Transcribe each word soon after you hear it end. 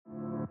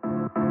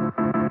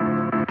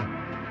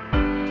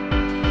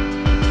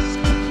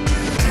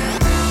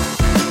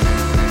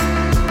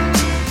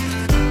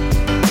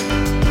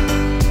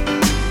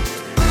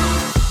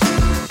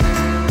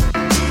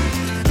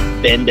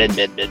Ben.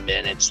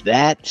 It's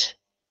that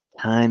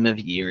time of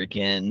year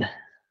again.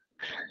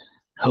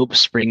 Hope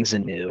springs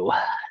anew.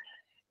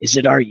 Is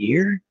it our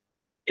year?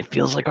 It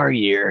feels like our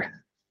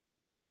year.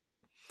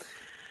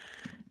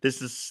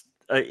 This is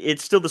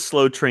it's still the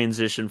slow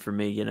transition for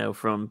me,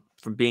 from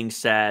being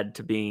sad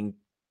to being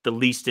the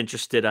least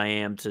interested I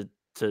am to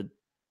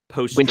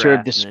post Winter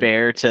of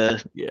despair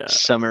to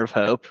summer of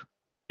hope.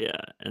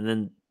 Yeah, and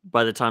then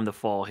by the time the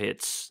fall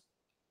hits,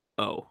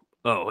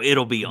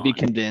 it'll be on. Be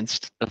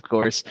convinced, of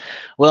course.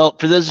 Well,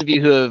 for those of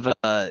you who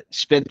have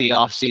spent the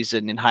off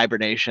season in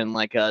hibernation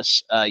like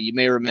us, you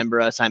may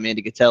remember us. I'm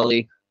Andy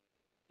Gatelli.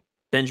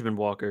 Benjamin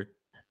Walker.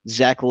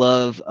 Zach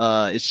Love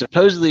is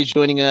supposedly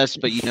joining us,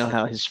 but you know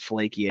how his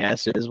flaky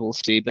ass is. We'll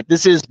see. But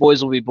this is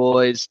Boys Will Be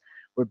Boys.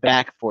 We're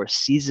back for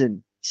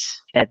season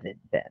 7,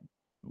 Ben.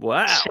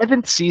 Wow.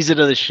 7th season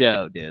of the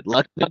show, dude.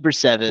 Luck number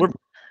 7.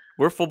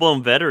 We're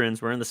full-blown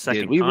veterans. We're in the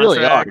second we contract.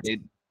 Really are,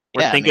 dude.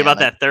 We're thinking about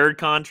that third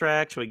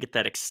contract. Should we get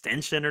that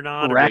extension or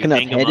not? Racking up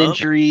head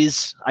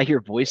injuries. I hear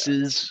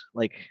voices.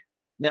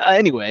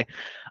 Anyway.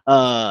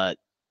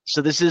 So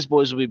this is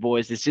Boys Will Be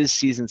Boys. This is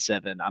season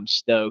 7. I'm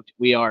stoked.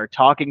 We are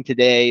talking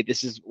today.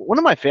 This is one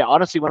of my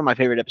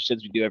favorite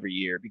episodes we do every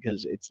year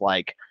because it's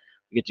like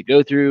we get to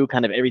go through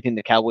kind of everything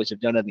the Cowboys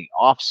have done in the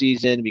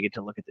offseason. We get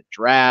to look at the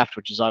draft,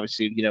 which is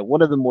obviously,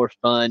 one of the more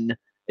fun.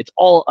 It's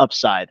all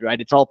upside,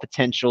 right? It's all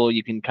potential.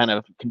 You can kind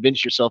of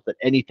convince yourself that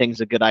anything's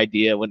a good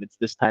idea when it's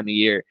this time of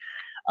year.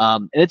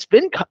 And it's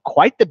been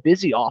quite the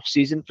busy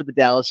offseason for the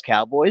Dallas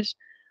Cowboys.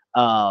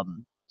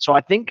 So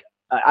I think,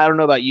 I don't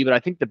know about you, but I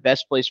think the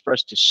best place for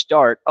us to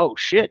start. Oh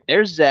shit!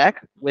 There's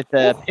Zach with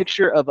a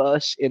picture of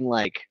us in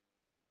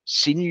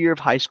senior year of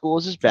high school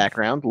as his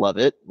background. Love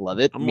it.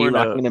 I'm Me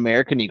rocking an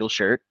American Eagle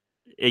shirt.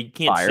 You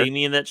can't see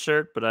me in that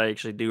shirt, but I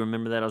actually do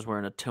remember that I was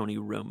wearing a Tony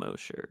Romo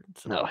shirt.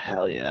 So. Oh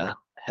hell yeah!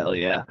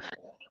 Well,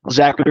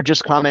 Zach, we were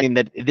just commenting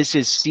that this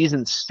is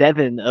season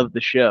 7 of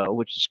the show,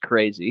 which is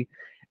crazy,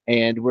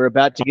 and we're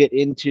about to get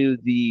into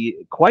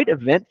the quite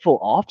eventful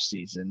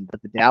offseason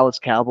that the Dallas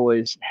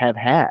Cowboys have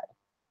had.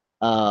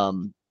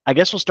 I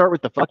guess we'll start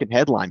with the fucking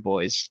headline,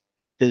 boys.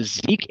 The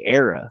Zeke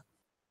era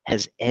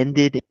has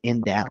ended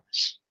in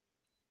Dallas.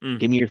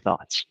 Give me your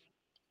thoughts.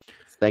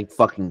 Thank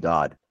fucking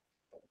God.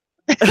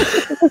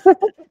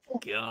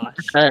 Gosh.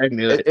 I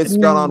knew it. It's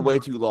gone on way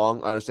too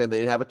long. I understand they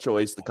didn't have a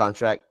choice. The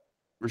contract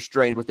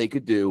restrained what they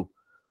could do,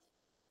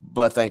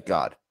 but thank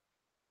God.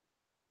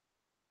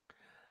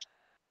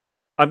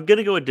 I'm going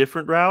to go a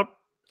different route,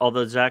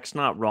 although Zach's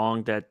not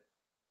wrong that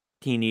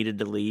he needed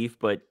to leave,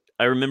 but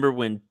I remember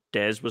when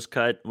Dez was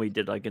cut, we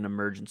did an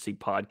emergency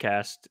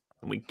podcast,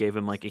 and we gave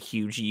him a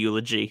huge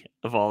eulogy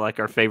of all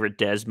our favorite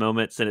Dez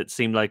moments, and it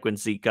seemed like when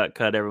Zeke got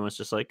cut, everyone's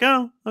just like,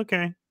 oh,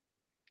 okay.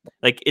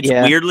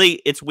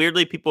 It's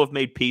weirdly people have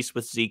made peace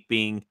with Zeke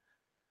being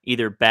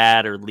either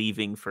bad or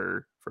leaving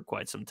for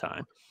quite some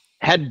time.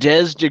 Had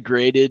Dez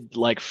degraded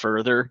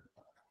further,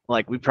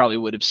 we probably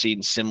would have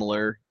seen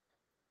similar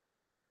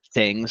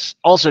things.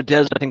 Also,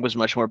 Dez, I think, was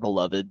much more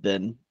beloved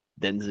than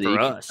Zeke. For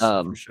us,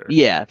 for sure.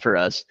 Yeah, for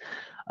us.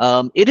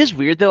 It is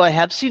weird, though. I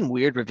have seen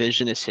weird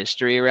revisionist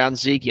history around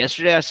Zeke.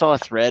 Yesterday, I saw a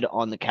thread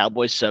on the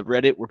Cowboys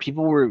subreddit where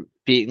people were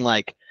being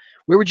like,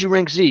 where would you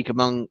rank Zeke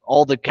among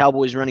all the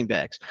Cowboys running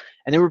backs?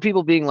 And there were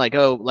people being like,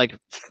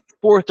 4th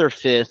or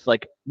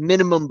 5th,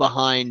 minimum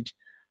behind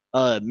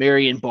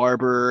Marion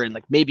Barber and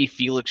maybe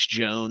Felix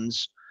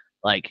Jones.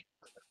 I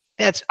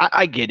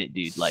get it,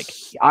 dude.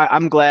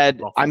 I'm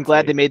glad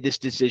they made this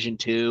decision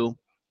too.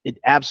 It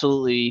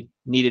absolutely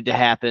needed to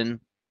happen,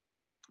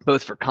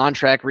 both for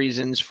contract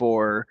reasons,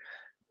 for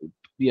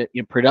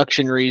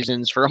production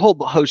reasons, for a whole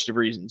host of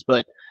reasons.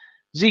 But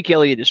Zeke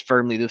Elliott is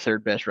firmly the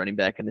 3rd best running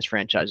back in this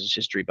franchise's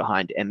history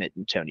behind Emmett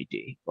and Tony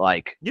D.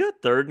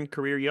 3rd in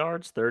career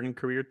yards, 3rd in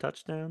career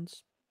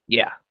touchdowns.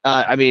 Yeah.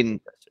 I mean,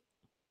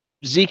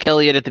 Zeke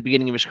Elliott at the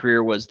beginning of his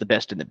career was the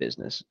best in the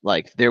business.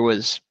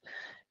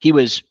 He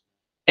was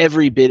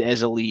every bit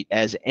as elite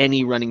as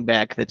any running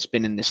back that's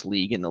been in this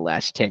league in the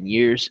last 10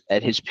 years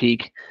at his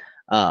peak.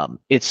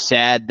 It's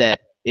sad that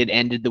it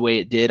ended the way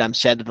it did. I'm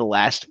sad that the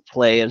last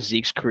play of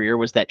Zeke's career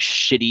was that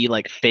shitty,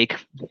 fake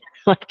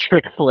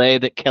trick play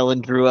that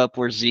Kellen drew up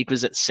where Zeke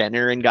was at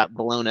center and got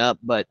blown up.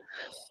 But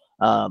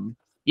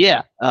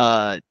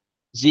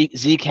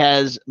Zeke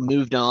has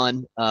moved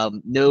on.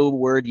 No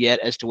word yet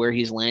as to where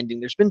he's landing.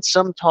 There's been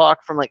some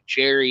talk from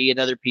Jerry and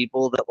other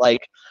people that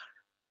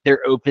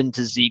they're open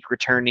to Zeke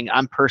returning.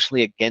 I'm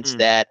personally against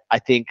that. I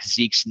think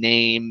Zeke's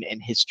name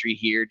and history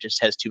here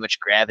just has too much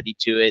gravity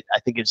to it. I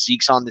think if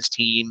Zeke's on this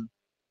team,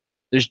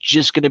 there's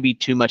just going to be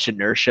too much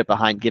inertia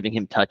behind giving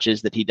him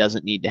touches that he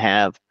doesn't need to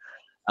have.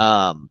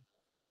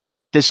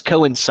 This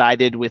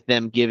coincided with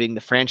them giving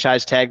the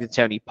franchise tag to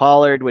Tony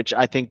Pollard, which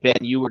I think, Ben,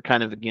 you were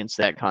kind of against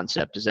that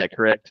concept. Is that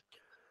correct?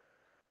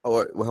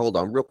 Oh, well, hold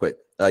on real quick.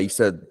 You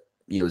said,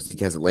 Zeke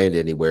hasn't landed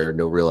anywhere,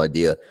 no real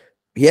idea.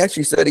 He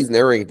actually said he's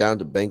narrowing it down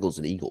to Bengals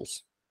and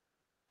Eagles.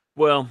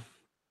 Well,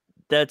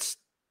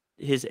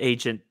 his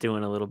agent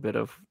doing a little bit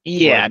of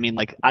Yeah, I mean,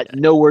 like,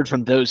 no word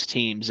from those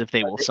teams if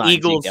they will the sign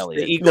Eagles. Zeke The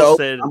Elliott. Eagles No,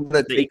 said I'm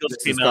gonna the take Eagles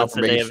this came as out and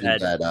said they have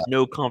confirmation had that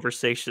no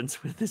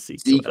conversations with Ezekiel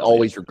Zeke Elliott.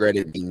 always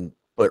regretted being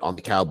put on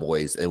the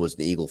Cowboys and was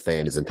an Eagle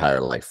fan his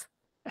entire life.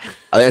 I think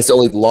that's the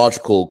only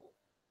logical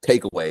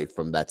takeaway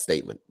from that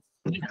statement.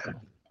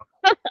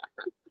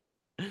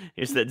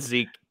 Is that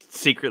Zeke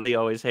secretly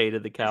always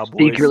hated the Cowboys?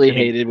 Secretly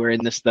hated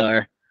wearing the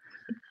star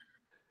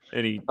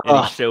and he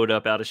Ugh. showed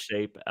up out of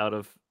shape, out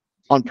of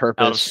on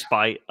purpose.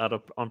 spite,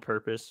 on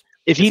purpose.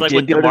 If he It's like did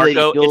when go to the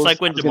DeMarco. Eagles, It's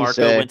like when I was gonna DeMarco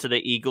say, went to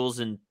the Eagles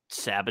and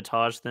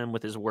sabotaged them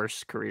with his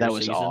worst career that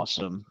was season.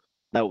 awesome.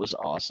 That was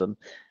awesome.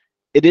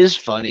 It is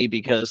funny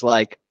because,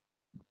 like,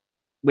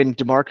 when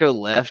DeMarco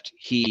left,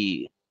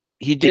 he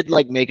did,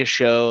 like, make a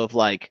show of,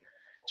 like,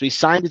 so he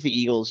signed with the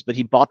Eagles, but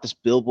he bought this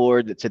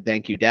billboard that said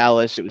 "Thank you,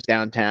 Dallas." It was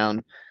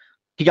downtown.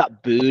 He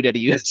got booed at a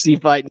UFC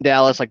fight in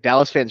Dallas. Like,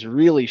 Dallas fans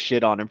really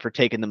shit on him for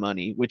taking the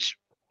money, which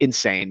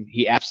insane.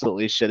 He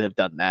absolutely should have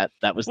done that.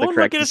 That was the Well,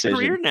 correct look at his decision.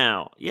 career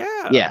now.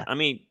 Yeah. Yeah. I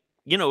mean,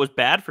 it was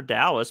bad for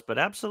Dallas, but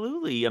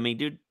absolutely. I mean,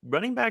 dude,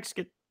 running backs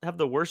have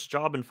the worst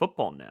job in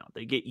football now.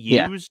 They get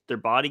used, their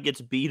body gets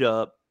beat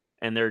up,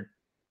 and they're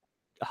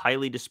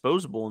highly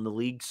disposable, and the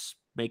league's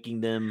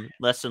making them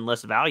less and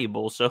less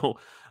valuable. So,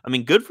 I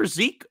mean, good for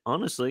Zeke,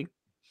 honestly.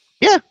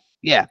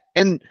 Yeah.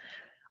 And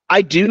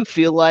I do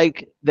feel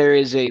like there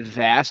is a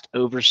vast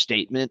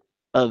overstatement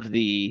of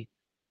the,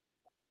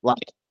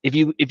 like, if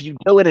you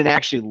go in and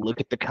actually look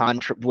at the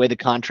way the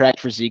contract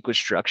for Zeke was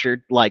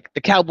structured, like,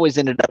 the Cowboys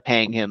ended up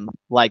paying him,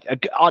 like,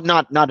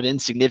 not an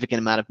insignificant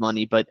amount of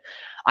money, but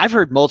I've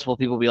heard multiple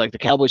people be like, the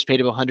Cowboys paid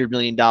him $100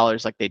 million,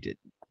 like they did.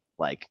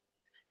 Like,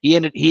 he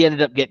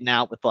ended up getting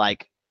out with,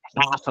 like,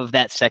 half of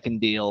that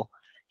second deal.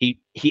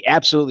 He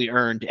absolutely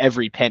earned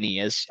every penny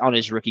as on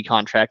his rookie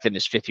contract and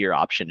his 5th-year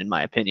option, in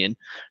my opinion.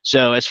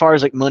 So as far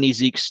as, like, money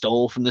Zeke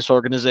stole from this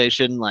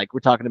organization, like,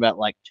 we're talking about,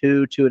 like,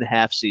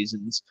 2.5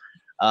 seasons.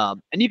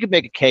 And you could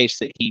make a case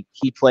that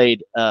he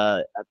played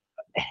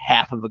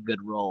half of a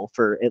good role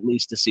for at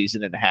least a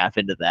season and a half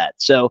into that.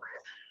 So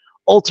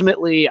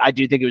ultimately, I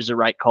do think it was the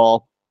right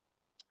call.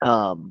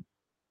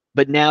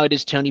 But now it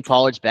is Tony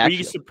Pollard's Were you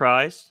backfield.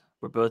 surprised?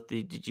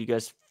 Did you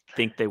guys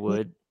think they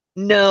would?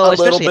 No, A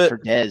little especially bit. after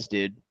Dez,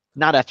 dude.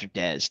 Not after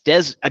Dez.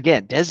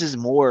 Dez is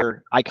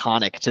more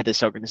iconic to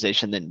this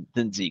organization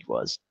than Zeke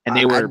was, and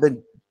they were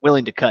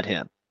willing to cut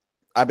him.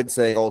 I've been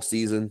saying all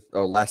season,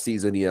 or last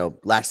season,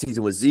 last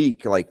season was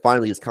Zeke. Like,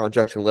 finally, his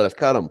contract's going to let us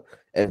cut him.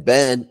 And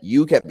Ben,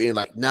 you kept being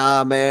like,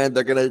 nah, man,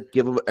 they're going to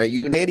give him,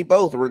 you and Andy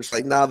both were just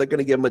like, nah, they're going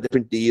to give him a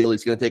different deal.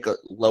 He's going to take a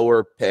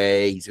lower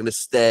pay. He's going to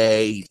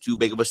stay. He's too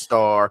big of a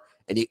star.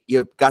 And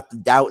you got the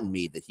doubt in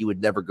me that he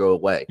would never go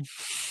away.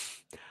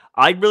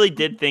 I really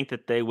did think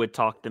that they would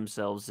talk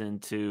themselves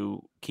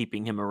into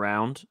keeping him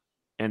around,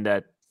 and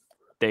that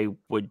they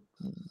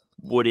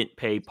wouldn't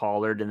pay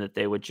Pollard, and that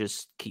they would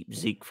just keep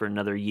Zeke for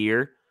another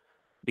year,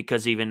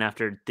 because even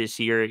after this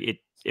year,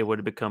 it would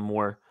have become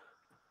more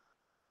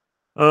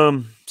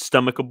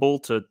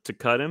stomachable to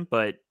cut him.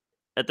 But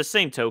at the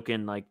same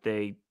token, like,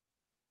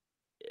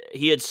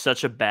 he had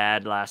such a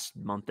bad last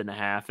month and a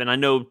half, and I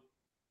know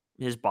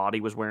his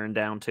body was wearing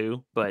down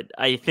too, but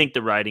I think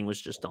the writing was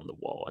just on the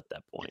wall at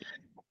that point.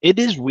 It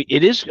is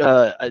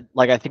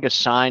like, I think, a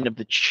sign of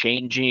the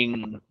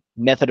changing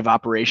method of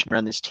operation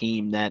around this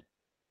team that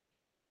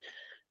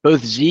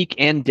both Zeke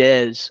and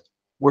Dez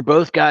were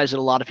both guys that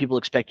a lot of people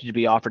expected to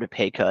be offered a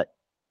pay cut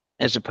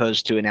as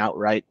opposed to an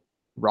outright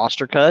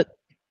roster cut.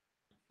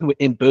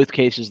 In both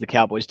cases, the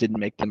Cowboys didn't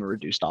make them a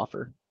reduced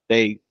offer.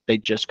 They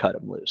just cut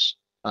him loose.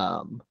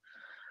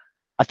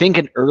 I think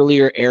an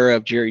earlier era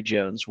of Jerry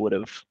Jones would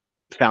have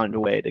found a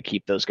way to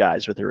keep those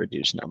guys with a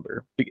reduced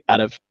number out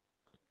of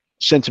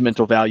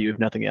sentimental value, if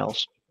nothing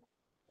else.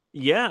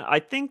 Yeah, I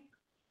think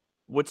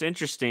what's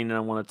interesting, and I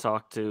want to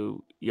talk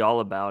to y'all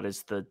about,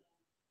 is the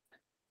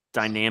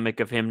dynamic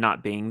of him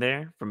not being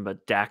there from a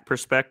Dak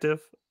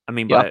perspective. I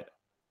mean, Yeah. by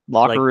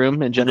Locker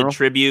room in general. The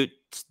tribute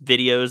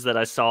videos that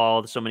I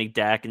saw, so many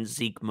Dak and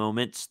Zeke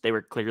moments, they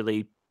were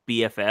clearly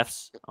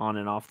BFFs on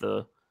and off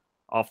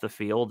the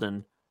field,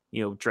 and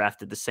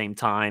drafted the same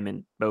time,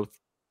 and both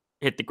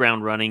hit the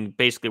ground running.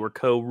 Basically, were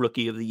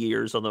co-rookie of the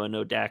years, although I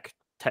know Dak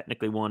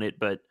technically won it.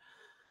 But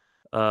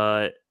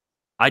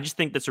I just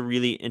think that's a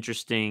really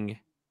interesting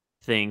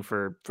thing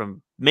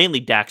from mainly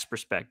Dak's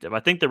perspective. I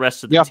think the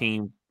rest of the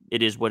team,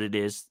 it is what it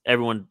is.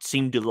 Everyone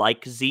seemed to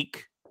like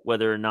Zeke,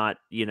 whether or not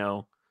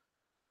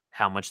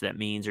how much that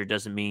means or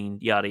doesn't mean,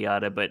 yada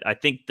yada. But I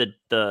think that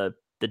the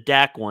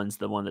Dak one's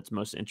the one that's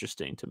most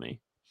interesting to me.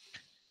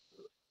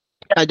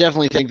 I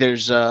definitely think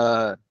there's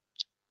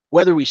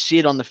whether we see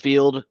it on the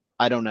field,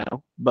 I don't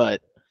know,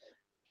 but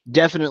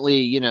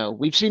definitely,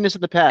 we've seen this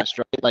in the past,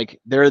 right? Like,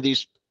 there are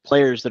these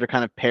players that are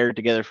kind of paired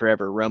together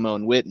forever. Romo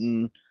and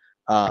Witten,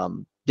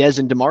 Dez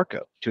and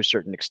DeMarco, to a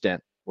certain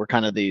extent, were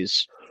kind of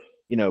these,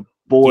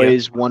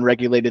 boys. Yeah. One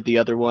regulated the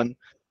other one.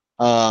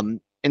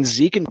 And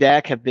Zeke and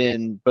Dak have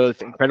been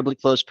both incredibly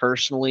close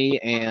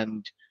personally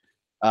and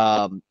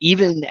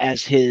even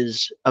as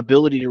his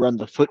ability to run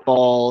the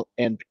football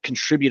and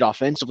contribute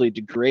offensively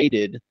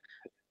degraded,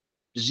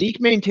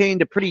 Zeke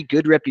maintained a pretty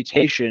good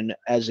reputation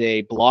as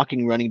a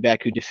blocking running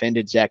back who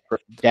defended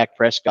Dak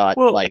Prescott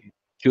Well, like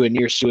to a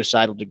near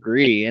suicidal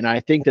degree, and I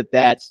think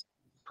that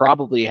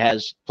probably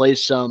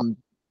plays on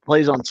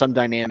some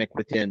dynamic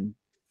within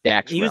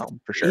Dak's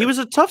realm for sure. He was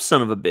a tough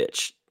son of a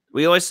bitch.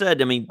 We always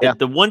said, I mean,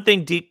 the one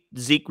thing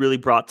Zeke really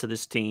brought to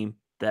this team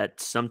that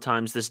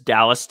sometimes this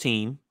Dallas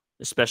team,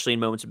 especially in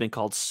moments, have been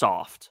called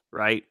soft,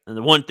 right? And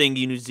the one thing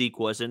you knew Zeke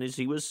wasn't is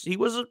he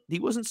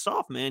wasn't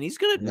soft, man. He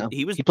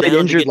played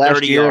injured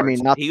last year.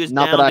 Yards. I mean,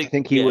 not that I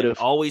think he would have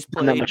always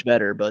done that much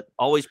better, but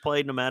always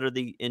played no matter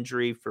the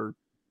injury for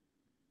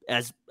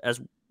as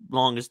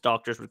long as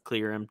doctors would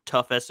clear him.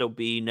 Tough SOB,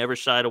 never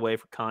shied away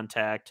for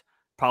contact.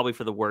 Probably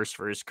for the worst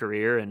for his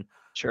career, and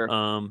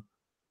sure.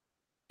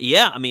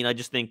 Yeah, I mean, I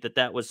just think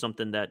that was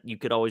something that you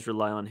could always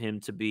rely on him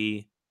to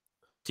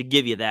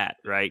give you that,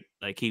 right?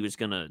 Like he was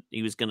gonna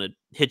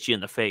hit you in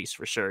the face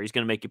for sure. He's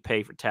gonna make you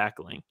pay for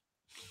tackling.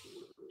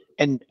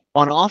 And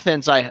on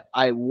offense,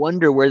 I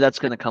wonder where that's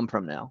gonna come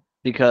from now,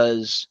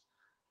 because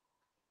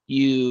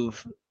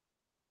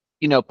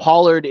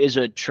Pollard is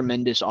a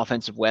tremendous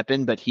offensive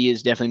weapon, but he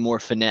is definitely more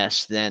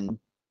finesse than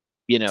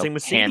Same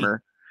with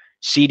Hammer.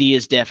 CD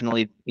is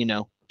definitely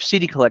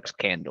CD collects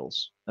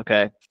candles.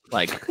 Okay,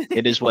 like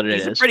it is what it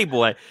is. He's a pretty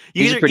boy.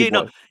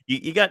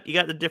 You got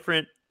the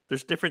different.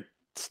 There's different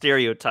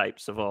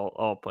stereotypes of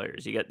all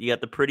players. You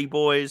got the pretty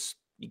boys.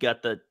 You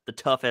got the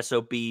tough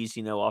SOBs.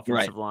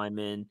 Offensive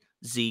linemen.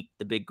 Zeke,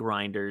 the big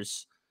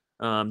grinders.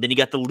 Then you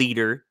got the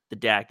leader, the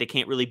Dak. They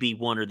can't really be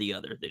one or the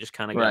other. They just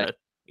kind of gotta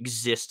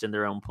exist in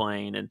their own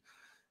plane.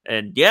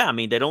 And yeah, I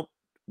mean they don't.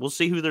 We'll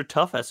see who their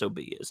tough SOB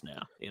is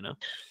now.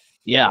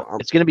 Yeah,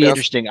 it's gonna be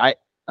interesting.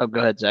 Go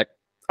ahead, Zach.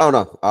 Oh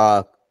no.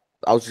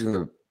 I was just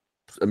gonna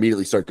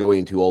immediately start going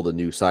into all the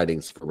new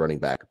sightings for running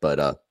back,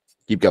 but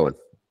keep going.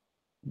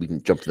 We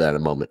can jump to that in a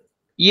moment.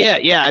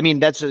 Yeah. I mean,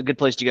 that's a good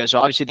place to go. So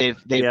obviously they've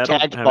tagged I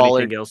don't have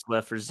Pollard. anything else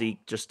left for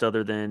Zeke, just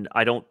other than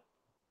I don't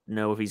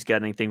know if he's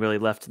got anything really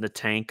left in the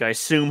tank. I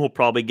assume he'll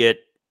probably get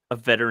a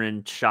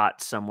veteran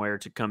shot somewhere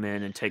to come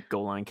in and take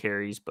goal line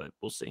carries, but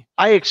we'll see.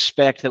 I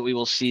expect that we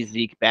will see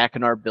Zeke back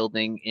in our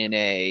building in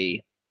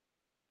a,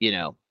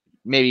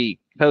 maybe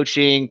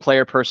coaching,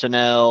 player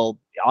personnel,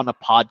 on a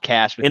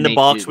podcast with in the Nate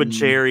box Newton. with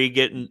Jerry,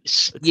 getting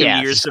 2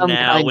 years from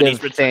now when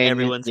he's retired,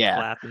 everyone's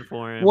clapping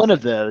for him. One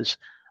of those.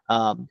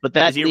 But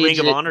that is he a Ring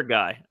of Honor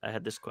guy? I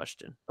had this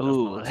question.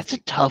 That's a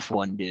tough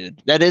one,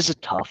 dude. That is a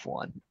tough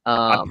one.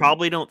 I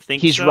probably don't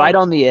think he's right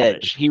on the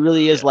edge. He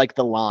really is like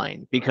the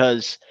line,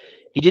 because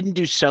he didn't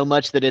do so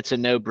much that it's a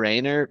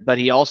no-brainer, but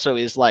he also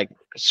is like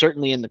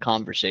certainly in the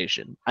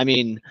conversation. I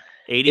mean,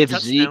 80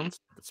 touchdowns.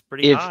 That's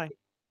pretty high.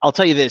 I'll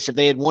tell you this: if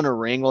they had won a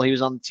ring while he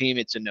was on the team,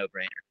 it's a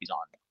no-brainer.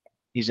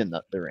 He's in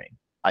the ring,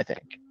 I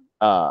think.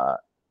 But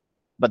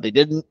they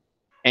didn't,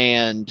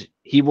 and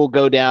he will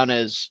go down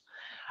as,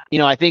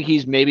 I think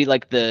he's maybe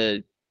like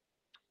the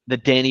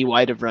Danny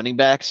White of running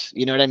backs.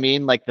 You know what I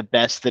mean? Like the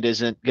best that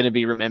isn't going to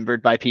be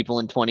remembered by people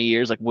in 20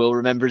 years. Like we'll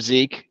remember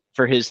Zeke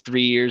for his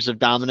 3 years of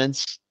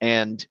dominance,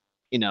 and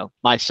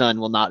my son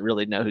will not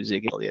really know who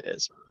Zeke Elliott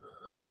is.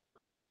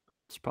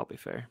 It's probably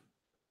fair.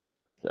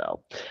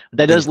 So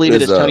that does leave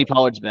it as Tony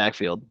Pollard's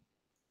backfield.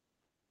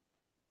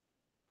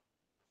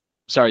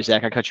 Sorry,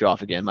 Zach, I cut you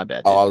off again. My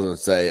bad. Oh, I was going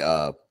to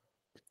say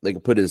they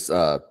can put his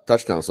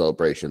touchdown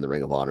celebration in the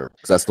Ring of Honor,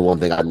 because that's the one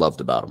thing I loved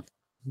about him.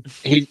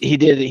 He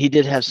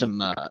did have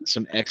some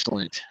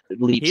excellent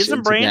leaps. He has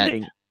some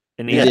branding,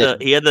 and he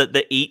had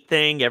the eat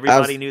thing.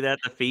 Everybody knew that,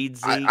 the feed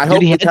Zeke. I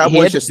hope the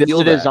Cowboys just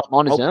steal that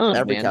on his own.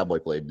 Every man. Cowboy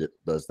player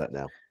does that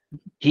now.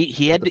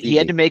 He had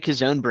to make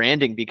his own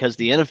branding, because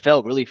the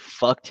NFL really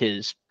fucked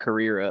his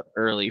career up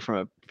early from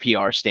a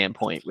PR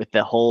standpoint with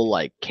the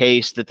whole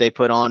case that they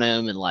put on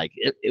him, and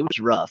it was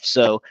rough.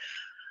 So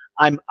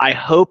I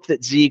hope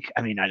that Zeke,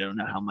 I mean, I don't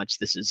know how much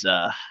this is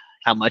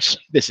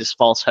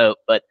false hope,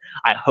 but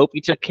I hope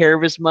he took care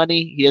of his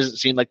money. He doesn't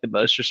seem like the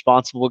most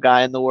responsible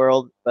guy in the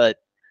world, but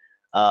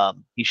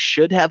he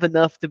should have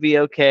enough to be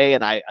okay.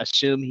 And I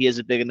assume he is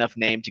a big enough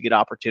name to get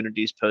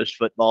opportunities post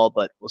football,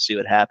 but we'll see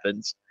what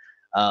happens.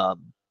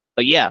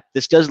 But yeah,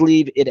 this does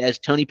leave it as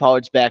Tony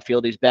Pollard's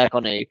backfield. He's back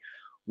on a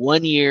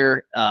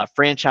 1-year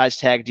franchise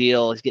tag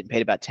deal. He's getting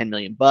paid about $10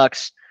 million.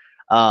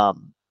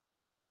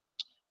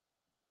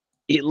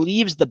 It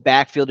leaves the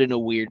backfield in a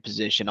weird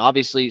position,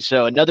 obviously.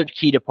 So another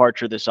key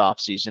departure this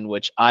offseason,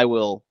 which I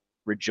will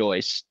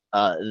rejoice.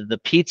 The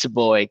pizza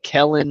boy,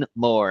 Kellen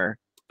Moore,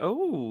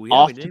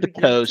 off to the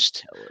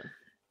coast,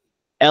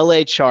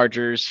 LA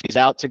Chargers. He's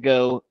out to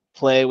go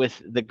play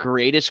with the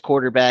greatest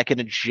quarterback in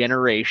a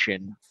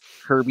generation,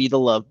 Herbie the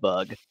Love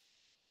Bug.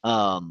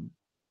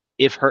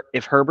 If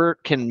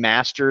Herbert can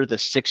master the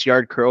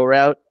 6-yard curl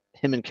route,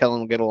 him and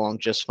Kellen will get along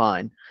just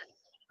fine.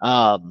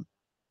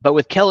 But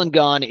with Kellen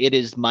gone, it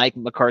is Mike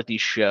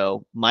McCarthy's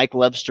show. Mike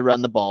loves to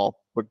run the ball.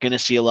 We're going to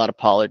see a lot of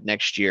Pollard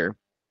next year.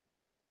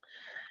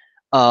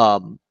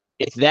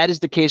 If that is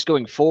the case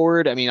going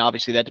forward, I mean,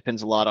 obviously that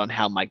depends a lot on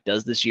how Mike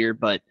does this year,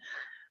 but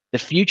the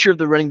future of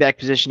the running back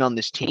position on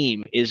this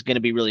team is going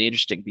to be really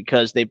interesting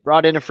because they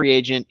brought in a free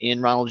agent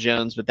in Ronald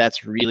Jones, but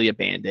that's really a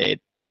Band-Aid.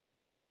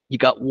 You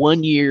got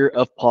 1 year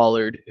of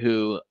Pollard,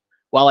 who,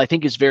 while I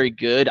think is very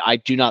good, I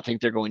do not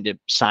think they're going to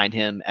sign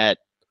him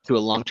to a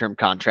long-term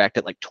contract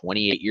at like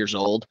 28 years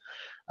old.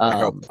 I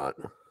hope not.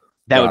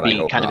 That God, would be I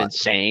hope kind of not.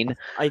 insane.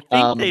 I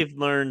think they've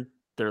learned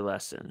their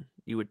lesson.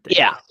 You would think.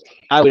 Yeah,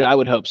 I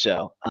would hope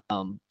so.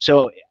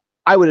 So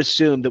I would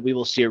assume that we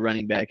will see a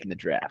running back in the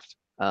draft.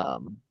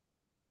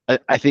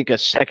 I think a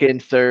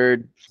second,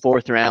 third,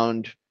 fourth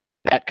round,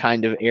 that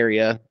kind of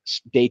area,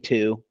 day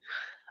 2.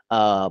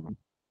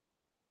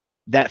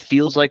 That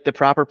feels like the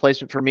proper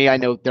placement for me. I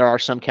know there are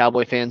some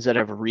Cowboy fans that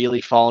have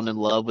really fallen in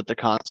love with the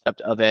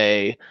concept of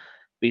a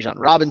Bijan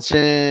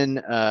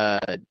Robinson,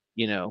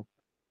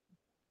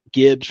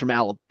 Gibbs from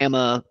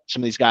Alabama,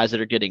 some of these guys that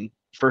are getting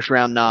first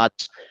round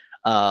nods.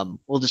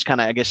 We'll just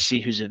kind of, I guess,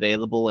 see who's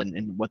available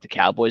and what the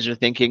Cowboys are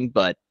thinking.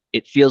 But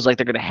it feels like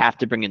they're going to have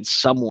to bring in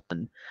someone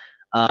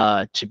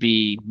to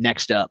be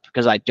next up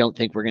because I don't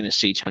think we're going to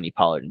see Tony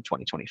Pollard in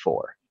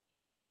 2024.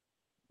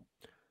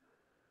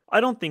 I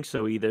don't think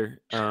so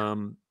either.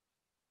 I'm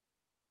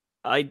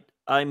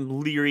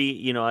leery.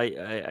 You know,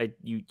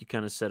 you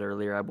kind of said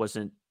earlier I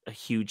wasn't a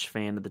huge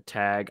fan of the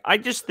tag. I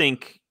just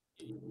think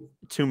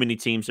too many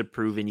teams have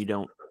proven you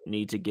don't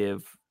need to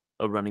give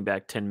a running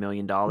back $10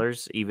 million,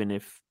 even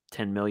if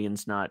 $10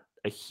 million's not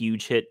a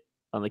huge hit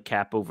on the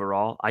cap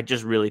overall. I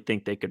just really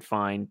think they could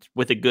find,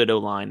 with a good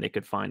O-line, they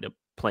could find a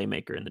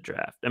playmaker in the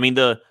draft. I mean,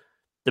 the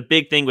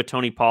big thing with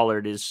Tony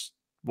Pollard is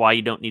why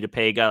you don't need to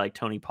pay a guy like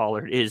Tony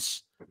Pollard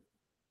is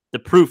the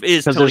proof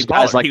is Tony there's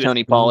Pollard. Guys like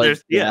Tony Pollard.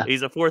 Yeah,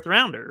 he's a 4th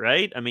rounder,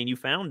 right? I mean, you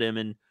found him,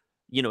 and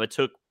you know it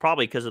took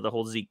probably because of the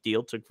whole Zeke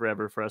deal, took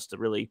forever for us to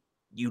really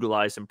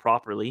utilize him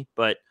properly.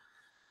 But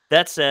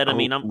that said, I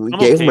mean, we I'm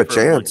gave okay him a for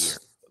chance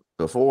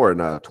before in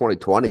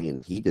 2020,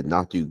 and he did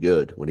not do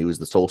good when he was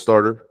the sole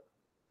starter.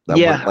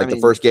 The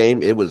first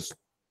game, it was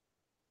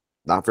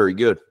not very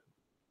good.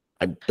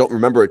 I don't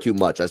remember it too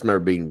much. I just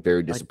remember being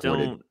very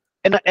disappointed.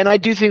 And I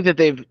do think that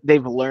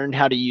they've learned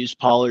how to use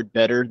Pollard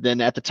better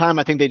than at the time.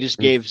 I think they just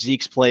gave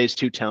Zeke's plays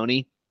to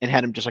Tony and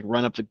had him just like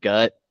run up the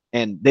gut.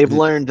 And they've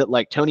learned that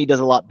like Tony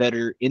does a lot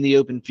better in the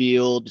open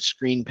field,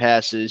 screen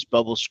passes,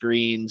 bubble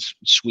screens,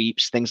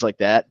 sweeps, things like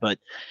that. But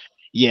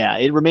yeah,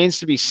 it remains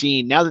to be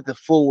seen now that the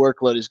full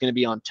workload is going to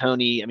be on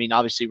Tony. I mean,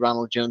 obviously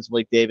Ronald Jones,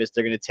 Blake Davis,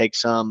 they're going to take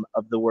some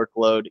of the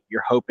workload.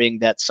 You're hoping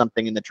that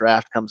something in the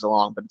draft comes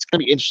along, but it's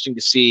going to be interesting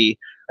to see,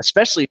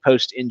 especially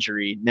post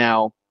injury.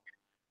 Now,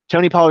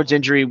 Tony Pollard's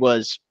injury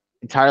was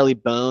entirely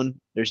bone.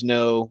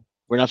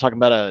 We're not talking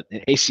about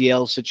an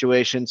ACL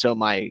situation. So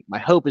my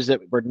hope is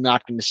that we're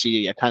not going to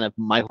see a kind of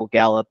Michael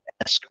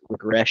Gallup-esque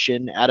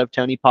regression out of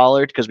Tony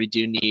Pollard because we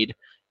do need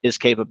his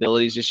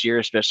capabilities this year,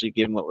 especially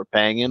given what we're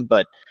paying him.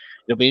 But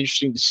it'll be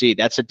interesting to see.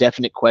 That's a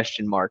definite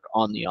question mark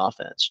on the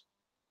offense.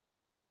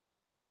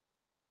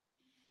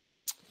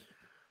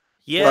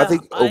 Yeah, well, I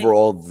think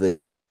overall the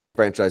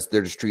franchise,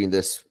 they're just treating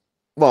this,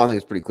 well, I think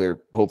it's pretty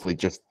clear, hopefully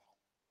just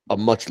a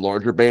much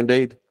larger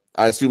Band-Aid.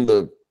 I assume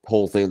the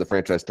whole thing, the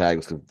franchise tag,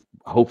 was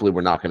hopefully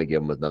we're not going to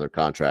give them another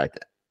contract.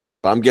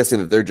 But I'm guessing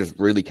that they're just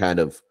really kind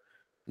of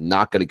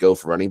not going to go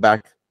for running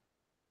back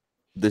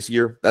this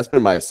year. That's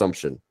been my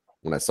assumption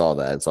when I saw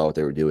that and saw what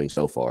they were doing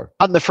so far.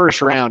 On the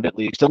first round, at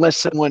least, unless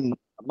someone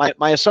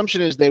my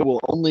assumption is they will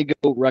only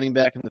go running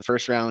back in the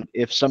first round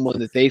if someone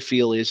that they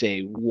feel is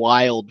a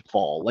wild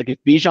fall. Like if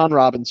Bijan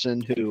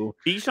Robinson, who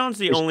Bijan's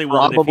the is only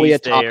one, probably a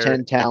top there,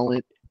 10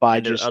 talent by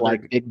just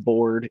like big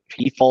board, if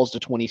he falls to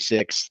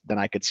 26, then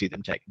I could see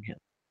them taking him.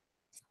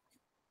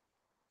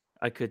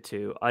 I could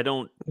too. I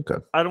don't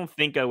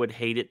think I would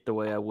hate it the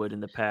way I would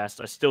in the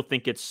past. I still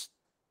think it's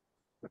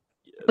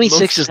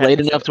 26 is late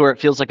enough to where it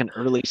feels like an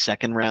early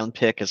second round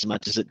pick as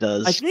much as it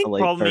does. I think a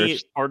late probably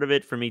first. Part of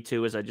it for me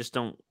too is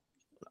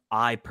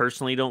I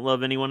personally don't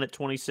love anyone at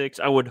 26.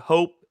 I would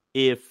hope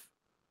if,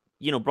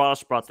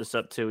 Bross brought this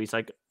up too. He's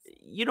like,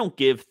 you don't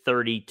give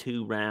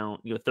 32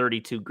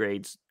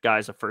 grades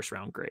guys a first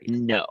round grade.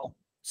 No.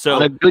 So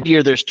on a good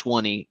year, there's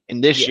 20.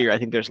 And this year, I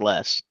think there's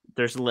less.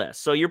 There's less.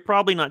 So you're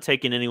probably not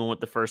taking anyone with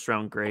the first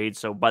round grade.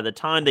 So by the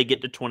time they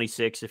get to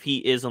 26, if he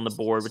is on the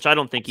board, which I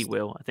don't think he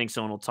will, I think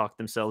someone will talk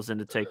themselves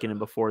into taking him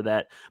before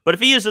that. But if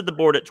he is at the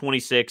board at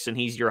 26 and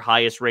he's your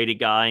highest rated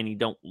guy and you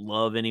don't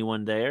love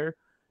anyone there,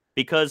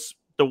 because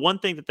the one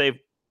thing that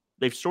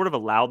they've sort of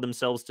allowed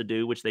themselves to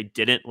do, which they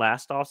didn't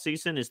last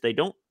offseason, is they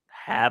don't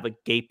have a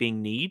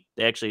gaping need.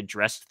 They actually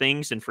addressed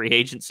things in free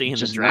agency and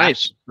the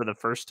draft for the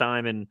first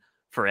time in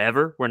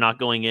forever. We're not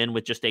going in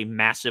with just a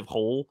massive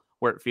hole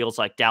where it feels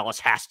like Dallas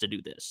has to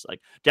do this.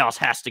 Like Dallas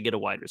has to get a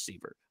wide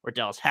receiver or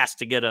Dallas has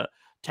to get a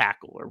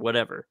tackle or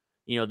whatever.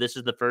 This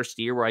is the first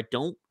year where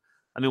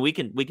we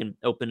can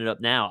open it up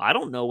now. I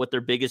don't know what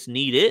their biggest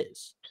need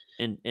is.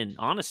 In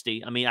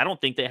honesty, I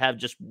don't think they have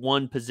just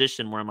one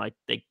position where I'm like,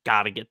 they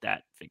got to get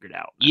that figured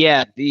out.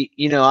 Yeah.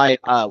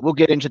 We'll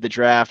get into the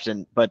draft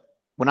but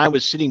when I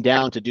was sitting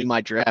down to do my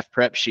draft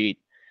prep sheet,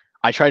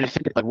 I tried to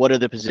think like, what are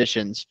the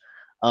positions?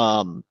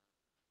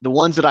 the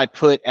ones that I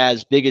put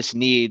as biggest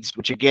needs,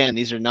 which again,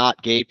 these are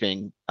not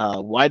gaping,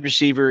 wide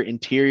receiver,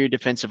 interior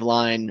defensive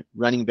line,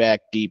 running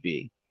back,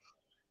 DB.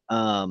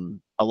 A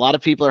lot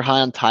of people are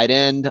high on tight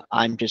end.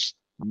 I'm just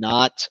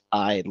not.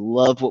 I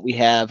love what we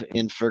have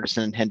in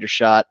Ferguson and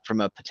Hendershot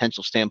from a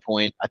potential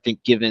standpoint. I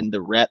think given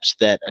the reps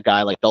that a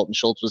guy like Dalton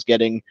Schultz was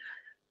getting,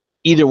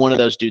 either one of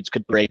those dudes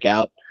could break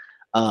out.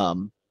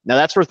 Now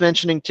that's worth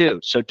mentioning too.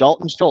 So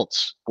Dalton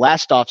Schultz,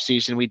 last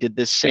offseason, we did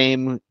this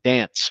same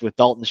dance with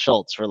Dalton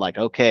Schultz. We're like,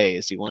 okay,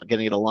 is he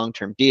getting a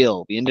long-term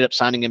deal? We ended up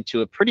signing him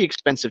to a pretty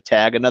expensive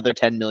tag, another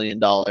 $10 million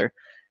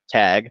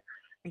tag. I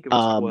think it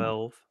was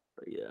 12,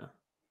 but yeah.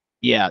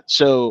 Yeah,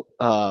 so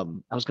I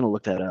was going to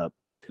look that up.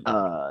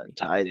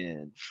 Tight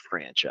end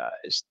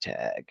franchise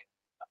tag.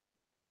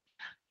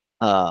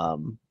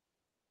 So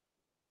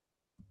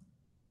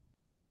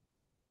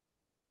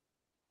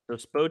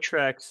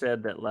Spotrac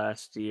said that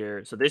last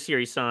year. So this year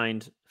he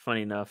signed,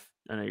 funny enough,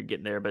 I know you're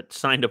getting there, but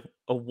signed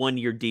a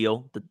 1-year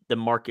deal. The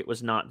market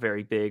was not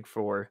very big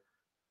for.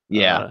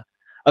 Yeah.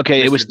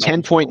 Okay, Mr. it was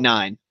Dalton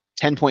 10.9.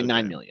 10.9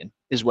 Okay. million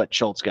is what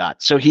Schultz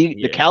got. So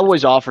the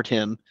Cowboys offered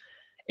him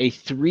a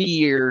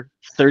 3-year,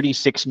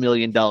 $36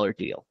 million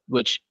deal,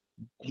 which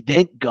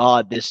thank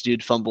God this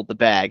dude fumbled the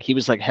bag. He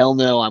was like, hell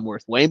no, I'm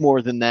worth way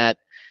more than that.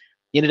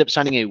 He ended up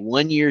signing a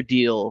 1-year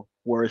deal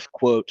worth,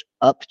 quote,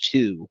 up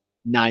to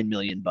 $9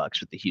 million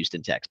with the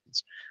Houston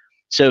Texans.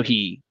 So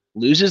he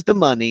loses the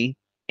money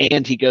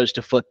and he goes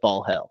to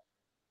football hell.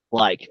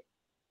 Like,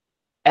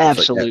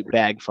 absolute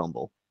bag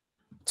fumble.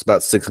 It's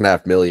about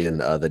 $6.5 million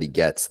that he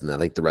gets, and I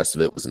think the rest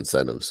of it was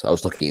incentives. I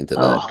was looking into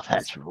that. Oh,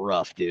 that's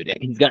rough, dude.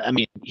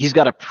 He's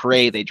got to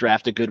pray they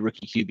draft a good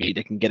rookie QB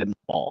that can get him the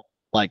ball.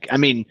 Like, I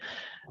mean,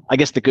 I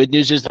guess the good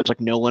news is there's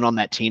like no one on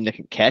that team that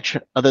can catch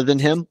other than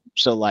him.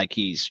 So like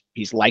he's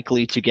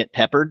likely to get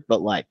peppered,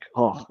 but like,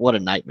 oh, what a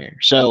nightmare.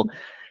 So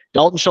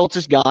Dalton Schultz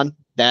is gone.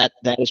 That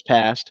is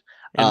passed.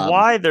 And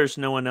why there's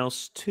no one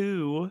else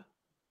to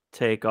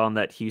take on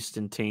that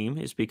Houston team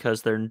is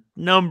because their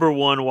number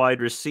one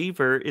wide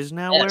receiver is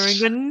now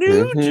wearing a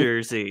new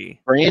jersey.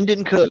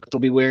 Brandon Cooks will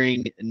be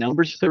wearing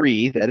number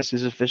 3. That is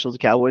his official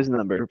Cowboys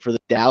number for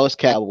the Dallas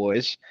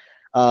Cowboys.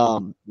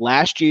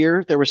 Last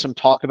year, there was some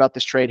talk about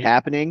this trade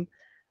happening.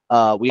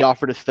 We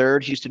offered a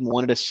 3rd. Houston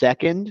wanted a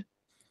 2nd.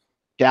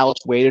 Dallas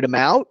waited him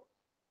out.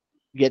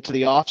 Get to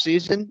the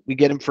offseason. We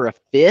get him for a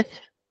 5th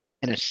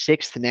and a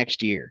 6th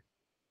next year.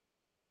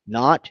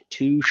 Not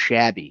too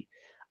shabby.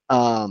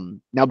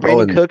 Now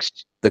Brandon Cooks,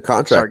 the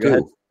contract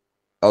too.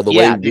 Oh, the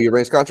way we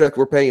arrange contract,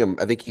 we're paying him.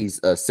 I think he's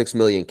a $6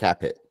 million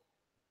cap hit.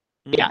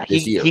 Yeah,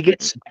 he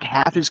gets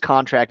half his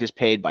contract is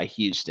paid by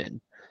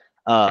Houston,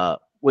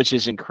 which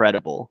is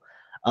incredible.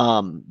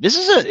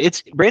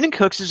 Brandon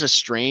Cooks is a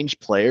strange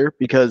player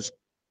because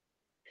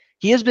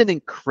he has been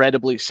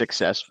incredibly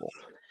successful.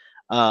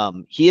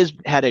 He has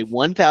had a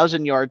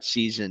 1,000-yard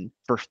season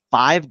for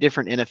 5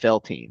 different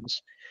NFL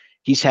teams.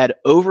 He's had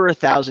over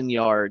 1,000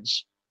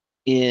 yards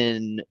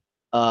in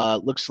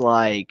looks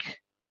like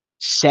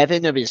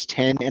 7 of his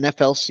 10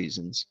 NFL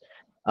seasons.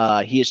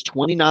 He is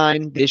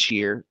 29 this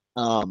year.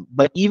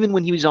 But even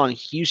when he was on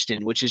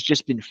Houston, which has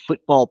just been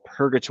football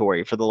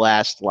purgatory for the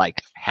last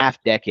like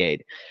half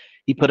decade,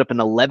 he put up an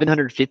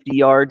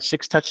 1,150-yard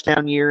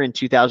 6-touchdown year in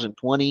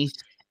 2020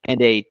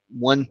 and a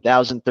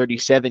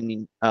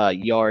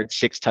 1,037-yard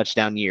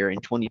 6-touchdown year in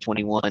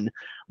 2021.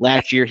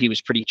 Last year, he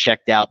was pretty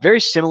checked out.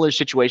 Very similar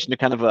situation to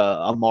kind of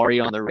a Amari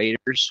on the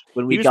Raiders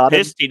when we got him. He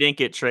was pissed he didn't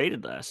get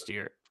traded last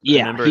year.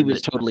 Yeah, he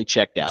was totally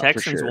checked out.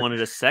 Texans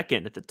wanted a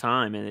 2nd at the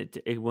time, and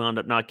it wound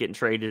up not getting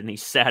traded, and he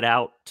sat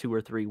out 2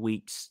 or 3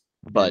 weeks.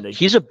 But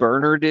he's a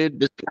burner, dude.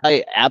 This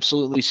guy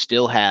absolutely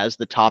still has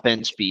the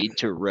top-end speed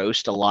to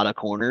roast a lot of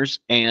corners,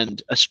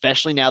 and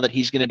especially now that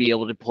he's going to be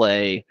able to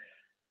play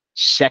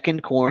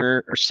second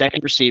corner or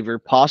second receiver,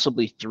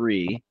 possibly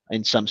 3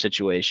 in some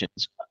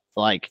situations.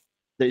 Like,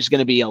 there's going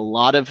to be a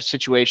lot of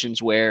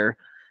situations where,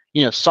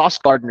 Sauce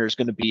Gardner is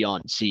going to be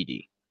on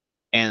CD,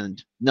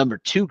 and number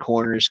 2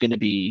 corner is going to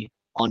be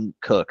on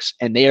Cooks,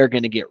 and they are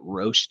going to get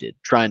roasted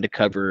trying to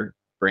cover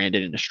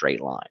Brandon in a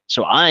straight line.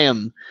 So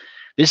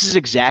this is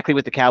exactly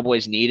what the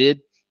Cowboys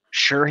needed.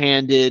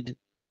 Sure-handed,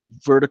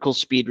 vertical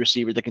speed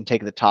receiver that can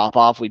take the top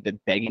off. We've been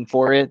begging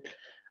for it.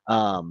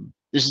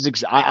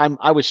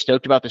 I was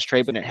stoked about this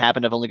trade when it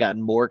happened. I've only gotten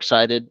more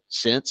excited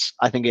since.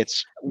 I think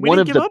it's one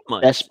of the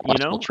best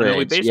possible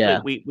trades.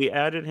 We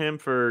added him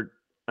for,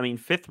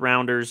 5th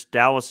rounders.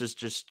 Dallas has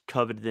just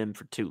coveted them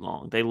for too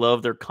long. They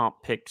love their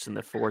comp picks in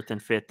the 4th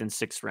and 5th and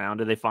 6th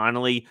round. And they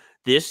finally,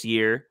 this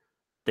year,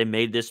 they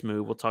made this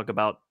move. We'll talk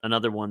about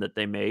another one that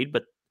they made.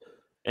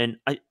 And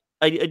I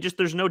just,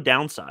 there's no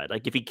downside.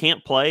 Like, if he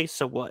can't play,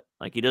 so what?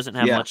 Like, he doesn't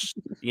have much,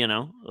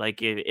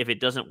 like if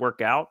it doesn't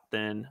work out,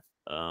 then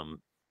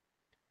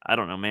I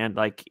don't know, man.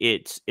 Like,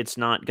 it's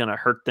not going to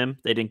hurt them.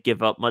 They didn't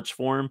give up much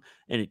for him,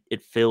 and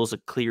it fills a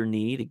clear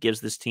need. It gives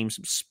this team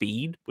some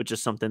speed, which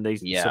is something they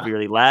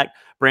severely lack.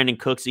 Brandon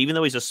Cooks, even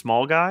though he's a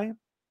small guy,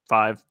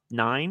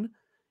 5'9",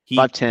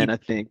 5'10", I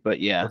think, but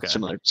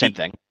similar, same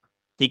thing.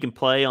 He can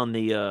play on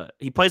the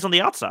he plays on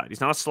the outside.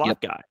 He's not a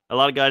slot guy. A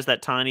lot of guys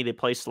that tiny, they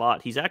play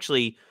slot. He's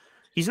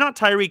not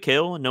Tyreek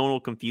Hill, and no one will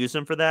confuse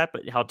him for that,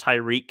 but how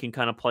Tyreek can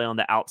kind of play on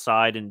the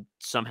outside and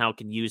somehow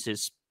can use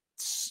his,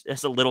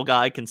 as a little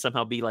guy, can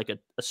somehow be like a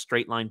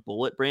straight line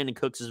bullet. Brandon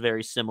Cooks is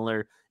very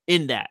similar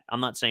in that. I'm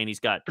not saying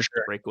he's got the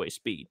breakaway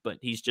speed, but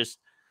he's just,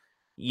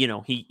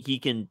 he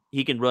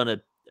can run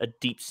a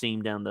deep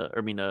seam down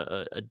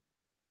a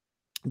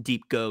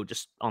deep go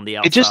just on the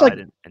outside. It's just like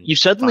and you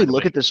suddenly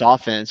look at this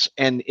offense,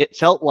 and it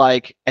felt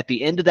like at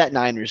the end of that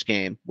Niners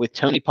game with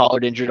Tony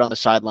Pollard injured on the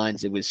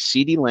sidelines, it was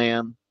CeeDee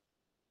Lamb,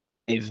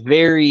 a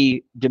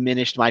very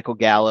diminished Michael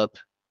Gallup,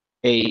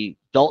 a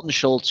Dalton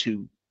Schultz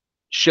who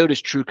showed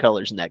his true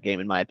colors in that game,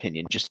 in my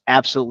opinion, just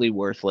absolutely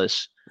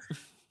worthless.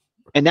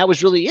 And that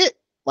was really it.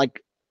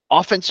 Like,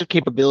 offensive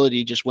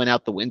capability just went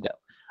out the window.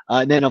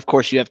 And then, of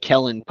course, you have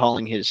Kellen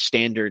calling his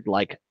standard,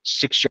 like,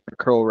 6-yard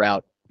curl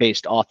route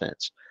based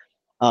offense.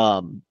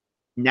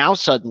 Now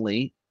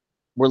suddenly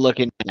we're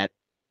looking at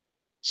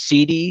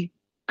CD,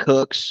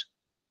 Cooks,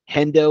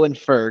 Hendo, and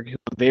Ferg, who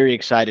I'm very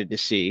excited to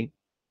see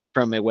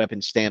from a weapon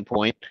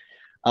standpoint.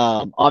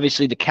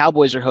 Obviously, the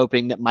Cowboys are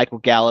hoping that Michael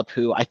Gallup,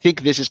 who I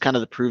think this is kind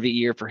of the prove it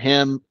year for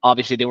him.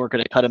 Obviously, they weren't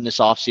going to cut him this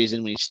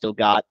offseason when he's still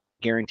got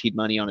guaranteed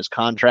money on his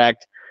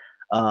contract.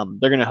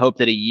 They're going to hope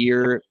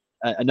that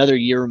another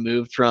year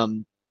removed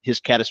from his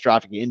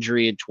catastrophic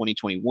injury in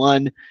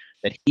 2021,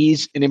 that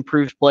he's an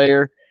improved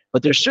player.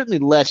 But there's certainly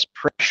less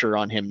pressure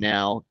on him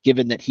now,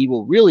 given that he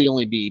will really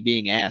only be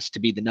being asked to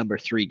be the number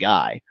 3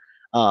 guy.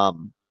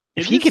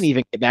 If he can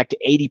even get back to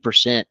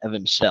 80% of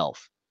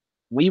himself,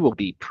 we will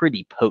be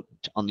pretty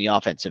potent on the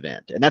offensive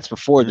end. And that's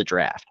before the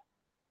draft.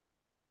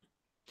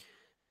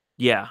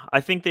 Yeah,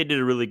 I think they did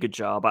a really good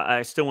job.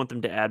 I still want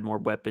them to add more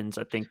weapons.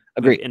 I think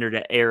Agreed. we've entered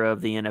an era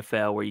of the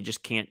NFL where you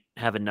just can't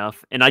have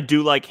enough. And I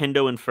do like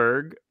Hendo and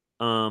Ferg.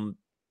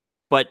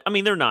 But I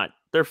mean,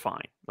 they're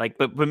fine. Like,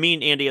 but me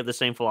and Andy have the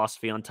same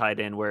philosophy on tight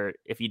end, where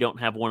if you don't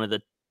have one of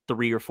the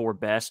 3 or 4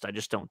 best, I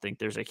just don't think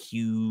there's a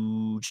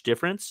huge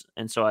difference.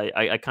 And so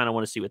I kind of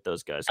want to see what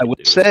those guys can do. I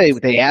would say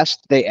they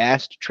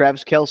asked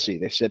Travis Kelce.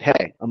 They said,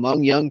 "Hey,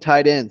 among young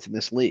tight ends in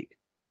this league,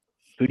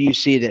 who do you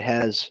see that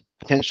has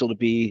potential to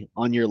be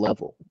on your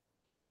level?"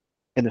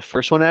 And the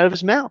first one out of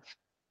his mouth,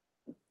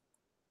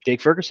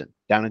 Jake Ferguson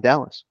down in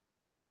Dallas.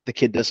 The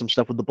kid does some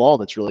stuff with the ball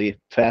that's really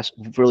fast,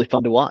 really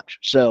fun to watch.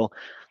 So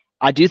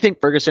I do think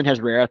Ferguson has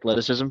rare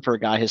athleticism for a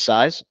guy his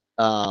size.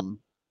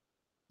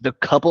 The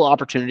couple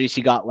opportunities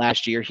he got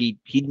last year, he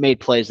made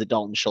plays that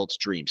Dalton Schultz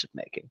dreams of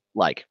making.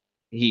 Like,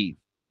 he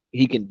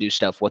can do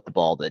stuff with the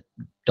ball that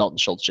Dalton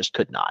Schultz just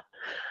could not.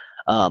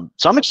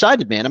 So I'm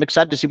excited, man. I'm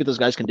excited to see what those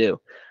guys can do.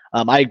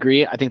 I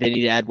agree. I think they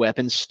need to add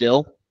weapons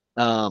still.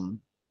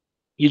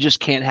 You just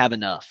can't have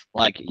enough.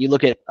 Like, you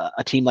look at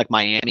a team like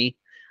Miami.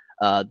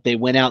 They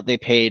went out, they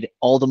paid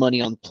all the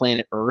money on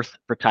planet Earth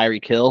for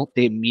Tyreek Hill.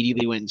 They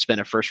immediately went and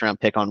spent a first-round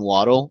pick on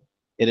Waddle.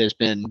 It has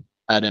been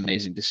an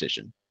amazing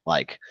decision.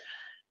 Like,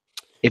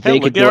 if they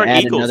could go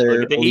add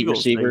another elite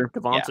receiver.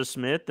 Devonta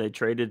Smith, they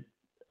traded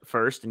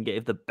first and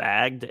gave the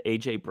bag to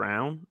A.J.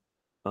 Brown.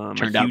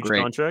 Turned out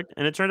great. Contract,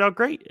 and it turned out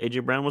great. A.J.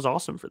 Brown was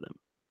awesome for them.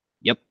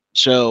 Yep.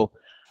 So,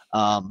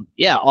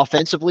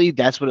 offensively,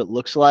 that's what it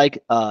looks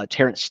like.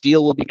 Terrence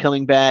Steele will be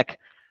coming back.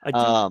 I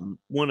do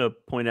want to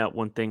point out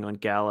one thing on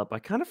Gallup. I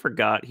kind of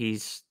forgot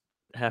he's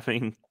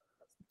having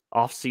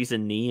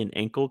off-season knee and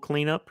ankle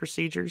cleanup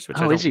procedures. Which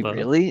is he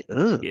really?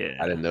 Ugh. Yeah,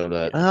 I didn't know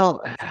that.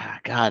 Well,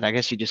 God, I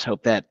guess you just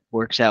hope that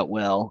works out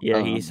well.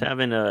 Yeah, he's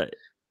having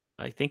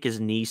I think his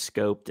knee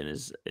scoped and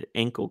his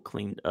ankle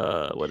cleaned.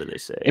 What do they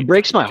say? It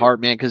breaks my heart,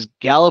 man, because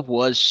Gallup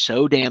was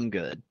so damn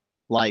good.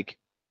 Like,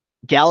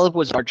 Gallup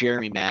was our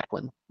Jeremy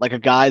Maclin, like a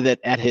guy that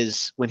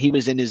when he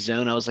was in his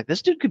zone, I was like,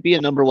 this dude could be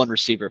a number 1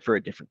 receiver for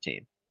a different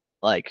team.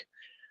 Like,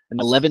 an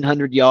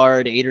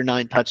 1,100-yard, 8 or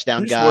 9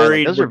 touchdown guy.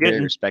 Like, those are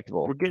very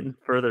respectable. We're getting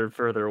further and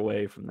further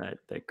away from that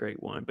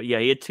great one. But yeah,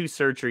 he had 2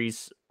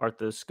 surgeries,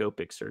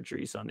 arthroscopic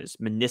surgeries on his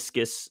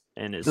meniscus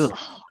and his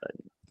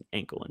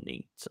ankle and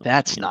knee. So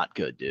that's not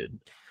good, dude.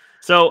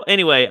 So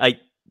anyway,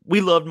 we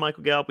loved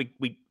Michael Gallup.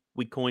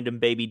 We coined him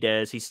Baby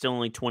Dez. He's still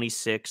only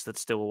 26. That's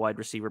still a wide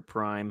receiver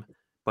prime.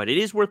 But it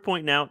is worth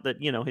pointing out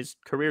that, his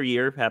career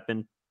year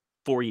happened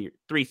 3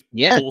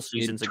 full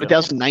seasons ago.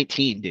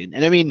 2019, dude.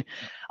 And I mean,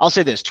 I'll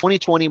say this,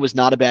 2020 was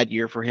not a bad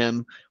year for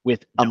him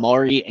with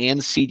Amari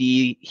and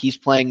CD. He's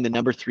playing the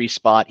number 3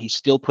 spot. He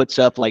still puts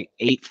up like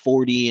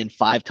 840 and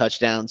 5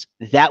 touchdowns.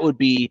 That would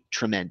be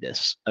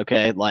tremendous.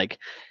 Okay. Like,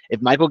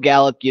 if Michael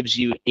Gallup gives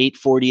you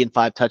 840 and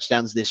 5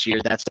 touchdowns this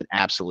year, that's an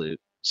absolute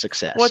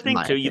success. Well, I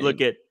think too, you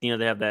look at, they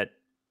have that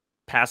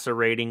passer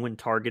rating when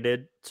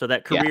targeted. So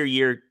that career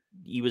year,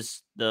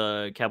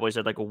 the Cowboys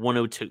had like a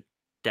 102.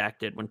 Dak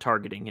did when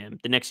targeting him.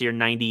 The next year,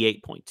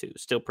 98.2,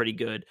 still pretty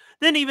good.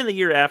 Then even the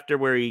year after,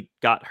 where he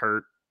got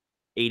hurt,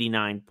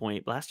 89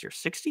 point. Last year,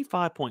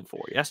 65.4.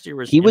 Last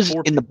year he was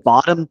in the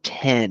bottom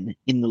 10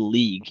 in the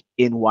league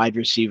in wide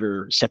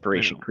receiver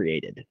separation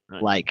created.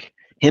 Like,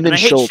 him and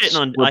Schultz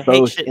were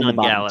both in the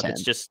bottom Gallup. 10.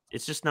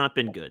 It's just not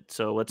been good.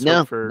 So let's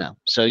hope for no.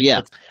 So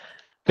yeah,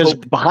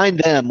 Because behind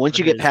them, once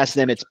you get past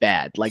them, it's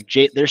bad. Like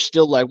they're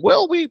still like,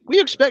 well, we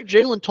expect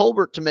Jalen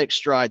Tolbert to make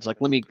strides. Like,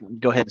 let me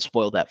go ahead and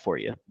spoil that for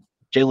you.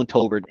 Jalen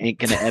Tolbert ain't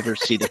gonna ever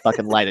see the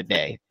fucking light of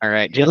day. All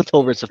right, Jalen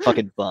Tolbert's a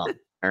fucking bum.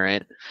 All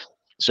right,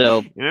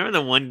 so you remember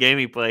the one game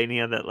he played and he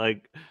had that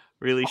like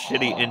really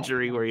shitty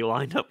injury where he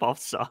lined up off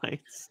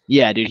sides?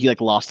 Yeah, dude, he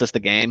like lost us the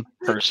game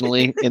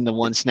personally in the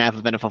one snap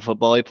of NFL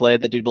football he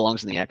played. That dude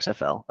belongs in the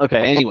XFL.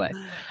 Okay, anyway,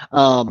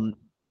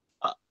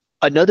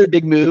 another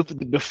big move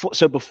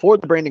before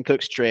the Brandon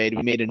Cooks trade,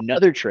 he made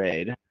another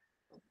trade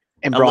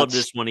and brought love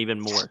this one even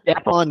more.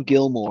 Stephon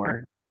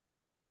Gilmore,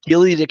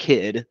 Gilly the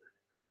Kid,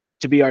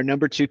 to be our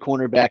number 2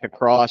 cornerback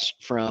across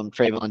from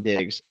Trayvon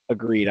Diggs.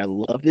 Agreed. I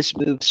love this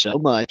move so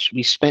much.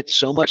 We spent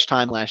so much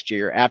time last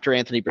year after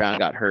Anthony Brown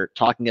got hurt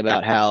talking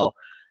about how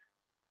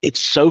it's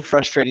so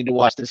frustrating to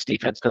watch this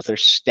defense because they're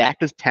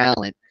stacked with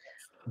talent,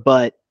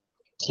 but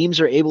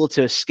teams are able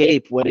to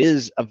escape what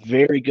is a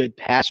very good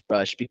pass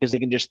rush because they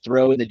can just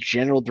throw in the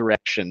general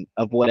direction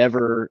of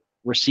whatever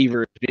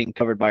receiver is being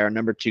covered by our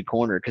number 2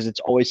 corner because it's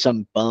always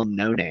some bum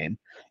no name.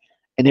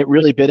 And it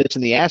really bit us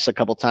in the ass a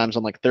couple times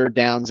on like third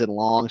downs and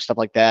long, stuff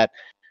like that.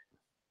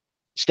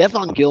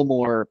 Stephon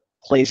Gilmore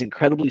plays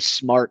incredibly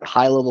smart,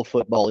 high-level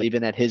football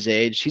even at his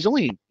age. He's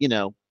only,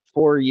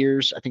 4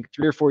 years, I think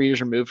 3 or 4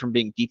 years removed from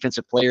being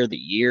Defensive Player of the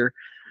Year.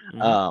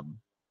 Mm-hmm.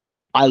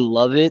 I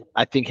love it.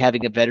 I think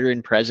having a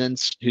veteran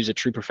presence who's a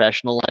true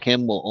professional like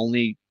him will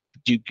only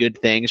do good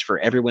things for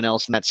everyone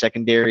else in that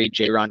secondary.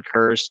 Jaron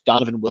Kearse,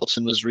 Donovan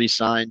Wilson was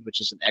re-signed,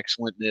 which is an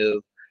excellent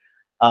move.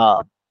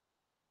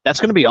 That's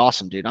going to be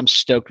awesome, dude. I'm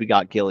stoked we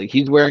got Gilly.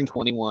 He's wearing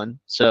 21,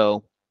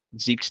 so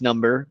Zeke's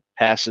number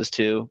passes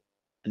to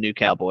a new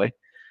Cowboy.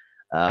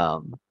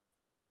 But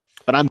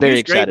I'm very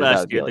excited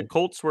about Gilly. The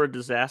Colts were a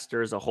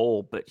disaster as a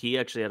whole, but he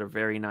actually had a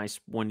very nice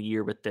 1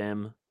 year with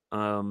them.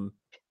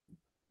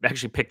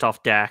 Actually picked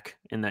off Dak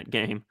in that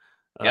game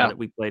that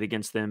we played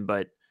against them.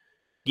 But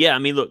yeah, I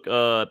mean, look,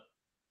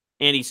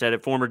 Andy said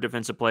it, former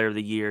Defensive Player of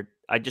the Year.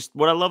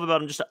 What I love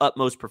about him, just the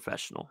utmost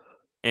professional.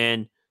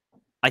 And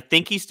I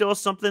think he still has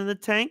something in the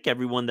tank.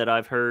 Everyone that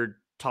I've heard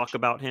talk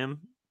about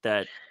him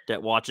that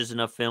watches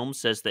enough film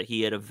says that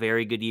he had a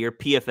very good year.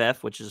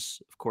 PFF, which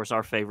is, of course,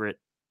 our favorite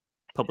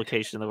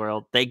publication in the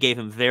world, they gave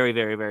him very,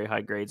 very, very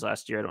high grades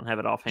last year. I don't have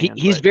it offhand.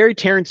 He's very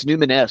Terrence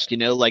Newman-esque,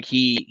 like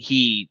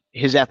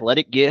his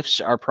athletic gifts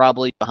are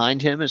probably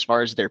behind him as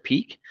far as their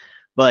peak,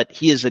 but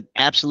he is an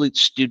absolute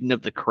student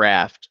of the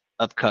craft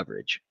of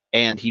coverage,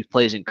 and he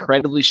plays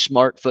incredibly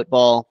smart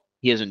football.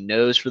 He has a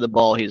nose for the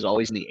ball. He's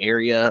always in the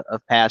area of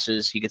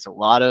passes. He gets a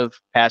lot of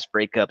pass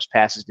breakups,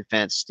 passes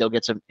defense, still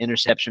gets an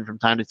interception from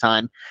time to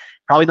time.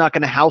 Probably not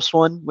going to house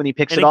one when he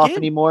picks it off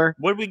anymore.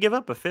 What did we give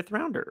up? A 5th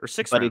rounder or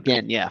 6th rounder? But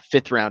again,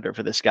 5th rounder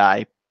for this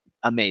guy.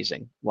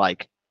 Amazing.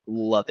 Like,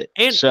 love it.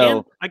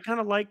 And I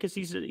kind of like because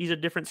he's a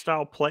different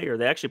style player.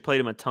 They actually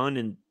played him a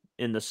ton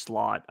in the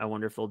slot. I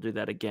wonder if he'll do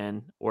that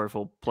again or if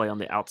he'll play on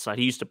the outside.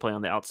 He used to play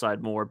on the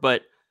outside more.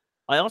 But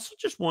I also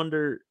just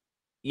wonder,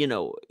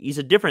 he's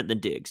a different than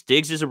Diggs.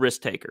 Diggs is a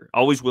risk taker.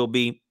 Always will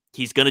be.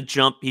 He's going to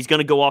jump. He's going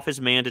to go off his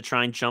man to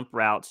try and jump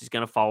routes. He's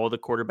going to follow the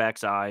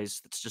quarterback's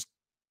eyes.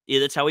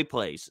 That's how he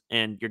plays.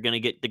 And you're going to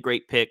get the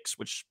great picks,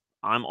 which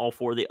I'm all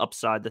for the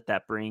upside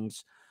that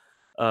brings.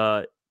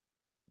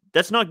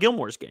 That's not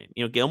Gilmore's game.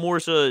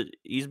 Gilmore's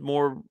he's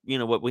more,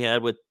 what we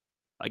had with,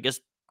 I guess,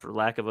 for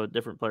lack of a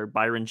different player,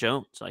 Byron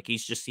Jones. Like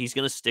he's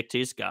going to stick to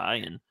his guy,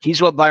 and he's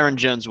what Byron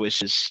Jones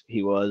wishes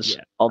he was.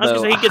 Yeah.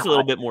 Although he gets a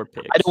little bit more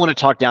picks. I don't want to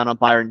talk down on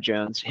Byron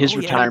Jones. His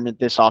retirement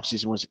this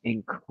offseason was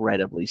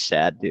incredibly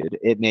sad, dude.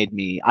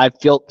 I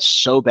felt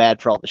so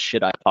bad for all the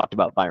shit I talked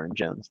about Byron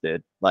Jones,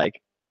 dude.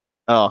 Like,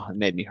 it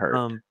made me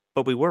hurt.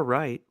 But we were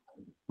right.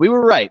 We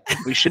were right.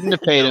 We shouldn't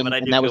have paid him,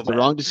 and that was the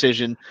wrong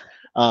decision.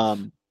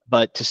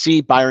 But to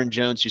see Byron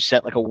Jones, who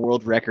set like a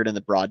world record in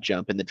the broad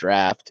jump in the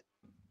draft,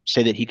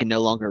 say that he can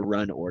no longer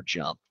run or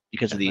jump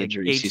because of the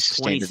injuries he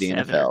sustained in the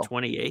NFL.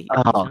 28.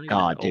 Oh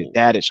God, dude,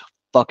 that is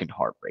fucking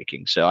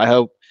heartbreaking. So I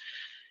hope,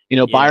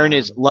 Byron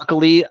is.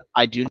 Luckily,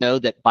 I do know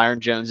that Byron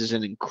Jones is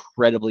an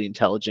incredibly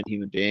intelligent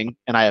human being,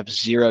 and I have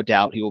zero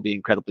doubt he will be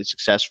incredibly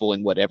successful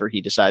in whatever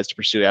he decides to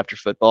pursue after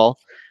football.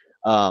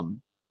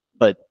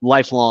 But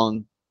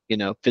lifelong,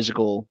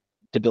 physical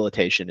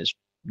debilitation is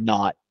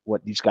not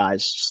what these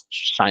guys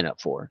sign up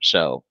for.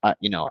 So,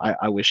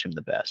 I wish him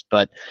the best.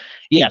 But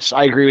yes,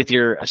 I agree with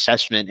your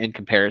assessment in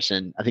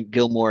comparison. I think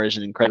Gilmore is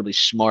an incredibly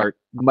smart,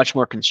 much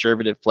more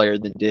conservative player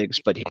than Diggs,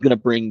 but he's going to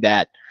bring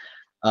that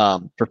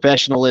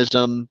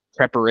professionalism,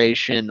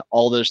 preparation,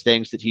 all those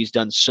things that he's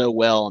done so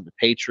well on the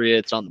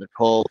Patriots, on the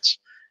Colts,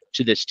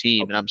 to this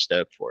team, and I'm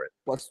stoked for it.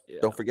 Plus,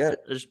 don't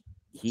forget,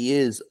 he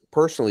is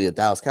personally a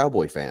Dallas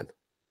Cowboy fan.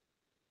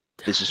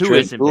 This is Who true.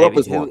 isn't,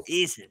 baby? Who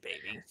isn't,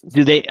 baby?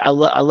 Do they? I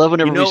love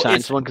whenever we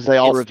sign someone because they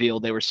all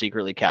revealed they were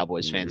secretly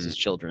Cowboys fans as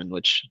children,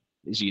 which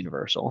is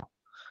universal.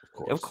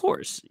 Of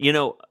course.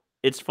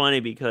 It's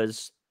funny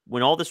because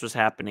when all this was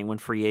happening, when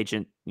free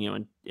agent,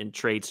 and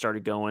trade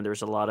started going, there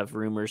was a lot of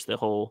rumors. The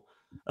whole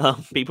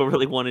People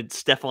really wanted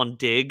Stephon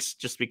Diggs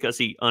just because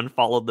he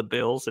unfollowed the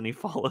Bills and he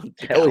followed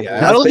the Hell yeah.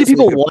 Cowboys. Not only do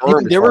people want him,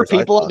 confirmed there as far were as I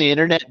people on thought. the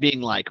internet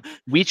being like,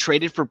 "We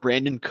traded for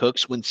Brandon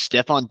Cooks when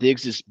Stephon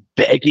Diggs is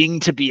begging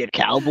to be a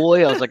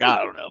Cowboy." I was like,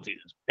 I don't know if he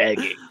was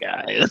begging,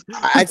 guys.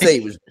 I'd say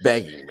he was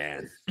begging,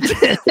 man.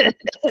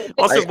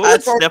 Also, Like, what I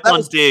would thought that Stephon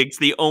was- Diggs,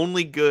 the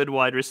only good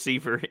wide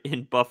receiver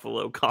in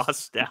Buffalo,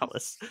 cost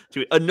Dallas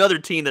to another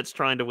team that's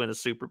trying to win a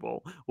Super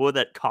Bowl? What would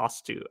that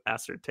cost to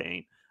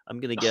ascertain? I'm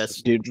gonna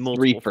guess, Dude, three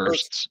multiple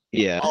firsts.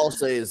 Yeah, All I'll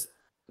say is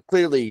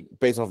clearly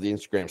based off the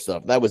Instagram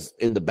stuff, that was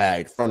in the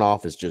bag. Front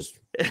office just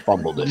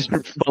fumbled it.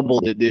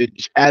 fumbled it, dude.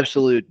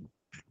 Absolute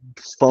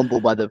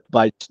fumble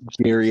by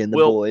Jerry and the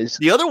boys.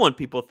 The other one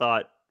people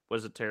thought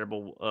was a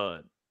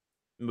terrible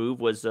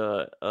move was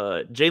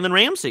Jalen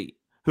Ramsey,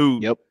 who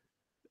Yep.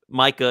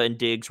 Micah and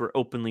Diggs were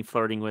openly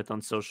flirting with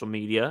on social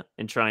media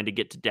and trying to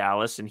get to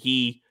Dallas, and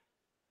he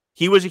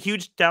was a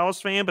huge Dallas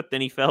fan, but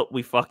then he felt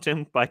we fucked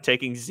him by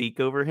taking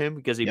Zeke over him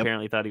because he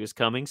apparently thought he was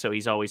coming, so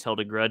he's always held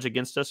a grudge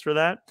against us for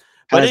that.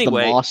 But Has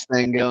anyway, the Moss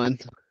thing going.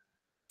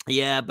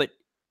 yeah, but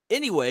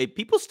anyway,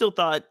 people still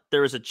thought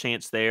there was a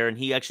chance there, and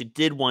he actually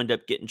did wind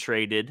up getting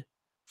traded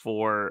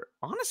for,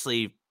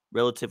 honestly,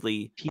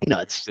 relatively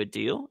Peanuts. good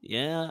deal.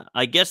 Yeah,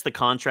 I guess the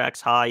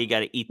contract's high. You got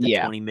to eat the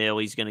 20 mil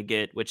he's going to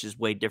get, which is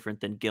way different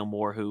than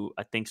Gilmore, who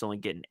I think's only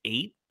getting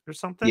 8 or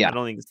something. Yeah. I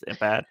don't think it's that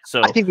bad.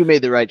 So I think we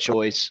made the right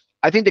choice.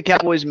 I think the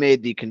Cowboys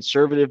made the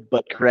conservative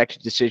but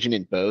correct decision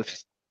in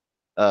both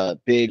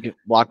big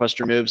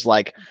blockbuster moves.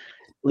 Like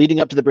leading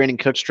up to the Brandon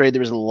Cooks trade, there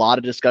was a lot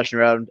of discussion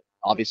around,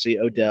 obviously,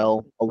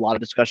 Odell, a lot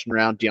of discussion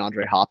around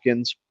DeAndre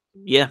Hopkins.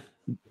 yeah,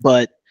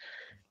 But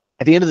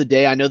at the end of the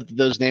day, I know that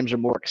those names are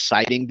more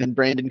exciting than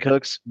Brandon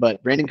Cooks,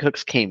 but Brandon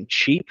Cooks came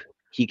cheap.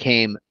 He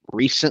came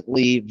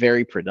recently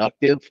very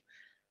productive.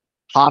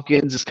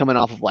 Hopkins is coming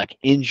off of like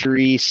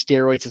injury,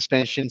 steroid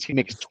suspensions. He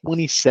makes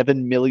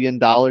 $27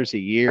 million a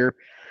year.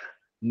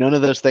 None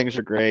of those things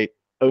are great.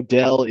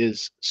 Odell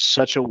is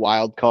such a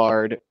wild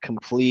card,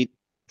 complete,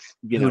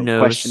 Who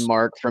knows? question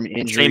mark from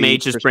injury. Same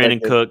age as Brandon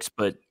perspective. Cooks,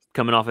 but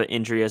coming off an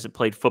injury, hasn't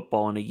played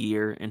football in a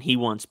year, and he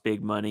wants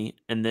big money.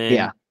 And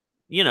then,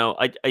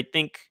 I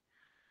think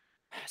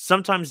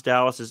sometimes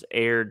Dallas has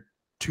erred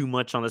too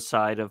much on the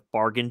side of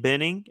bargain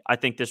binning. I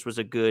think this was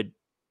a good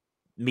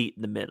meet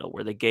in the middle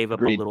where they gave up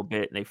Agreed. a little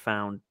bit and they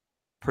found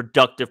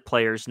productive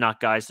players, not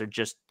guys they're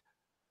just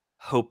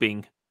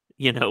hoping,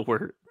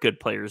 were good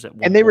players at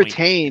one And they point.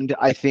 retained,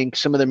 I think,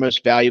 some of their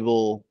most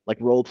valuable like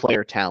role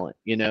player talent.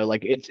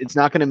 Like it's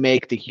not going to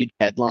make the huge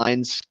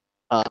headlines,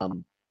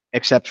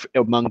 except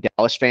among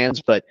Dallas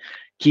fans, but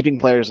keeping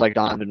players like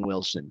Donovan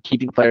Wilson,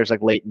 keeping players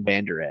like Leighton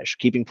Vander Esch,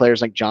 keeping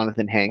players like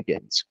Jonathan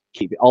Hankins,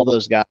 all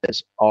those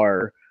guys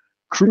are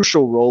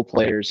crucial role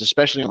players,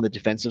 especially on the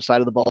defensive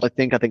side of the ball. I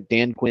think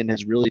Dan Quinn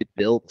has really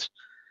built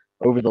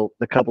over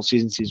the couple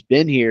seasons he's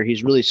been here.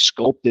 He's really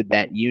sculpted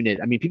that unit.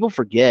 I mean, people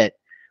forget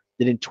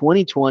that in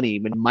 2020,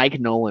 when Mike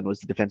Nolan was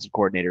the defensive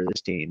coordinator of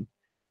this team,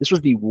 this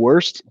was the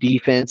worst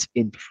defense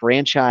in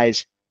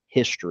franchise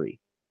history.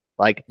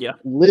 Like,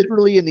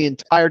 literally in the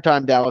entire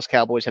time Dallas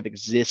Cowboys have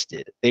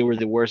existed, they were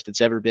the worst it's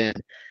ever been.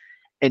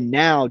 And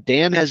now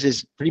Dan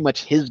has pretty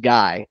much his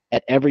guy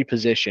at every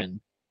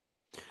position.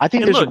 I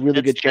think there's a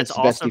really good chance that's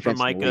the best awesome for defense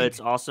in the Micah. league. It's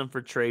awesome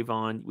for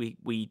Trayvon.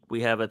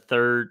 We have a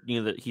third,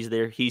 that he's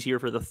there. He's here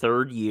for the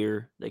third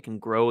year. They can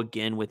grow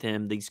again with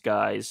him. These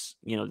guys,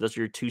 those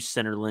are your two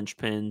center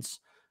linchpins.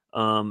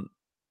 And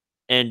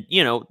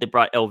they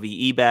brought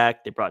LVE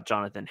back. They brought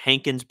Jonathan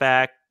Hankins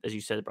back. As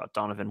you said, they brought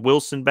Donovan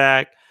Wilson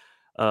back.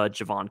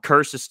 Javon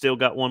Curse has still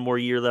got one more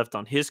year left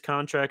on his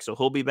contract, so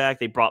he'll be back.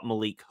 They brought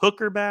Malik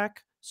Hooker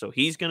back, so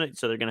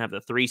they're gonna have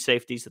the 3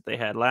 safeties that they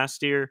had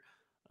last year.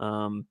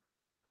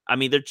 I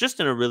mean, they're just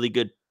in a really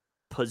good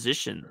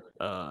position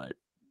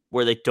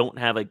where they don't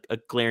have a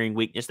glaring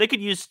weakness. They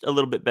could use a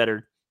little bit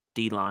better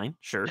D-line,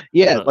 sure.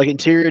 Yeah, like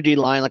interior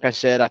D-line, like I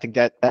said, I think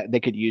that they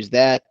could use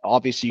that.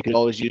 Obviously, you could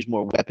always use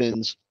more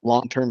weapons.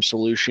 Long-term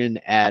solution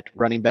at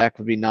running back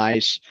would be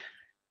nice.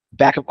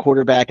 Backup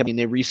quarterback, I mean,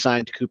 they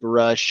re-signed Cooper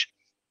Rush.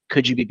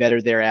 Could you be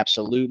better there?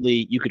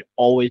 Absolutely. You could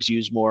always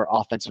use more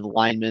offensive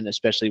linemen,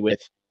 especially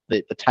with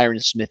the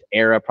Tyron Smith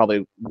era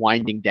probably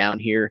winding down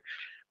here.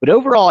 But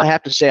overall, I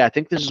have to say, I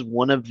think this is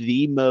one of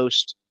the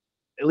most,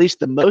 at least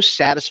the most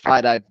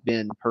satisfied I've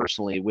been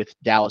personally with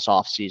Dallas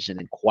offseason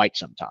in quite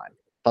some time.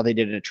 Thought they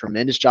did a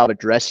tremendous job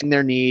addressing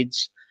their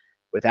needs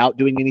without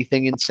doing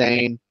anything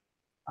insane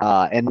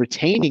and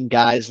retaining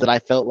guys that I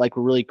felt like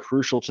were really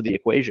crucial to the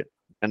equation.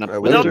 And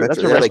that's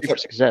a recipe for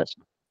success.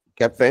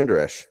 Kept Vander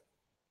Esch.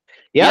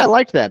 Yeah, I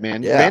liked that,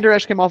 man. Yeah. Vander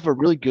Esch came off a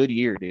really good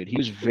year, dude. He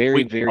was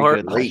very good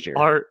last year.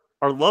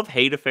 Our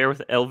love-hate affair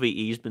with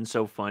LVE has been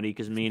so funny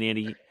because me and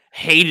Andy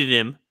hated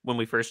him when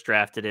we first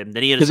drafted him.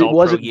 Then he had his all-pro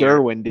year. Because it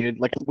wasn't Derwin, dude.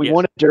 Like, we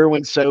wanted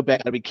Derwin so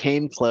bad. We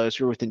came close.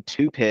 We were within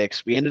 2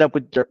 picks. We ended up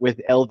with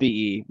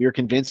LVE. We were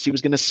convinced he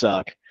was going to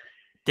suck.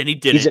 Then he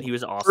didn't. He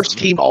was awesome.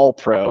 First-team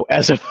All-Pro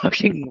as a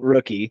fucking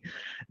rookie.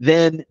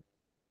 Then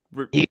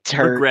he gets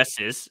hurt.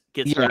 Regresses,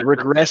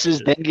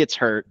 regresses, then gets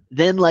hurt,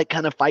 then like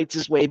kind of fights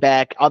his way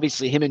back.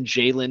 Obviously, him and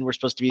Jalen were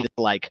supposed to be the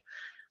like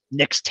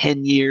next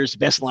 10 years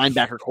best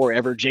linebacker core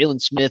ever.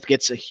 Jalen Smith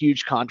gets a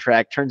huge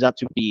contract, turns out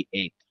to be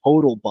a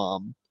total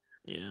bum.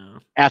 Yeah.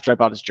 After I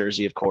bought his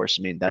jersey, of course.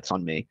 I mean, that's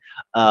on me.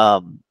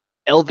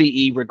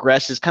 LVE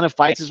regresses, kind of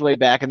fights his way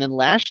back, and then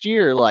last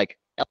year, like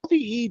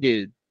LVE,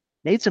 dude,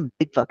 made some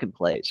big fucking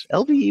plays.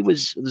 LVE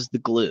was the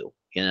glue,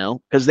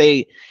 because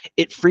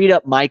it freed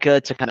up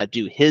Micah to kind of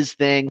do his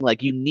thing.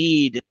 Like you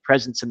need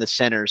presence in the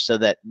center so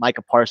that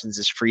Micah Parsons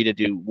is free to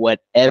do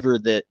whatever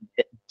the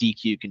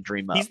DQ can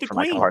dream up. He's the for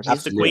queen. Micah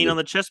Parsons. He's the queen on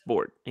the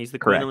chessboard. He's the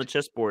queen on the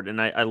chessboard,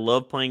 and I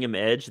love playing him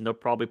edge, and they'll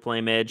probably play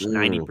him edge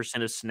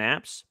 90% of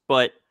snaps.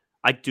 But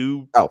I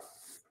do. Oh,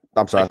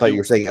 I'm sorry. I thought you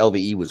were saying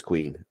LVE was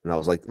queen, and I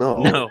was like,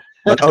 no.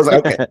 But I was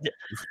like, okay,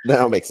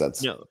 that makes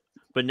sense. No.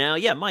 But now,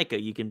 yeah,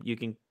 Micah, you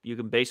can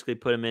basically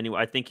put him anywhere.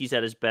 I think he's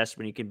at his best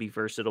when you can be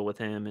versatile with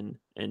him,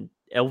 and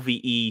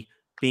LVE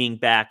being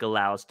back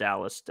allows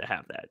Dallas to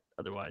have that.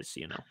 Otherwise,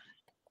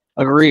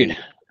 Agreed.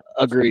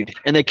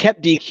 And they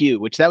kept DQ,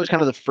 which that was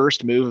kind of the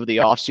first move of the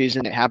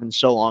offseason. It happened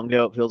so long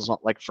ago, it feels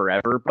like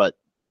forever. But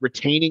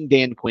retaining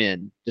Dan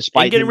Quinn,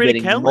 despite him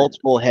getting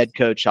multiple head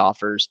coach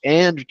offers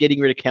and getting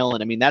rid of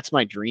Kellen, I mean, that's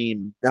my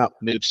dream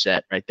move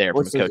set right there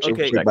from a coaching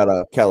perspective.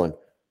 About Kellen,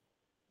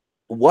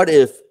 what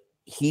if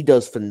he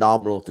does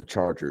phenomenal with the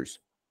Chargers?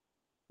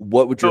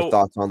 What would your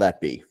thoughts on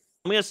that be?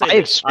 I'm gonna say I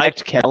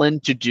expect Kellen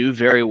to do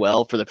very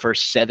well for the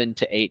first 7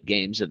 to 8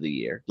 games of the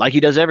year, like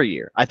he does every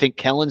year. I think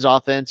Kellen's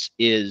offense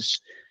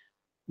is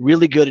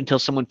really good until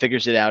someone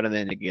figures it out, and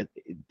then again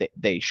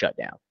they shut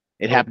down.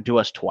 It happened to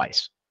us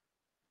twice.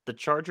 The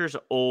Chargers'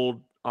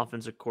 old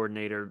offensive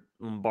coordinator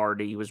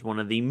Lombardi was one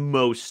of the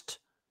most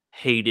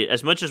hated.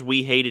 As much as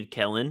we hated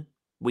Kellen,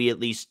 we at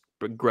least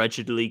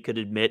begrudgingly could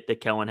admit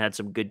that Kellen had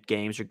some good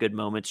games or good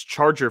moments.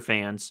 Charger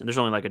fans, and there's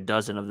only like a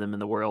dozen of them in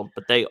the world,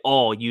 but they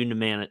all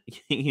unanimously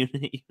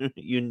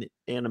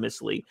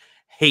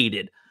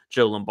hated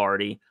Joe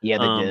Lombardi. Yeah,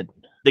 they did.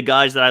 The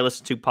guys that I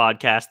listen to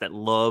podcasts that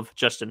love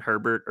Justin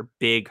Herbert are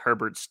big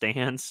Herbert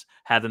stans,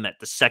 have him at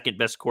the second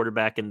best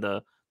quarterback in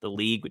the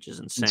league, which is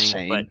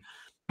insane.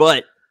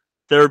 But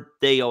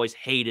they always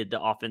hated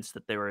the offense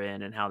that they were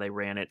in and how they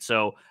ran it.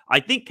 So I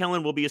think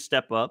Kellen will be a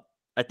step up.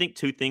 I think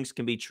 2 things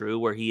can be true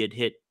where he had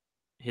hit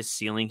his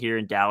ceiling here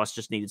and Dallas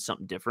just needed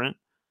something different.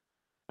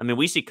 I mean,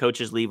 we see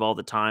coaches leave all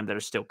the time that are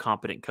still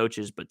competent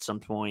coaches, but at some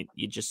point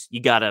you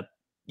gotta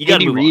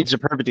Andy Reid's a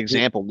perfect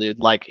example, dude.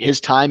 Like his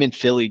time in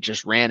Philly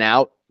just ran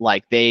out.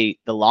 Like the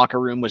locker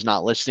room was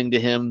not listening to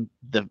him.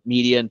 The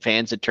media and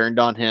fans had turned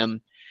on him.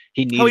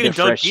 He needed a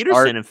fresh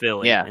start. In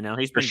Philly. Yeah,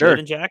 he's been good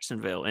in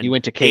Jacksonville. And he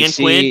went to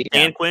KC.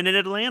 Dan Quinn in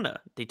Atlanta.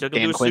 He took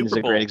him to a Super Bowl. Dan Quinn's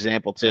a great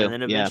example too. And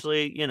then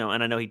eventually, and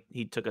I know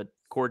he took a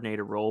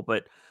coordinator role,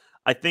 but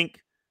I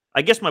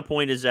guess my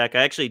point is, Zach,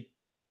 I actually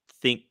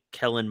think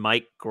Kellen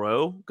might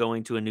grow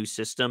going to a new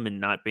system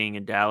and not being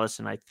in Dallas,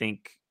 and I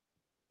think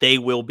they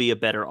will be a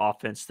better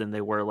offense than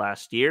they were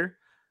last year.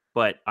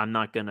 But I'm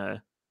not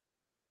gonna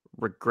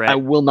regret. I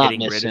will not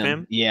getting miss rid of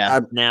him.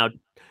 Yeah.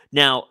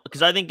 Now,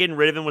 because I think getting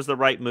rid of him was the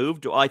right move.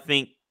 Do I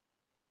think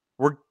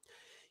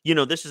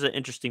this is an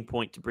interesting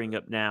point to bring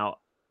up now.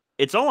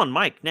 It's all on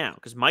Mike now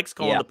because Mike's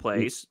calling the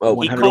plays. Oh,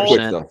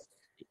 100%.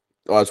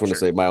 I just want to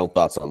say my own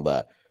thoughts on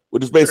that,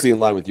 which is basically in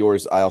line with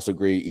yours. I also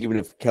agree. Even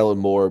if Kellen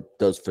Moore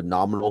does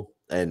phenomenal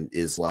and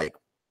is like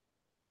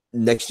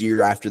next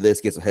year after this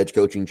gets a head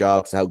coaching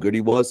job, so how good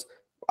he was,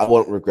 I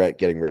won't regret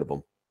getting rid of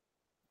him.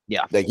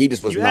 Yeah, like he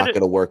just was not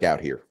going to work out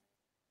here.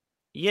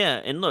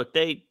 Yeah, and look,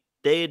 they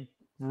had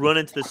run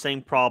into the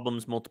same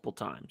problems multiple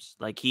times.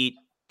 Like he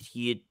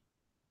had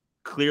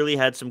clearly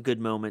had some good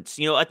moments.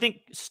 I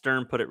think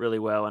Stern put it really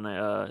well, and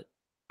I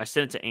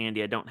sent it to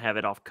Andy. I don't have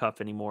it off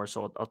cuff anymore,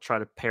 so I'll try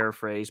to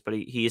paraphrase. But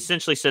he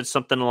essentially said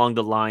something along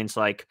the lines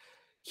like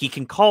he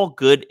can call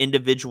good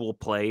individual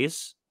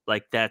plays,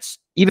 like that's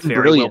even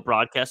very brilliant. well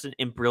broadcasted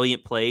and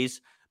brilliant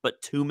plays,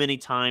 but too many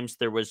times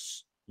there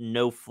was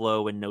no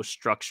flow and no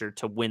structure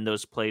to when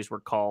those plays were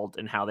called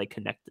and how they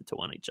connected to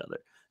one each other.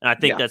 And I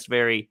think that's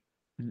very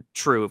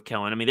true of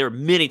Kellen. I mean, there were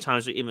many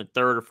times, even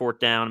 3rd or 4th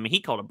down. I mean, he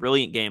called a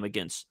brilliant game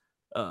against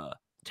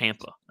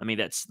Tampa. I mean,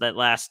 that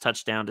last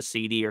touchdown to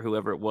CD or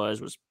whoever it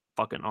was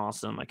fucking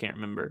awesome. I can't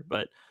remember,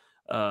 but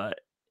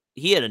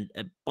he had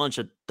a bunch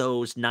of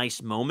those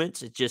nice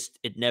moments. It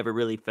never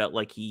really felt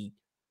like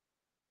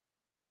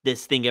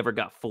this thing ever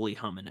got fully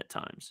humming at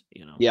times.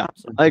 Yeah,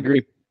 so. I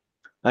agree.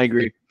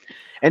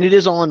 And it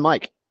is all on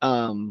Mike,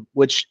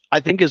 which I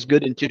think is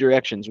good in 2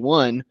 directions.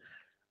 One,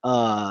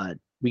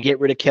 we get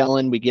rid of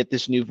Kellen, we get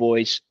this new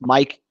voice.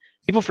 Mike,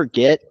 people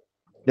forget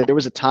that there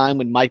was a time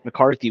when Mike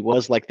McCarthy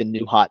was like the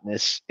new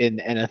hotness in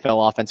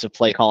NFL offensive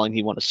play calling.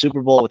 He won a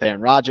Super Bowl with Aaron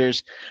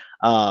Rodgers.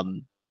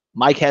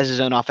 Mike has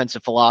his own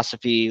offensive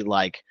philosophy.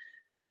 Like,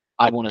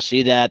 I want to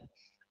see that.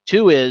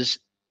 2 is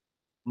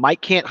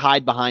Mike can't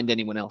hide behind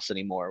anyone else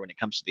anymore when it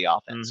comes to the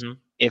offense. Mm-hmm.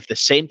 If the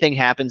same thing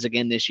happens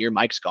again this year,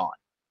 Mike's gone.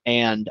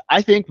 And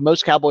I think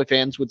most Cowboy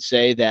fans would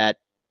say that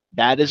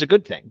is a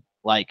good thing.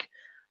 Like,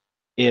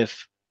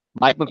 if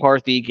Mike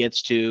McCarthy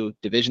gets to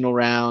divisional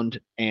round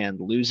and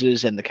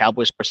loses, and the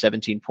Cowboys score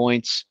 17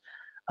 points,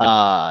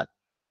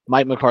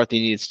 Mike McCarthy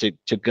needs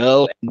to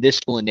go, and this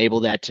will enable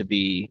that to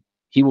be.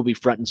 He will be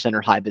front and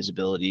center, high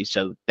visibility,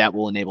 so that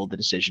will enable the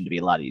decision to be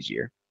a lot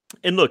easier.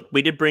 And look,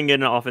 we did bring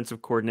in an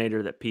offensive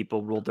coordinator that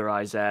people rolled their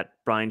eyes at,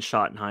 Brian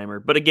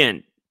Schottenheimer. But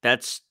again,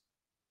 that's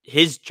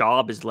his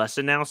job is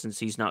lessened now since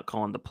he's not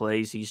calling the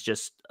plays. He's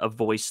just a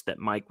voice that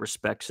Mike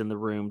respects in the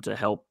room to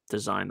help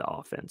design the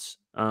offense.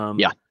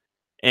 Yeah.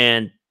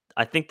 And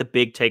I think the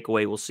big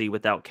takeaway we'll see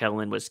without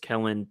Kellen was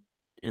Kellen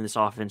in this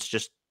offense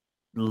just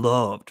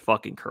loved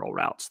fucking curl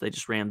routes. They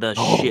just ran the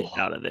shit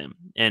out of them.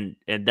 And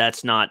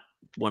that's not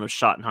one of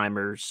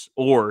Schottenheimer's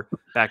or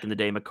back in the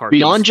day McCarthy's.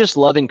 Beyond just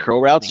loving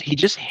curl routes, he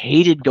just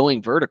hated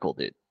going vertical,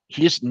 dude.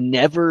 He just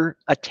never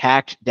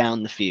attacked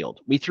down the field.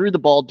 We threw the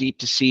ball deep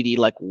to CD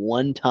like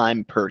one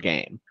time per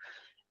game.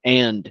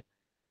 And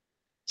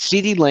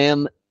CD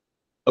Lamb,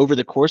 over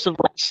the course of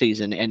last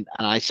season, and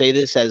I say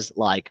this as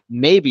like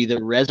maybe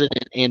the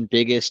resident and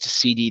biggest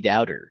CD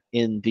doubter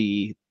in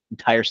the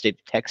entire state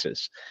of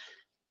Texas.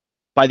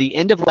 By the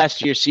end of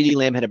last year, CD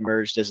Lamb had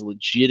emerged as a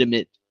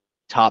legitimate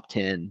top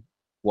 10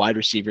 wide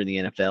receiver in the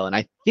NFL. And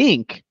I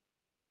think,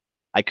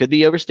 I could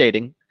be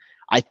overstating,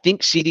 I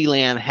think CD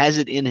Lamb has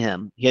it in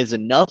him. He has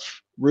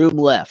enough room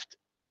left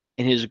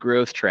in his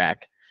growth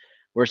track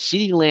where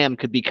CD Lamb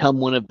could become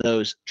one of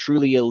those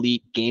truly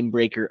elite game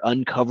breaker,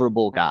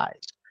 uncoverable guys.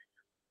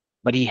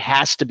 But he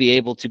has to be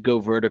able to go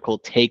vertical,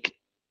 take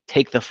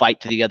the fight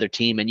to the other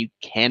team, and you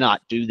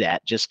cannot do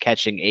that just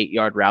catching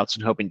 8-yard routes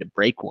and hoping to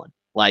break one.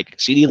 Like,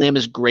 CD Lamb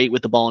is great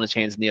with the ball in his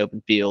hands in the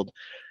open field.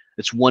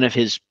 It's one of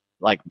his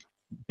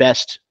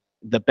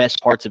the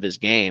best parts of his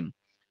game.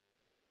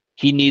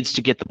 He needs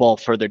to get the ball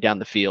further down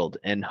the field,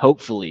 and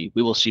hopefully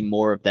we will see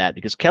more of that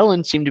because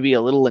Kellen seemed to be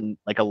a little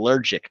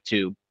allergic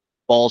to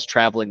balls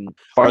traveling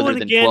farther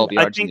than 12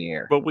 yards in the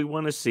air. What we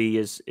want to see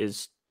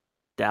is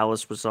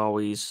Dallas was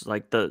always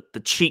like the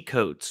cheat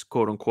codes,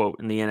 quote unquote,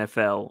 in the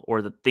NFL,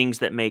 or the things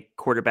that make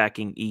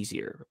quarterbacking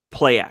easier.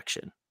 Play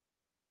action.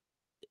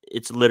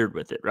 It's littered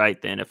with it,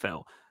 right? The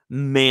NFL.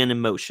 Man in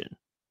motion.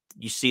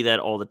 You see that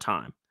all the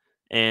time.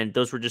 And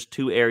those were just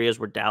two areas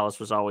where Dallas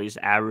was always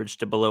average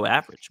to below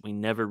average. We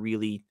never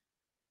really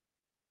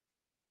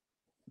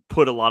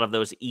put a lot of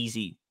those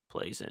easy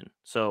plays in.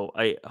 So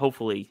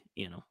hopefully,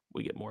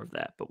 we get more of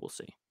that, but we'll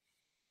see.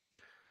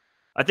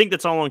 I think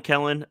that's all on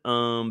Kellen.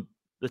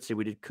 Let's see,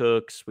 we did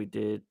Cooks, we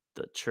did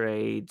the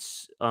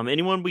trades.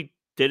 Anyone we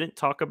didn't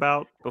talk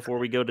about before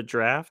we go to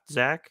draft?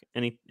 Zach,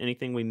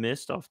 anything we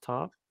missed off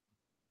top?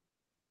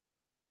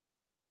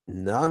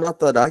 No, not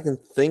that I can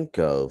think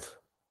of.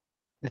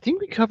 I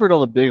think we covered all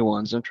the big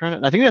ones. I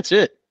think that's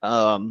it.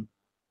 But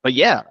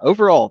yeah,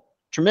 overall,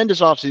 tremendous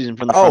offseason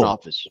from the front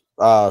office.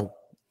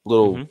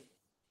 Little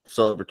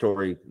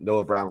celebratory.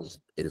 Noah Brown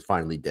is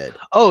finally dead.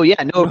 Oh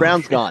yeah, Noah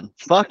Brown's gone.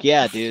 Fuck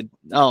yeah, dude.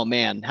 Oh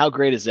man, how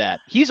great is that?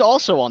 He's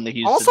also on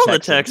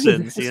the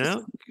Texans.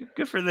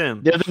 Good for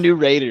them. They're the new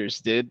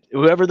Raiders, dude.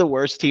 Whoever the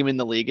worst team in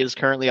the league is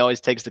currently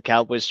always takes the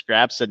Cowboys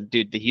scraps. And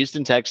dude, the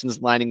Houston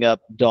Texans lining up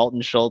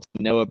Dalton Schultz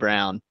and Noah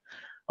Brown.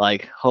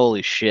 Like,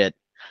 holy shit.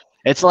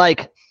 It's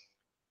like,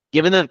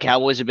 given that the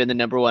Cowboys have been the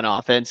number one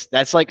offense,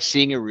 that's like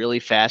seeing a really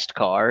fast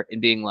car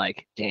and being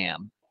like,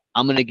 damn,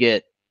 I'm going to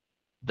get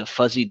the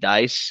fuzzy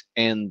dice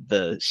and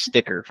the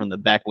sticker from the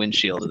back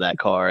windshield of that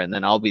car, and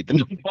then I'll be the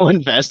number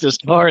one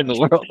fastest car in the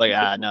world. Like,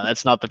 no,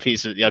 that's not the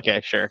piece of.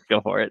 Okay, sure,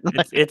 go for it.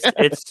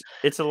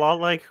 It's a lot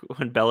like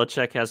when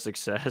Belichick has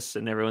success,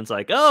 and everyone's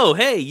like, "Oh,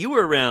 hey, you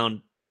were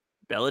around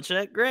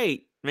Belichick,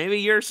 great. Maybe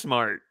you're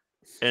smart."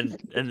 And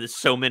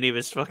so many of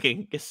his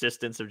fucking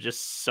assistants have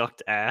just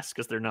sucked ass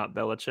because they're not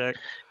Belichick.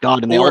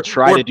 God, and they all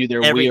try to do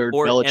their weird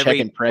Belichick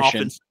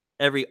impression.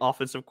 Every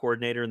offensive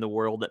coordinator in the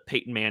world that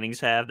Peyton Manning's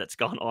have that's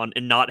gone on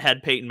and not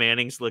had Peyton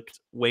Manning's looked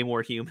way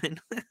more human.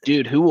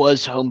 Dude, who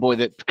was homeboy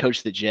that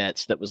coached the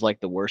Jets that was like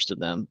the worst of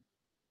them?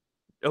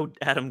 Oh,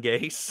 Adam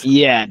Gase.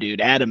 Yeah, dude,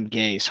 Adam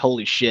Gase.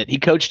 Holy shit. He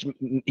coached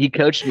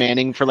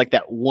Manning for like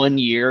that 1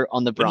 year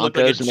on the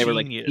Broncos, and they were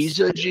like, he's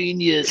a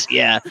genius.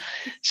 Yeah.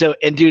 So,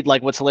 and dude,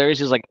 like what's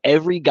hilarious is like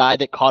every guy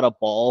that caught a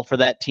ball for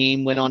that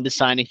team went on to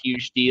sign a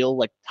huge deal.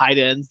 Like tight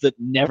ends that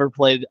never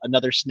played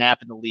another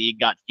snap in the league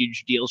got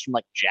huge deals from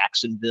like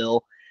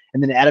Jacksonville.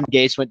 And then Adam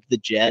Gase went to the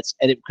Jets,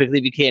 and it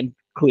quickly became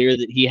clear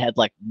that he had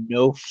like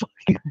no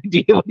fucking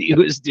idea what he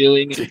was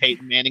doing. And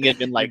Peyton Manning had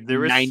been like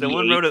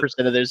 98%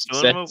 of their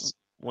success.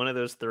 One of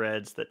those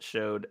threads that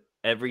showed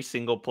every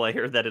single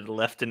player that had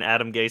left an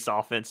Adam Gase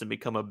offense and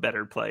become a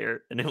better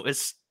player, and it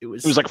was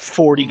like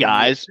 40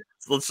 guys.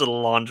 It's a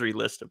laundry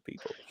list of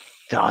people.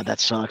 God, that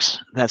sucks.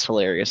 That's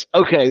hilarious.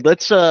 Okay,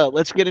 let's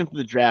get into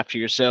the draft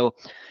here. So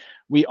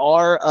we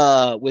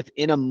are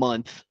within a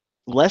month,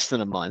 less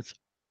than a month,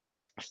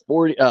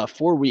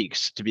 4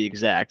 weeks to be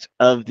exact,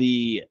 of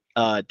the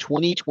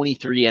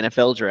 2023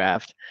 NFL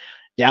draft.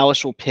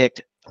 Dallas will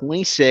pick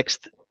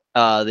 26th.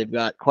 They've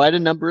got quite a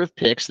number of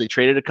picks. They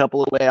traded a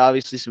couple away,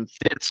 obviously some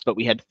fifths, but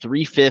we had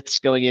 3 fifths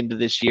going into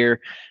this year.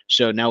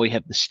 So now we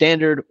have the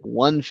standard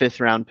 1 5th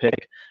round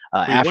pick.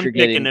 after one pick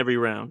getting in every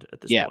round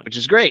at this point. which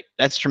is great.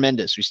 That's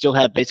tremendous. We still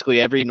have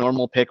basically every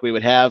normal pick we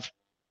would have.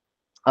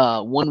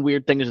 One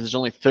weird thing is there's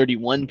only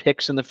 31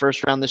 picks in the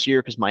first round this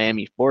year because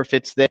Miami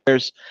forfeits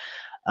theirs.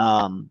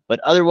 But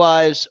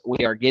otherwise,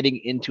 we are getting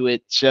into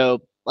it.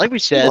 So, like we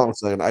said, hold on a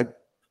second. I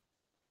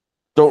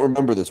don't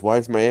remember this. Why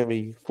is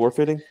Miami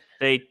forfeiting?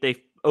 They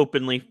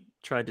openly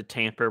tried to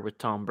tamper with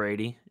Tom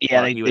Brady.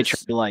 Yeah, they tried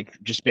to like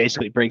just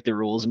basically break the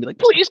rules and be like,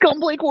 please come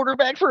play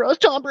quarterback for us,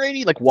 Tom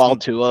Brady. Like while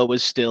Tua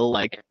was still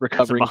like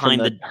recovering from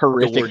the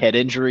horrific head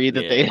injury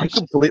that they I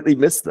completely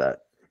missed that.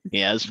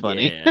 Yeah, it's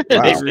funny. Yeah,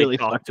 Wow. they really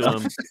talked to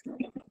him.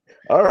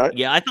 All right.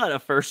 Yeah, I thought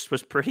at first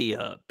was pretty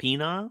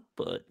penile,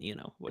 but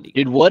what do you?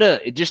 Dude, what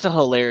just a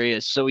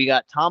hilarious. So we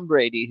got Tom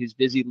Brady, who's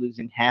busy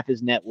losing half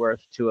his net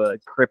worth to a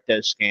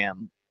crypto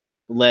scam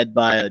led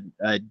by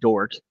a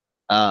dork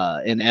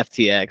in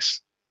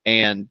FTX,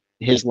 and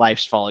his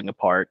life's falling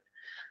apart.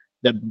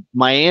 The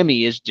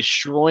Miami is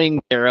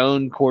destroying their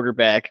own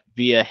quarterback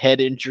via head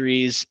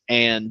injuries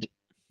and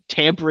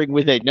tampering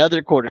with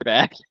another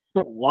quarterback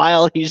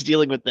while he's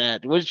dealing with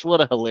that. Which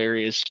what a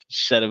hilarious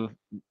set of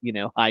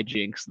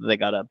hijinks that they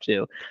got up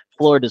to.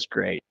 Florida's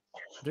great.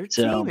 Their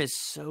team is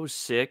so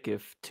sick.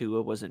 If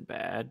Tua wasn't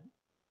bad,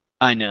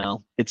 I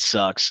know it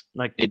sucks.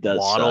 Like it does.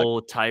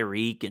 Waddle, suck.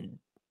 Tyreek, and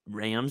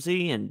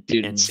Ramsey, and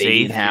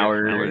Xavier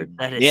Howard.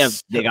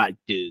 They got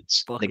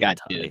dudes. They got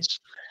tight. dudes.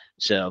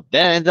 So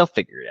then they'll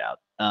figure it out.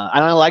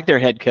 I like their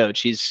head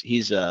coach.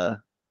 He's I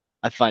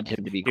find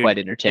him to be quite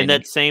entertaining.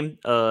 And that same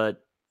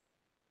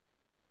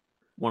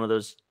one of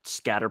those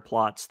scatter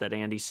plots that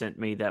Andy sent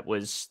me that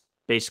was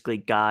basically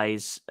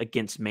guys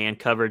against man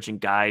coverage and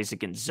guys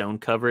against zone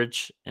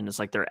coverage, and it's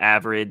like their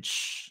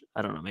average,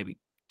 I don't know, maybe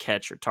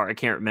catch or target, I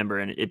can't remember,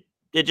 and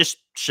it just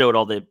showed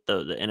all the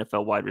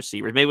NFL wide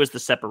receivers. Maybe it was the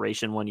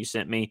separation one you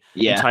sent me.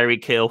 Yeah, and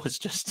Tyreek Hill was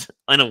just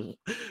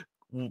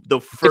the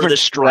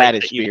furthest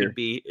stratosphere you could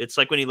be. It's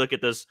like when you look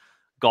at those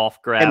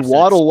golf graphs, and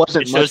Waddle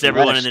wasn't. It shows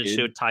everyone, less, and then dude. it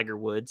showed Tiger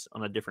Woods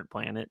on a different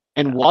planet.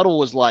 And Waddle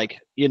was like,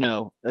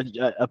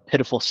 a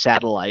pitiful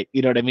satellite.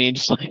 You know what I mean?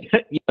 Just like,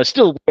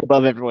 still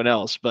above everyone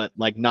else, but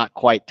like not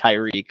quite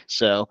Tyreek.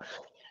 So,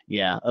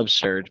 yeah,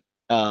 absurd.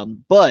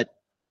 But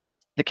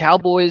the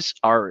Cowboys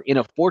are in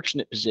a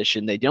fortunate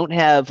position. They don't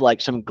have like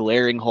some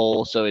glaring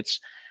hole, so it's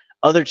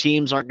other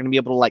teams aren't going to be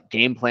able to like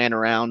game plan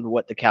around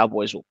what the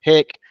Cowboys will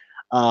pick.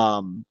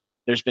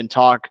 There's been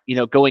talk,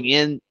 going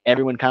in,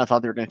 everyone kind of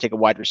thought they were going to take a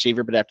wide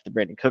receiver, but after the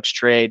Brandon Cooks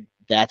trade,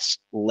 that's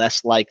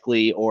less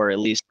likely, or at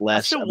least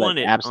less of an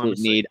absolute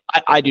need.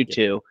 I do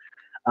too.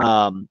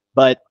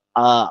 But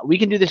we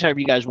can do this however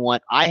you guys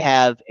want. I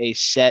have a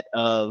set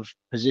of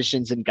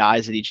positions and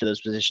guys at each of those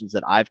positions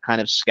that I've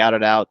kind of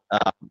scouted out.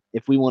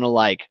 If we want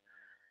to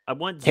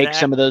take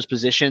some of those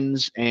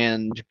positions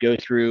and go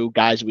through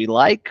guys we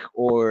like,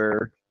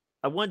 or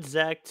I want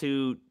Zach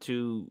to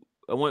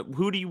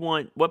who do you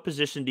want? What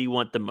position do you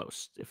want the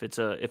most? If it's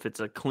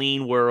a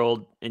clean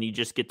world and you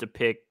just get to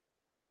pick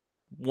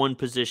one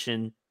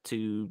position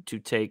to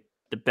take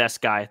the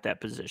best guy at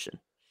that position.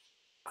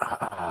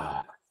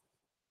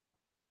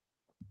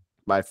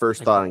 My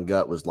first thought and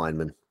gut was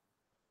lineman.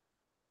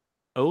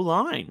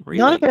 O-line, really?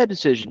 Not a bad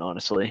decision,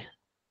 honestly.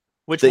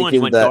 Which one?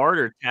 Went guard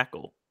or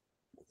tackle?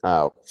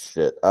 Oh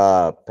shit!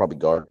 Probably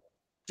guard.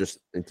 Just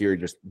interior.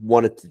 Just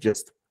wanted to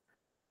just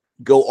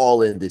go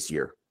all in this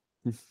year.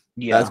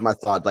 Yeah, that's my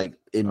thought. Like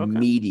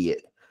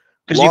immediate,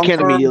 because you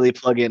can't immediately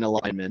plug in a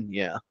lineman.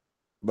 Yeah,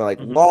 but like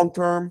long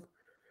term,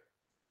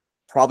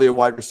 probably a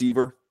wide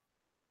receiver.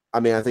 I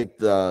mean, I think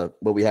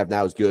what we have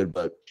now is good,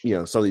 but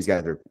some of these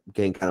guys are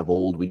getting kind of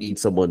old. We need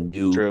someone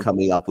new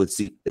coming up with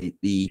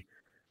the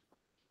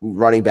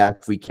running back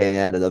if we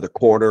can. Another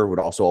corner would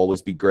also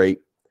always be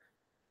great.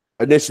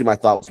 Initially, my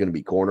thought was going to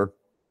be corner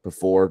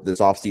before this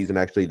offseason,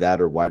 actually,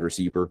 that or wide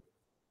receiver.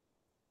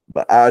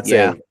 But I would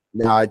say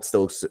now I'd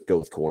still go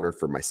with corner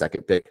for my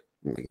second pick.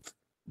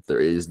 There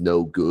is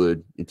no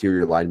good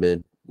interior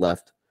lineman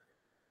left.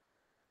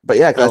 But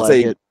yeah, I'd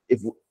say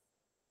if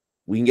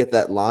we can get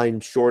that line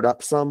shored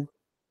up some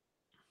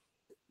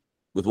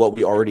with what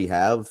we already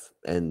have,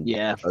 and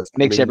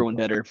makes everyone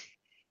better.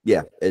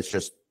 Yeah, it's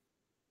just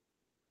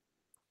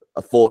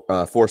a full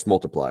force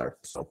multiplier.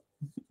 So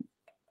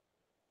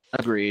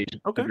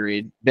agreed.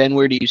 Ben,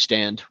 where do you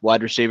stand?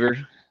 Wide receiver?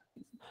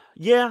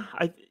 Yeah,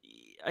 I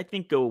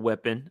think go a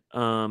weapon.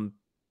 I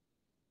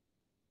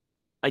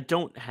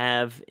don't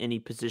have any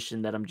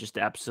position that I'm just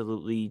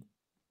absolutely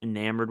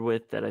enamored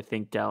with that I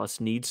think Dallas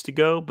needs to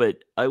go,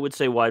 but I would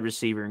say wide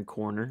receiver and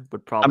corner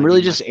would probably. I'm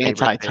really just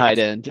anti-tight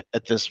end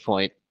at this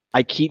point.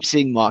 I keep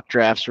seeing mock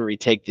drafts where we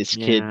take this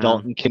kid,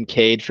 Dalton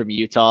Kincaid from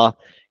Utah.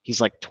 He's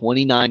like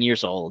 29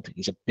 years old.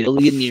 He's a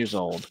billion years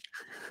old.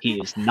 He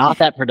is not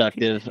that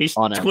productive. He's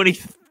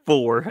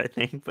 24, I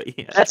think, but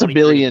yeah. That's 23. A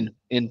billion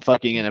in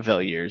fucking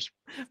NFL years.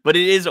 But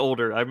it is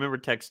older. I remember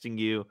texting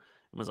you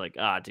and was like,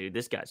 dude,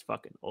 this guy's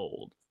fucking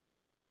old.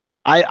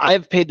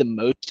 I've paid the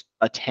most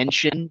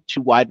attention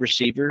to wide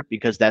receiver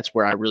because that's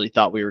where I really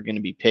thought we were going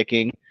to be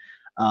picking.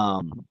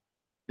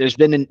 There's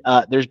been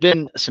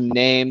some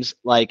names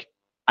like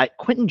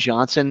Quentin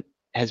Johnson.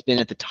 has been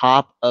at the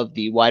top of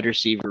the wide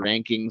receiver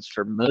rankings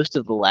for most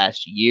of the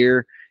last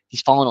year.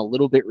 He's fallen a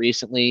little bit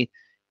recently.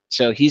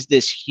 So he's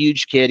this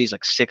huge kid. He's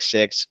like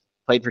 6'6",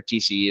 played for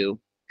TCU.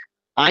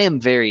 I am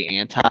very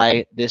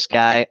anti this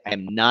guy. I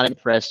am not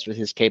impressed with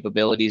his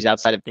capabilities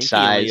outside of I think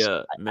size. he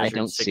only I measured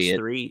don't see it.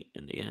 6'3"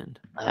 in the end.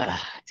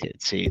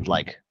 Dude, see,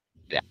 like,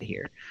 out of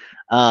here.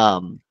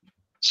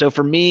 So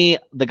for me,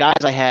 the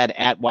guys I had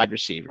at wide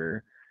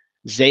receiver,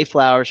 Zay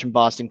Flowers from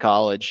Boston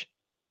College,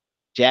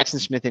 Jackson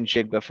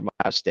Smith-Njigba from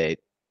Ohio State,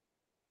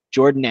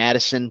 Jordan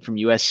Addison from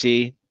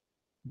USC,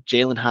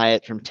 Jalen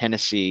Hyatt from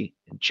Tennessee,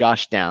 and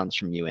Josh Downs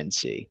from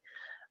UNC.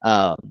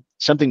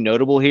 Something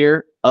notable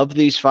here, of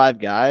these 5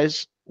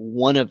 guys,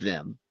 two of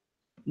them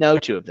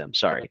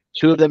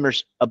are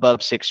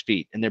above 6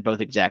 feet, and they're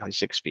both exactly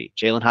 6 feet.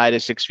 Jalen Hyatt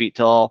is 6 feet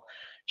tall.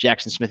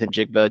 Jackson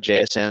Smith-Njigba,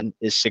 JSN,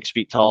 is 6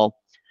 feet tall.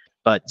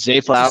 But Zay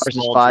Flowers is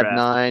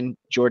 5'9",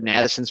 Jordan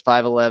Addison's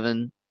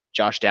 5'11",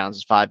 Josh Downs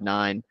is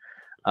 5'9".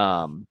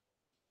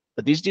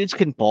 But these dudes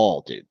can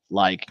ball, dude.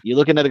 Like, you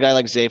look at a guy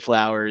like Zay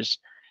Flowers,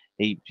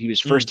 he was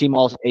first team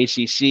All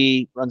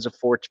ACC, runs a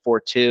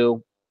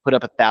 4.42, put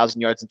up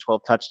 1,000 yards and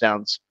 12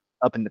 touchdowns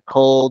up in the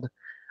cold.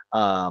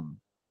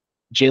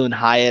 Jalen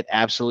Hyatt,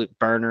 absolute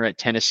burner at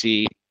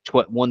Tennessee,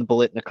 won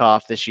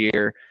Biletnikoff this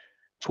year,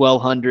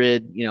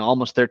 1,200,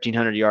 almost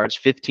 1,300 yards,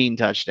 15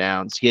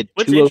 touchdowns. He had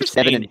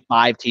 207 and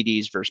 5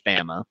 TDs versus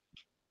Bama.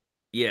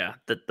 Yeah,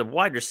 the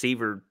wide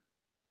receiver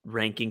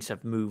rankings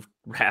have moved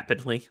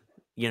rapidly,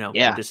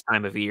 at this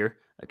time of year.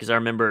 Because I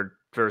remember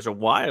there was a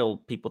while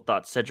people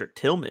thought Cedric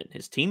Tillman,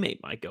 his teammate,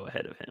 might go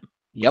ahead of him,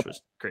 which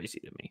was crazy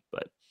to me.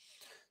 But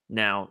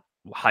now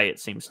Hyatt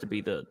seems to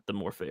be the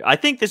more favorite. I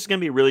think this is going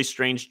to be a really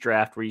strange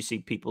draft where you see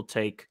people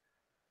take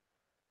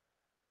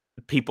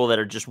people that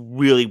are just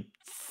really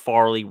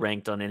farly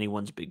ranked on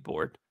anyone's big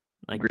board.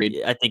 Like,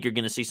 agreed. I think you're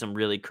going to see some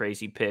really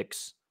crazy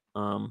picks.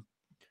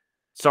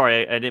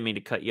 Sorry, I didn't mean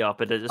to cut you off,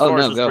 but as far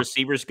as those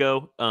receivers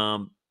go,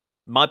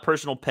 my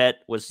personal pet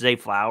was Zay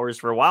Flowers.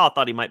 For a while, I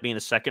thought he might be in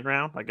the second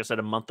round. Like I said,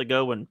 a month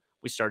ago when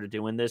we started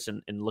doing this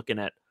and looking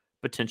at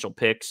potential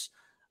picks.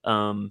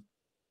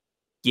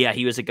 Yeah,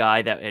 he was a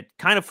guy that had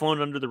kind of flown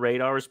under the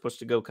radar. Was supposed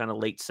to go kind of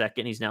late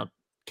second. He's now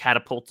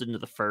catapulted into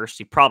the first.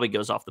 He probably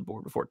goes off the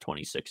board before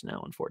 26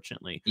 now,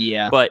 unfortunately.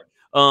 Yeah. But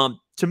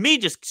to me,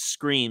 just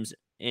screams,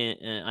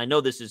 and I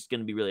know this is going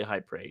to be really high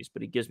praise,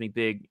 but he gives me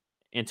big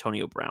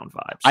Antonio Brown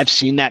vibes. I've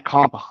seen that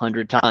comp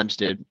 100 times,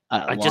 dude.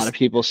 A lot of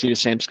people see the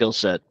same skill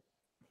set.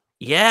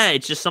 Yeah,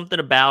 it's just something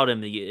about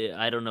him.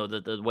 I don't know,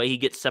 the way he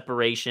gets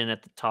separation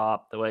at the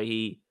top, the way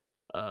he,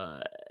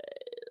 I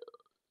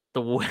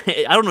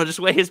don't know, just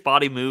the way his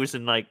body moves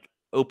in like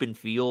open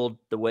field,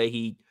 the way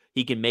he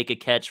can make a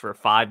catch for a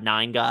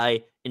 5'9"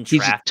 guy in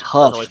traffic. He's a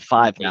tough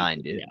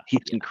 5'9", dude. Yeah, he's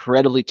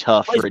incredibly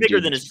tough for a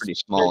dude that's pretty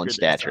small in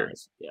stature.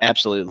 Yeah.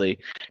 Absolutely.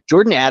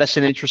 Jordan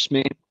Addison interests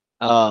me.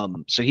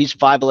 So he's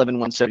 5'11",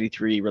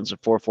 173, runs a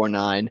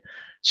 4.49.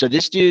 So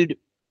this dude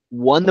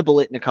won the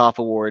Biletnikoff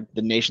Award,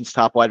 the nation's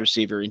top wide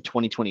receiver, in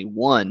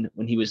 2021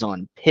 when he was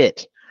on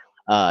Pitt.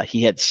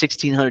 He had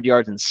 1,600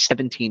 yards and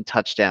 17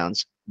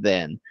 touchdowns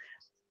then.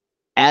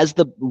 As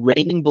the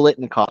reigning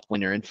Biletnikoff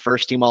winner and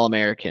first-team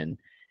All-American,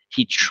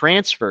 he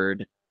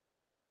transferred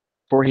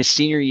for his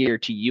senior year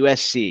to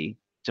USC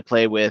to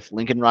play with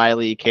Lincoln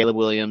Riley, Caleb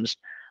Williams,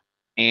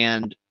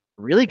 and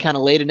really kind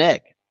of laid an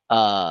egg.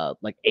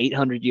 Like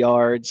 800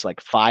 yards,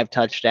 like 5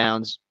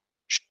 touchdowns,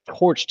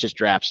 torched his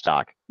draft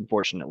stock,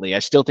 unfortunately. I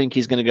still think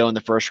he's going to go in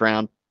the first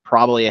round,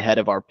 probably ahead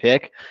of our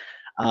pick.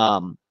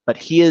 But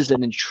he is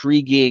an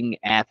intriguing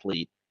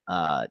athlete.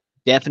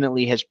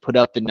 Definitely has put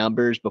up the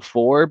numbers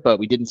before, but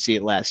we didn't see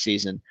it last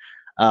season.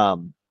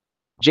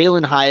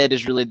 Jalen Hyatt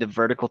is really the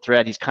vertical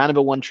threat. He's kind of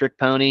a one-trick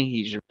pony.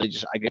 He's really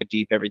just, I go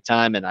deep every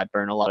time, and I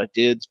burn a lot of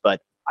dudes,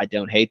 but I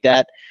don't hate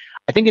that.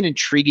 I think an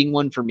intriguing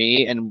one for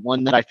me, and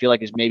one that I feel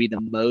like is maybe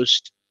the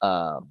most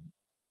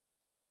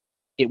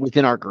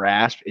within our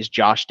grasp, is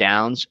Josh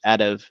Downs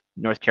out of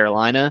North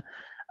Carolina.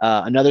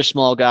 Another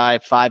small guy,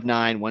 5'9",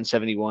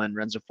 171,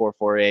 runs a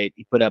 4.48.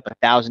 He put up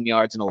 1,000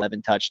 yards and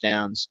 11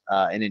 touchdowns.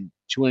 And in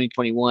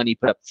 2021, he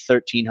put up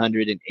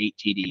 1,308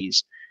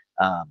 TDs.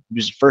 He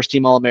was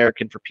first-team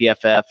All-American for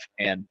PFF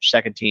and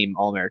second-team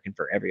All-American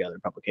for every other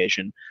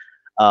publication.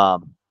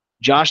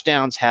 Josh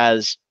Downs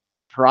has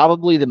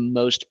probably the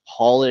most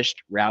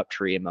polished route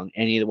tree among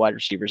any of the wide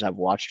receivers I've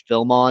watched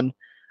film on.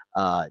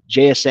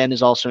 JSN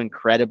is also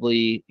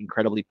incredibly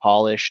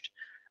polished.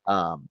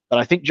 But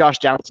I think Josh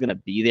Downs is going to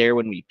be there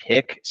when we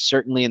pick,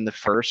 certainly in the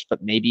first,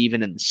 but maybe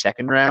even in the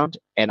second round.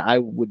 And I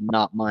would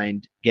not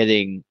mind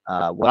getting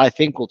what I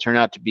think will turn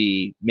out to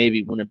be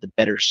maybe one of the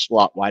better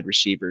slot wide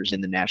receivers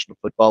in the National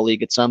Football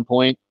League at some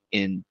point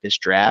in this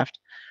draft.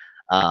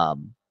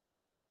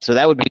 So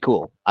that would be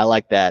cool. I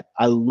like that.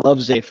 I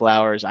love Zay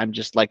Flowers. I'm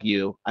just like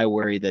you. I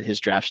worry that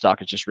his draft stock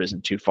has just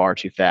risen too far,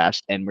 too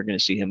fast, and we're going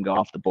to see him go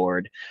off the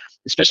board,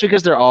 especially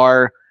because there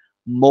are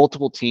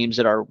multiple teams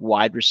that are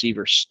wide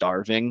receiver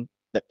starving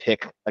that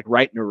pick like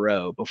right in a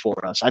row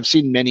before us. I've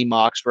seen many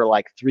mocks where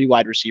like 3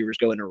 wide receivers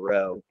go in a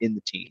row in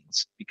the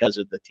teens because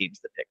of the teams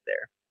that pick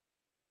there.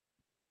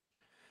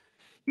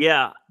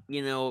 Yeah,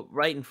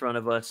 right in front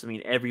of us. I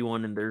mean,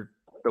 everyone in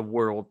the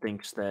world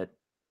thinks that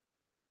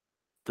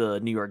the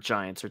New York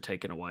Giants are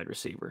taking a wide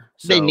receiver.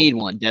 They So need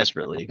one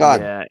desperately.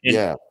 God, yeah,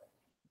 yeah.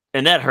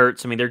 and that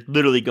hurts. I mean, they're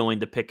literally going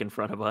to pick in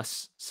front of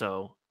us.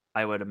 So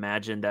I would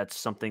imagine that's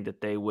something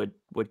that they would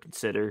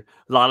consider.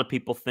 A lot of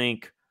people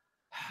think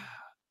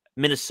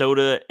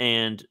Minnesota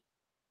and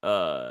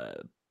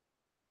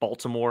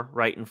Baltimore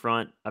right in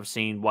front. I've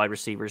seen wide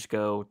receivers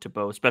go to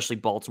both, especially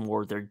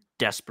Baltimore. They're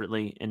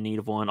desperately in need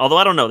of one. Although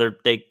I don't know,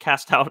 they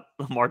cast out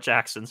Lamar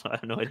Jackson, so I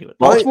have no idea what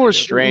Baltimore's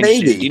Right? strange,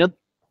 Maybe. dude. You know,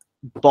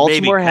 maybe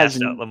Baltimore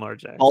cast out Lamar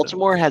Jackson.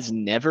 Baltimore has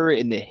never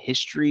in the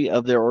history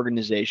of their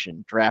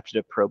organization drafted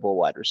a Pro Bowl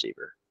wide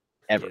receiver.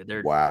 Ever. Yeah,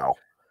 their Wow.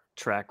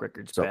 track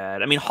record's So-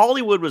 bad. I mean,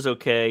 Hollywood was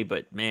okay,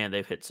 but man,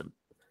 they've hit some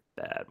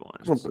bad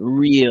ones.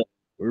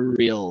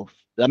 Real.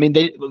 I mean,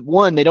 they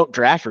don't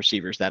draft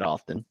receivers that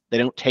often. They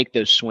don't take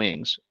those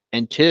swings.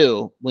 And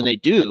two, when they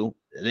do,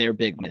 they're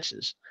big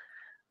misses.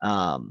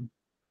 The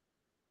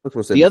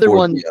other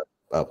one.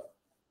 Go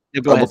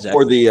ahead,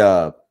 before Zach.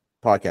 the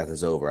podcast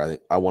is over,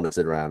 I want to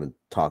sit around and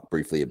talk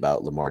briefly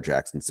about Lamar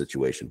Jackson's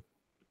situation.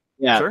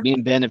 Yeah, Sure. me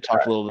and Ben have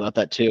talked a little about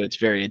that too. It's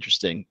very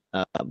interesting.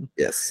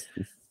 Yes.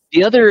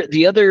 The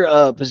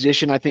other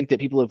position I think that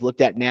people have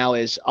looked at now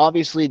is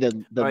obviously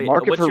the Right,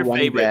 market what's for your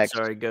running favorite? backs.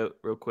 Sorry, go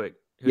real quick.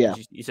 Yeah.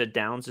 You said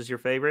Downs is your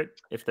favorite?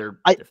 If they're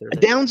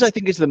Downs, I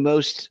think, is the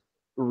most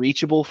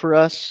reachable for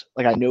us.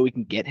 Like, I know we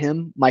can get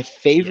him. My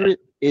favorite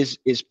is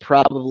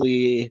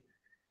probably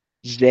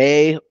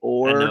Zay, I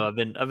or know I've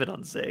been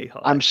on Zay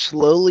hard. I'm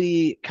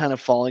slowly kind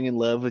of falling in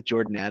love with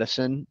Jordan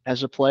Addison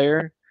as a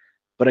player.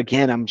 But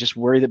again, I'm just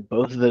worried that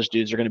both of those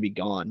dudes are going to be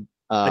gone.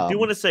 I do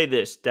want to say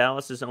this: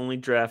 Dallas has only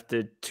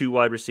drafted 2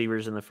 wide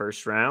receivers in the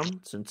first round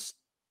since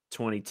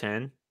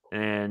 2010,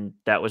 and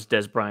that was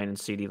Des Bryant and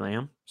CeeDee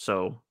Lamb.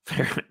 So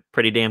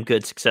pretty damn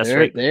good success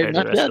rate they're compared to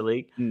not the rest bad. of the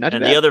league. Not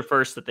And bad. the other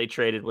first that they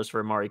traded was for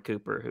Amari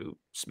Cooper, who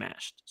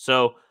smashed.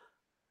 So,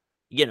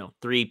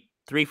 3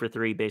 for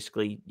 3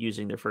 basically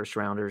using their first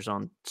rounders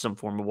on some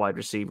form of wide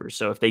receiver.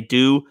 So if they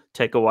do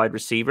take a wide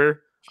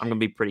receiver, I'm going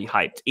to be pretty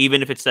hyped.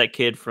 Even if it's that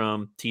kid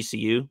from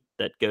TCU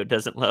that Go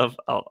doesn't love,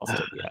 I'll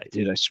still be hyped.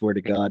 Dude, I swear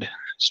to God.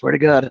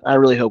 I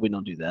really hope we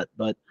don't do that.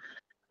 But,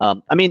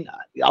 I mean,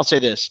 I'll say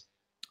this.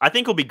 I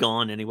think he'll be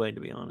gone anyway, to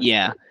be honest.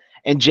 Yeah.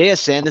 And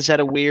JSN has had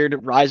a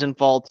weird rise and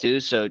fall, too.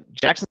 So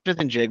Jackson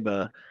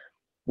Smith-Njigba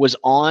was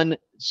on.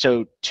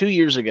 So 2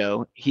 years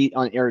ago,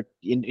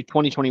 in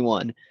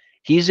 2021,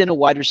 he's in a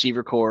wide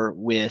receiver core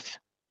with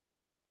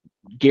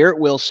Garrett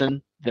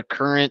Wilson, the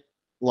current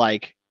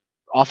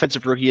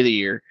offensive rookie of the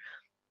year,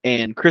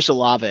 and Chris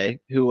Olave,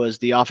 who was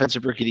the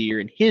offensive rookie of the year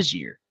in his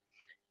year.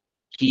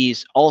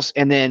 He's also,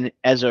 and then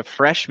as a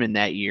freshman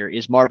that year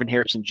is Marvin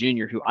Harrison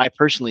Jr., who I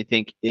personally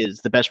think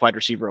is the best wide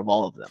receiver of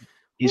all of them.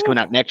 He's coming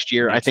out next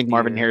year. I think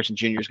Marvin Harrison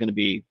Jr. is going to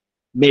be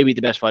maybe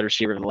the best wide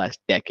receiver of the last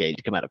decade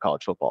to come out of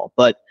college football.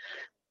 But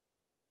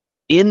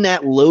in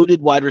that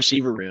loaded wide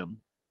receiver room,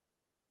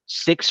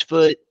 6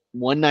 foot,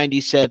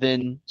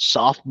 197,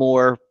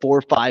 sophomore,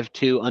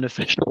 4.52,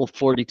 unofficial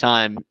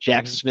 40-time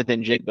Jackson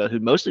Smith-Njigba, who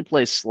mostly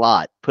plays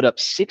slot, put up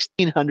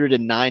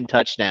 1,609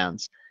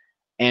 touchdowns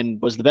and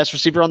was the best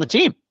receiver on the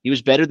team. He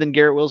was better than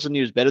Garrett Wilson.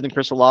 He was better than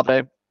Chris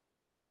Olave.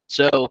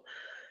 So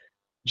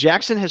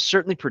Jackson has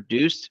certainly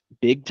produced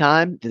big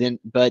time,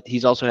 but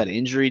he's also had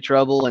injury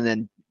trouble and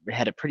then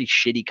had a pretty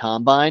shitty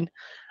combine.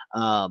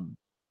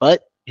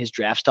 But his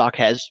draft stock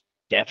has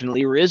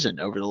definitely risen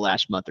over the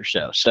last month or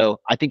so.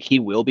 So I think he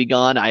will be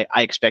gone. I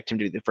expect him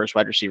to be the first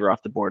wide receiver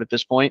off the board at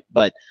this point,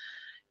 but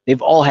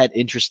they've all had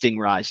interesting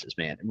rises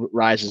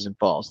and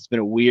falls. It's been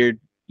a weird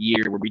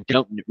year where we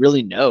don't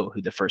really know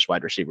who the first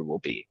wide receiver will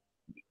be.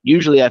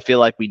 Usually I feel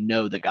like we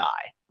know the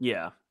guy.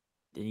 Yeah.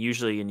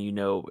 Usually, and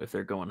if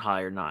they're going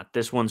high or not.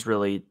 This one's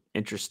really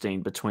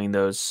interesting between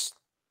those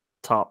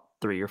top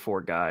 3 or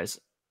 4 guys.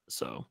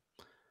 So,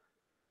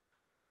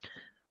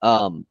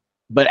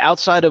 but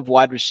outside of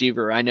wide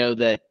receiver, I know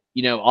that,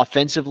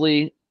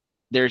 offensively,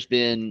 there's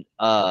been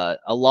a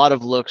lot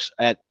of looks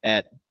at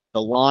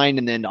the line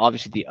and then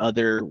obviously the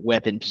other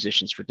weapon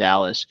positions for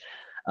Dallas.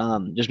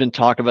 There's been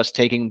talk of us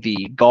taking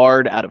the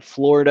guard out of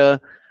Florida.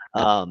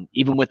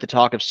 Even with the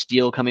talk of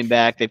Steele coming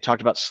back, they've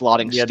talked about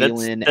slotting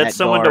Steele in that's at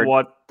someone guard. to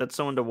watch. That's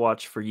someone to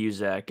watch for you,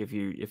 Zach. If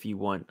you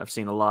want, I've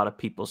seen a lot of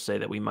people say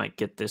that we might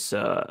get this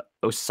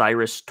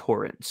Osiris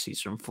Torrance.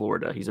 He's from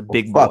Florida. He's a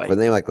big boy. With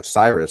a name like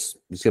Osiris,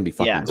 he's gonna be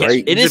fucking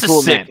great. It is a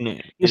cool sick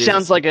name. He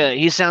sounds like a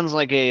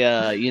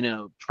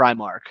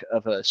Primarch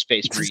of a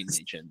Space Marine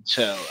Legion.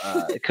 So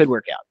it could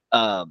work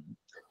out.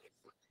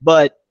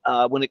 But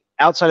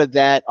outside of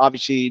that,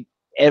 obviously,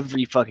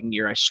 every fucking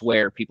year, I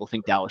swear, people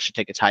think Dallas should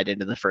take a tight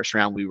end in the first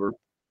round. We were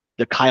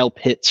the Kyle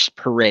Pitts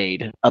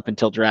parade up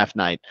until draft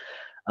night.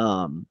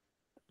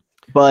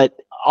 But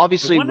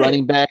obviously,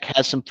 running back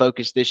has some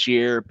focus this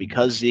year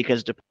because Zeke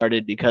has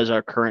departed, because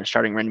our current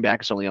starting running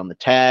back is only on the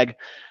tag.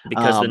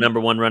 Because the number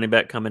 1 running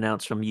back coming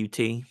out is from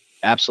UT.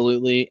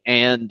 Absolutely.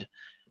 And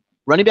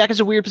running back is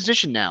a weird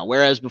position now,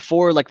 whereas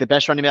before, the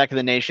best running back in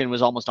the nation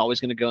was almost always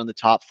going to go in the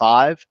top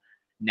 5.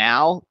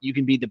 now you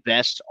can be the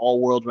best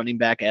all-world running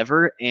back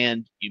ever,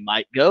 and you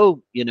might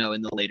go, in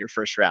the later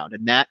first round.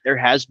 And that there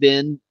has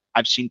been,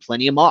 I've seen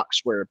plenty of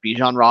mocks where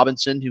Bijan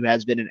Robinson, who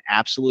has been an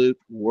absolute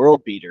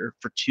world beater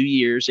for 2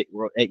 years at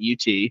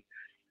UT,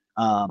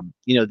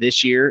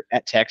 this year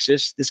at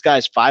Texas, this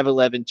guy's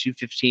 5'11",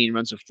 215,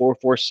 runs a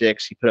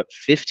 4.46. He put up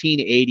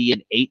 1580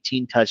 and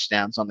 18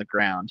 touchdowns on the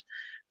ground.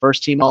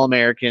 First team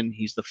All-American.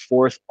 He's the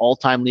 4th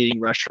all-time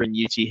leading rusher in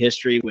UT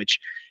history, which,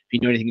 if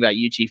you know anything about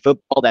UT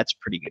football, that's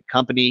pretty good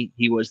company.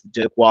 He was the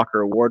Doak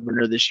Walker Award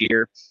winner this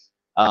year.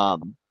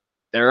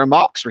 There are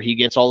mocks where he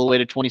gets all the way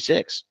to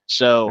 26.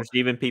 So there's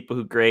even people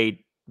who grade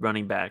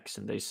running backs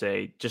and they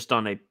say just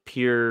on a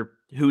pure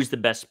who's the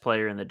best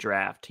player in the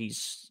draft,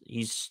 he's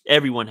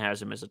everyone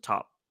has him as a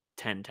top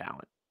 10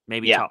 talent,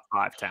 maybe top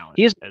 5 talent.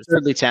 He is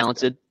absurdly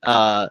talented.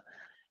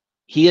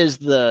 He is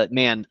the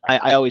man.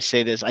 I always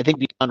say this. I think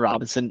Bijan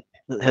Robinson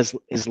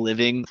is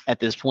living at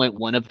this point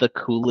one of the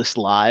coolest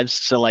lives.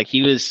 So like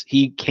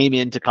he came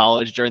into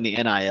college during the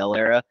NIL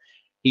era.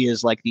 He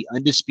is like the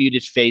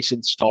undisputed face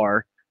and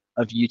star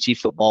of UT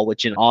football,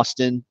 which in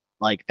Austin,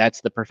 like that's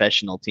the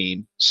professional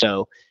team.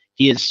 So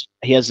he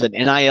has an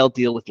NIL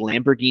deal with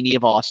Lamborghini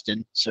of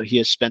Austin. So he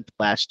has spent the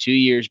last 2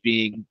 years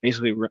being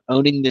basically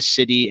owning this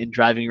city and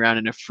driving around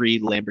in a free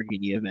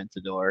Lamborghini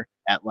Aventador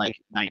at like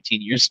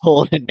 19 years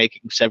old and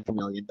making several $1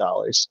 million.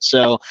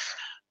 So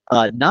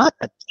not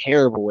a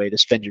terrible way to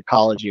spend your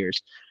college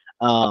years.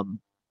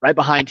 Right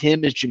behind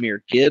him is Jahmyr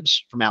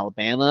Gibbs from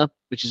Alabama,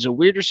 which is a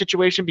weirder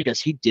situation because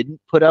he didn't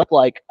put up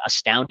like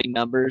astounding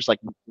numbers, like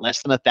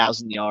less than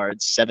 1,000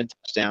 yards, 7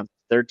 touchdowns,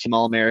 3rd team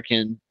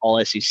All-American,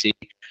 All SEC.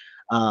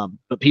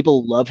 But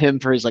people love him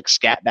for his like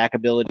scat back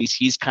abilities.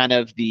 He's kind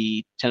of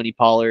the Tony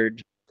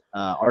Pollard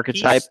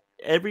archetype.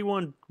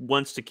 Everyone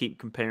wants to keep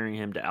comparing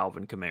him to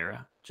Alvin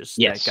Kamara. Just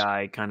Yes. That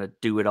guy kind of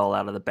do it all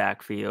out of the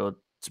backfield.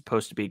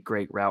 Supposed to be a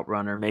great route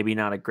runner, maybe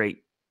not a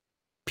great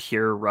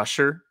pure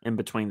rusher in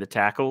between the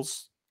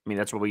tackles. I mean,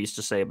 that's what we used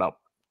to say about,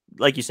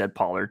 like you said,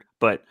 Pollard.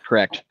 But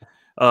correct.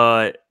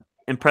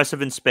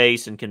 Impressive in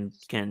space and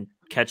can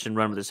catch and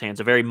run with his hands.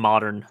 A very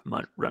modern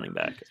running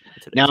back.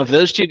 Now, if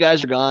those two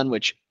guys are gone,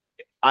 which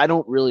I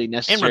don't really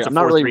necessarily. And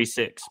runs a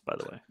 4.36, by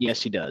the way.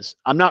 Yes, he does.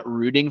 I'm not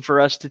rooting for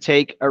us to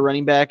take a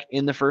running back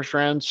in the first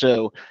round.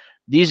 So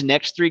these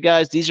next 3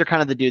 guys, these are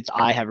kind of the dudes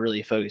I have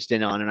really focused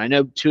in on. And I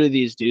know 2 of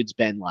these dudes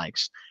Ben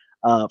likes.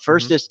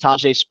 First is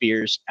Tajay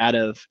Spears out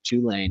of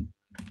Tulane.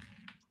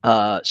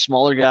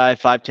 Smaller guy,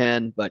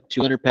 5'10", but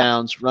 200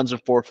 pounds, runs a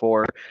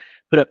 4.4.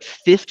 Put up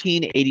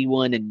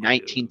 1581 and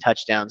 19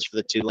 touchdowns for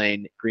the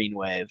Tulane Green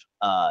Wave.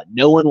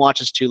 No one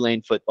watches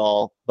Tulane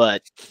football,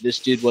 but this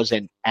dude was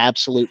an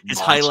absolute His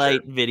monster.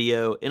 highlight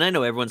video, and I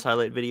know everyone's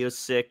highlight video is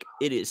sick.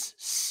 It is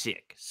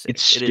sick.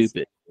 It's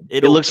stupid.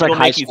 It looks like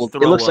high school. It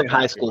looks like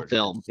high school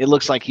film. It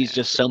looks like he's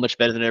just so much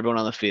better than everyone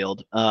on the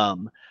field.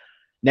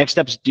 Next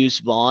up is Deuce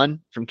Vaughn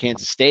from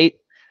Kansas State.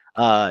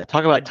 Talk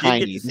about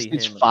tiny. This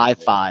dude's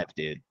 5'5",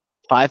 dude.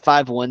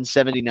 5'5",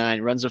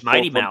 179. Runs a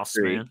Mighty Mouse,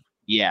 man.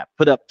 Yeah,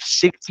 put up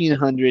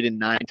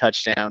 1,609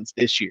 touchdowns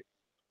this year,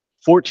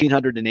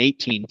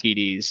 1,418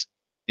 TDs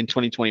in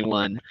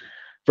 2021.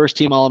 First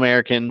team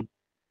All-American,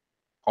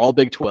 all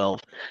Big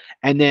 12.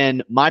 And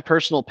then my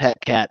personal pet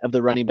cat of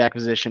the running back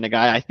position, a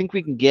guy I think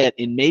we can get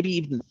in maybe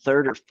even the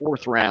 3rd or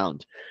 4th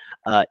round,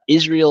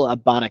 Israel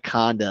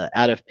Abanaconda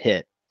out of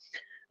Pitt.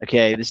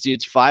 Okay, this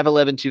dude's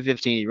 5'11",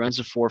 215. He runs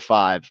a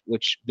 4.5,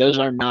 which those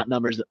are not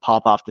numbers that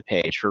pop off the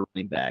page for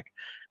running back.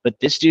 But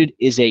this dude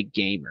is a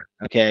gamer,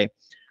 okay?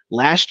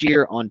 Last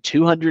year on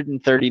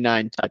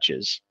 239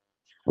 touches,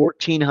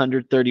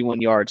 1,431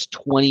 yards,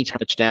 20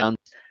 touchdowns.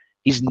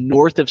 He's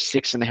north of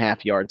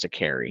 6.5 yards a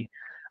carry.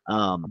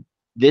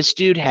 This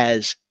dude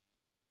has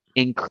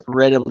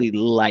incredibly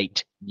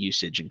light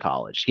usage in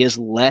college. He has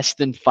less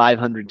than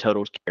 500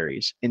 total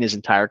carries in his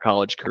entire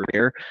college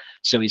career.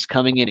 So he's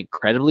coming in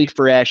incredibly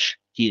fresh.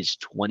 He is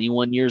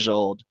 21 years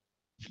old.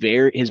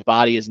 His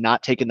body has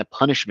not taken the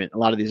punishment a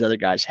lot of these other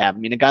guys have. I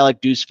mean, a guy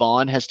like Deuce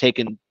Vaughn has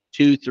taken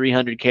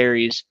 200-300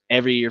 carries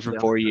every year for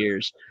 4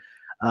 years.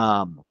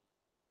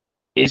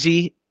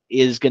 Izzy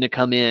is going to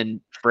come in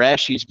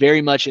fresh. He's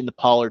very much in the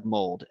Pollard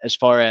mold as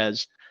far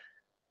as,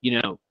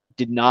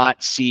 did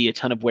not see a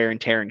ton of wear and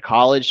tear in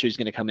college, so he's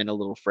going to come in a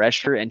little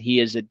fresher, and he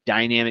is a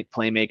dynamic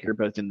playmaker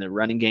both in the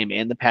running game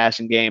and the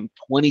passing game.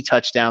 20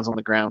 touchdowns on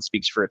the ground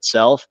speaks for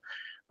itself,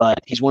 but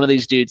he's one of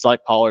these dudes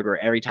like Pollard where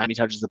every time he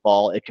touches the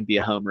ball, it can be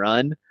a home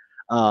run.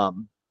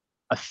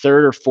 A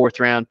 3rd or 4th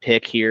round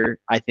pick here,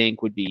 I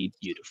think, would be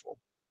beautiful.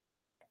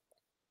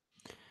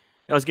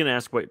 I was going to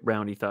ask what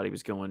round he thought he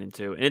was going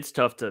into, and it's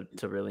tough to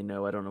really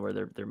know. I don't know where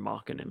they're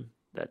mocking him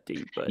that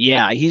deep, but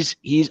yeah, he's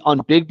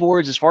on big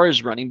boards as far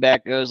as running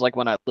back goes. Like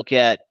when I look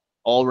at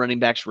all running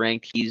backs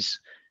ranked, he's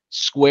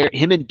square.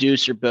 Him and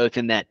Deuce are both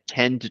in that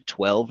 10 to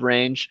 12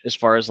 range as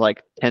far as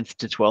like 10th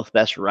to 12th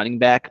best running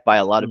back by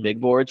a lot of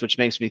big boards, which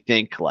makes me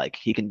think like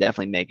he can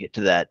definitely make it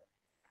to that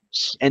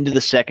end of the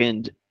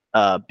 2nd,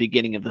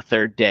 beginning of the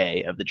 3rd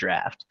day of the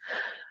draft.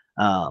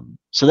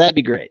 So that'd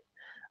be great.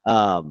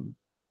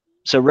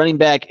 So running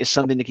back is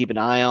something to keep an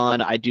eye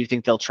on. I do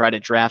think they'll try to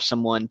draft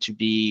someone to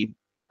be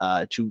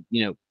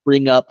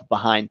bring up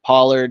behind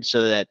Pollard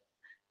so that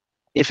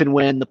if and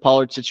when the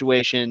Pollard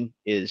situation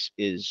is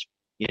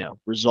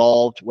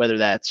resolved, whether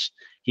that's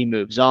he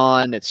moves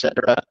on,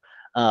 etc.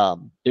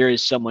 There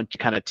is someone to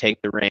kind of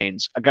take the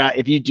reins. A guy,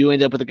 if you do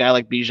end up with a guy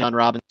like Bijan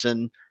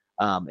Robinson,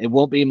 it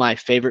won't be my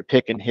favorite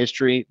pick in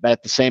history, but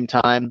at the same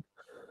time,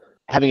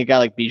 having a guy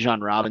like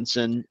Bijan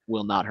Robinson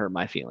will not hurt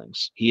my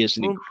feelings. He is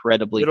an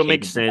incredibly it'll capable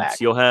make sense.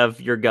 back. You'll have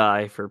your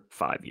guy for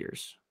 5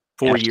 years,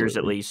 4 years at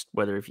Absolutely. least,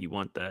 whether if you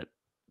want that.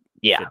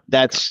 Yeah,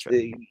 that's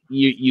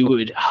you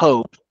would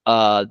hope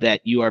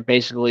that you are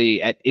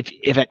basically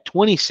if at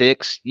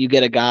 26 you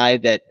get a guy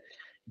that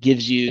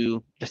gives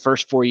you the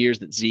first 4 years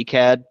that Zeke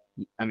had.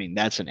 I mean,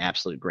 that's an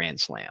absolute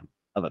grand slam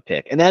of a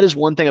pick. And that is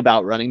one thing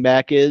about running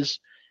back is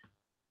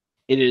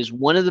it is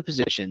one of the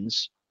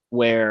positions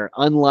where,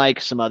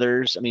 unlike some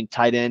others, I mean,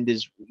 tight end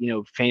is,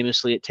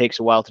 famously it takes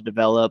a while to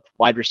develop.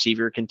 Wide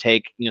receiver can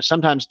take,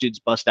 sometimes dudes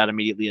bust out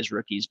immediately as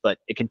rookies, but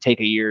it can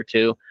take a year or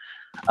two.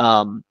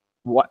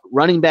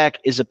 Running back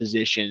is a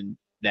position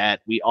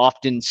that we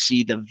often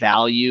see the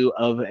value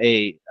of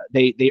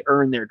they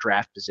earn their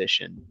draft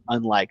position,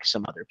 unlike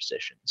some other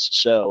positions.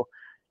 So,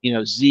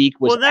 Zeke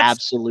was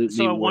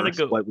absolutely worth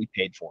what we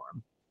paid for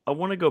him. I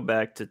want to go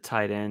back to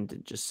tight end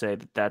and just say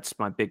that that's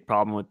my big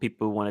problem with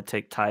people who want to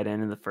take tight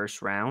end in the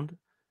first round.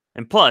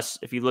 And plus,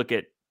 if you look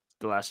at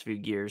the last few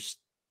years,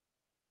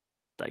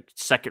 like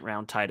second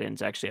round tight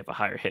ends actually have a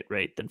higher hit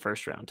rate than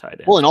first round tight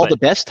ends. Well, and all the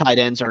best tight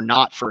ends are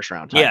not first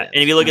round tight ends.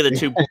 And if you look at the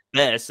two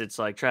best, it's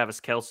like Travis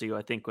Kelce, who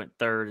I think went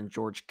third, and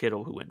George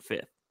Kittle, who went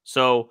fifth.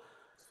 So,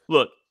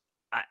 look,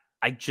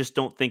 I just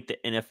don't think the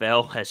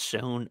NFL has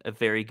shown a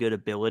very good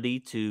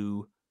ability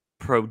to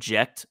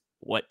project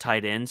what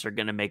tight ends are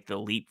going to make the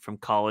leap from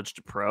college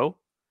to pro.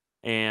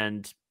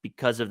 And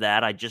because of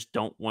that, I just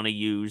don't want to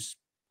use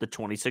the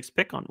 26th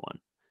pick on one.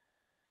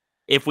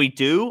 If we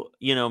do,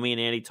 me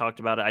and Andy talked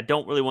about it. I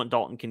don't really want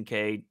Dalton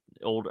Kincaid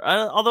older,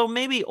 although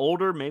maybe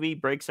older, maybe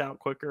breaks out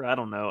quicker. I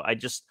don't know. I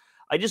just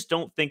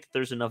don't think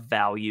there's enough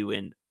value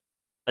in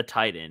a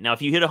tight end. Now,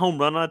 if you hit a home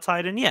run on a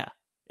tight end, yeah,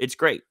 it's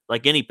great.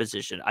 Like any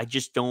position. I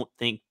just don't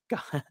think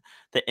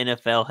the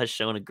NFL has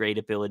shown a great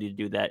ability to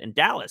do that. In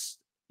Dallas,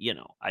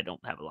 I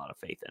don't have a lot of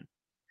faith in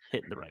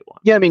hitting the right one.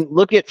 Yeah, I mean,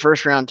 look at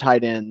first round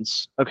tight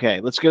ends. Okay,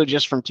 let's go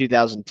just from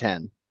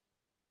 2010.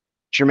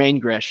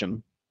 Jermaine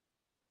Gresham.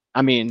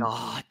 I mean,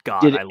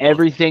 did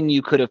everything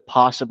you could have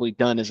possibly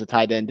done as a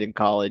tight end in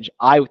college.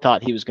 I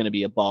thought he was going to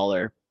be a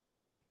baller.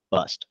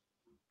 Bust.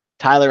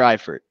 Tyler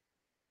Eifert,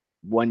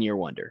 1 year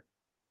wonder.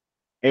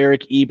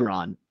 Eric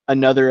Ebron,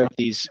 another of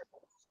these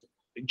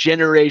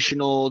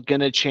generational,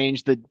 going to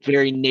change the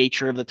very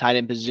nature of the tight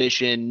end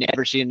position.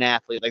 Never seen an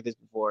athlete like this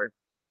before.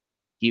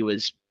 He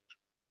was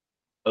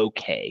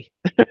okay.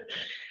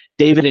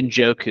 David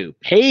Njoku,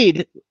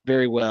 paid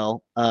very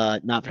well,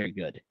 not very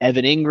good.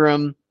 Evan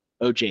Ingram,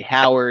 O.J.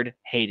 Howard,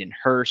 Hayden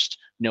Hurst,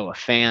 Noah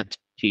Fant,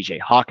 T.J.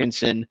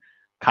 Hawkinson,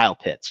 Kyle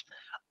Pitts.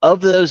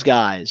 Of those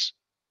guys,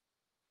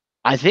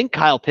 I think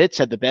Kyle Pitts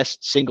had the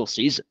best single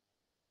season,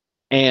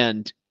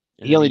 and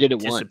he only did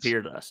it once.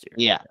 Disappeared last year.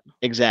 Yeah,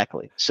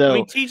 exactly. So I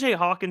mean, T.J.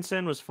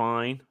 Hawkinson was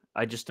fine.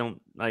 I just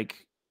don't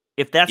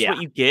if that's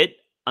what you get.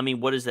 I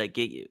mean, what does that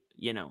get you?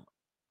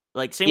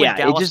 Like same with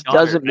Dallas. It just Goddard.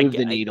 doesn't move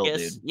the needle,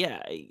 dude.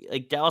 Yeah,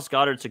 like Dallas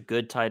Goddard's a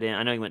good tight end.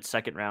 I know he went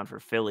second round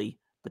for Philly,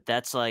 but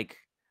that's like.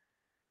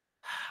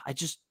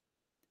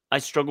 I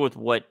struggle with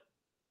what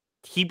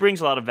he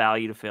brings a lot of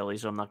value to Philly,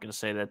 so I'm not going to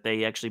say that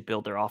they actually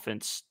build their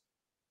offense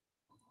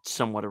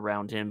somewhat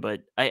around him,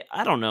 but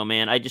I don't know,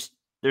 man.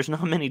 There's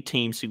not many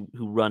teams who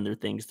run their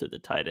things to the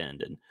tight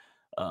end, and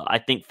I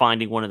think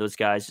finding one of those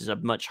guys is a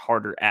much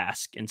harder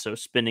ask, and so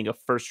spending a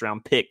first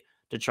round pick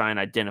to try and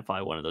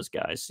identify one of those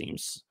guys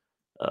seems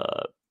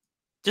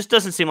just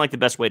doesn't seem like the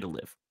best way to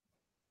live.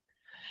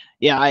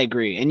 Yeah, I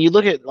agree. And you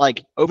look at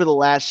over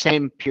the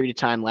same period of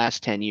time,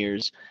 last 10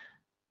 years,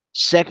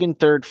 second,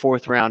 third,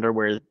 fourth round are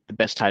where the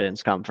best tight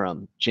ends come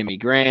from. Jimmy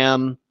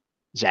Graham,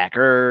 Zach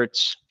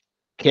Ertz,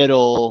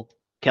 Kittle,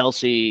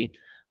 Kelce.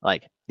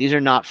 These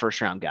are not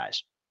first round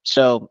guys.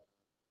 So,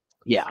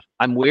 yeah,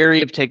 I'm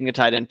wary of taking a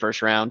tight end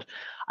first round.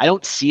 I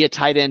don't see a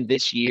tight end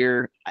this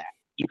year.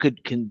 You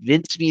could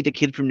convince me the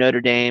kid from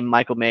Notre Dame,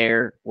 Michael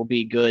Mayer, will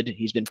be good.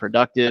 He's been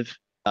productive.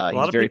 A lot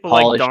he's of very people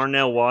polished. Like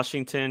Darnell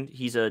Washington.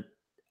 He's an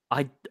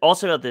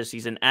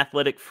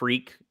athletic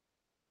freak.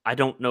 I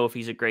don't know if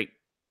he's a great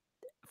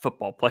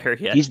football player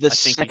yet. He's the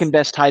second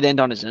best tight end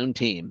on his own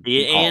team.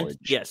 And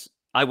yes,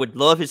 I would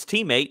love his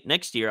teammate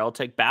next year. I'll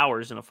take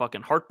Bowers in a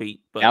fucking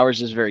heartbeat. But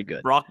Bowers is very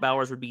good. Brock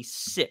Bowers would be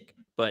sick.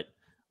 But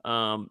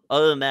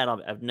other than that,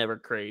 I've never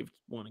craved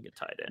wanting a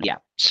tight end. Yeah.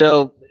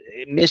 So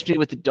missed me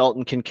with the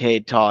Dalton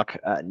Kincaid talk.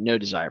 No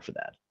desire for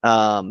that.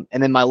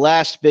 And then my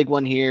last big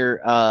one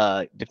here,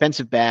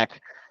 defensive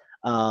back.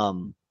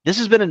 This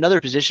has been another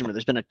position where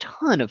there's been a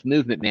ton of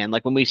movement, man.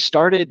 Like when I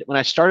started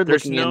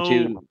looking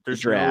into the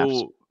draft.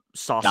 No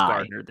Sauce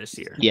Gardner this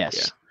year.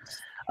 Yes.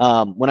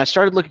 When I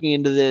started looking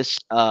into this,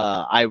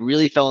 I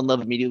really fell in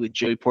love immediately with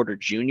Joey Porter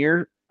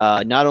Jr.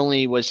 Not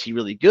only was he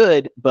really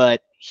good,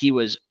 but he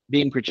was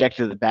being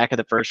projected at the back of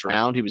the first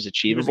round. He was He was a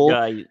achievable.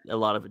 guy a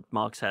lot of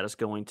mocks had us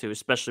going to,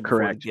 especially before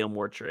Correct. the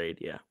Gilmore trade.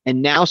 Yeah.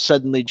 And now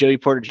suddenly Joey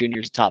Porter Jr.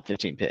 is a top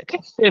 15 pick,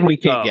 and we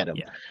can't get him.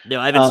 Yeah. No,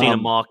 I haven't seen a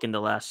mock in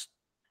the last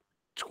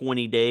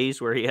 20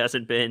 days where he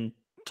hasn't been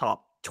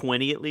top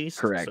 20 at least.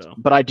 Correct. So.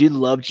 But I do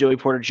love Joey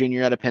Porter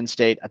Jr. out of Penn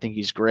State. I think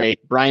he's great.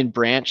 Brian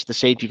Branch, the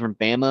safety from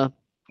Bama,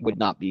 would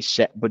not be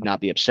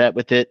upset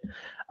with it.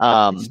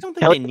 I just don't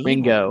think Kelly they need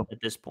Ringo, at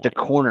this point. the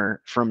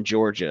corner from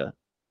Georgia.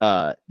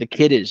 The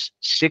kid is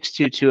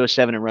 6'2",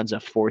 207 and runs a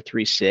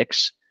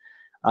 4.36.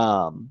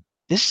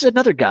 This is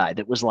another guy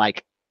that was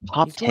like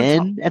top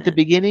 10 at the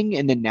beginning,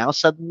 and then now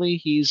suddenly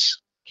he's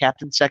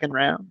captain second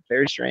round.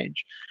 Very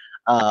strange.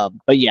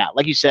 But yeah,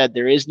 like you said,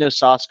 there is no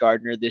Sauce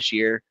Gardner this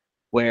year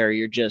where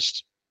you're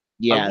just,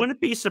 I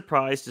wouldn't be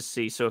surprised to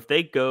see. So if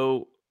they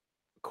go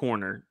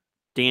corner,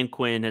 Dan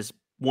Quinn has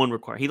one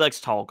requirement. He likes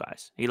tall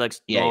guys. He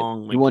likes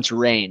long. He wants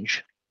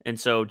range. And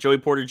so Joey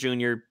Porter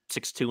Jr.,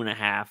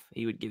 6'2.5",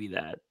 he would give you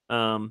that.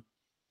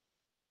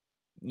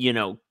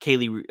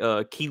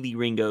 Keely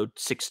Ringo,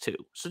 6'2".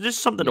 So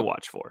just something to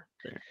watch for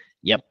there.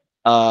 Yep.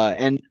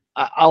 And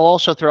I'll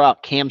also throw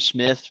out Cam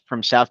Smith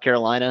from South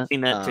Carolina.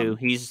 Seen that too.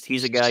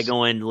 He's a guy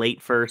going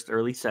late first,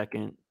 early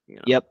second.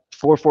 Yep.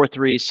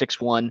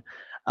 4'3",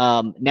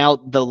 6'1". Now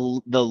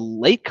the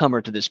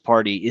latecomer to this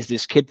party is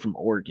this kid from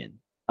Oregon.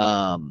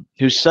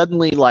 Who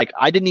suddenly, like,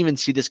 I didn't even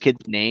see this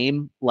kid's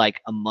name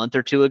like a month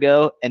or two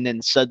ago, and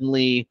then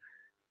suddenly,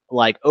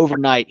 like,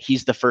 overnight,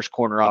 he's the first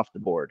corner off the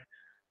board.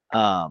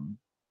 I'm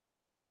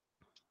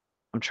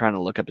trying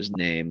to look up his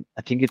name.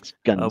 I think it's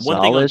Gonzalez.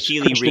 One thing on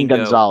Keely Christian Ringo,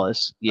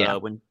 Gonzalez. Yeah.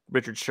 When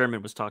Richard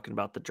Sherman was talking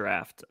about the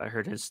draft, I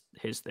heard his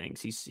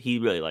things. He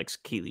really likes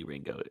Keely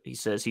Ringo. He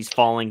says he's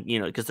falling,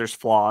 because there's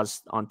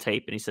flaws on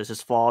tape, and he says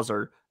his flaws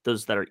are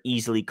those that are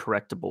easily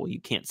correctable.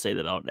 You can't say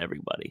that about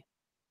everybody.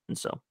 And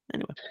so,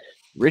 anyway,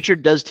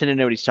 Richard does tend to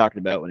know what he's talking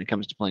about when it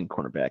comes to playing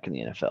cornerback in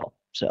the NFL.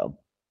 So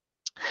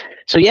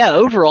yeah,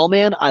 overall,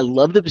 man, I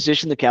love the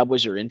position the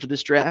Cowboys are in for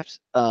this draft.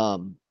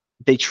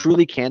 They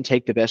truly can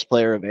take the best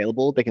player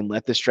available. They can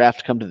let this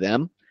draft come to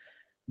them.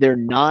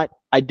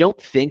 I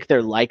don't think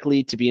they're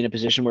likely to be in a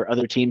position where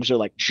other teams are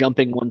like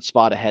jumping one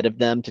spot ahead of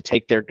them to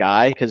take their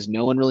guy, because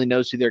no one really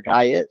knows who their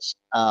guy is.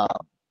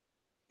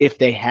 If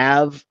they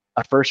have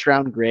a first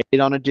round grade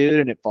on a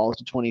dude and it falls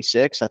to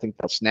 26, I think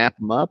they'll snap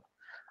him up.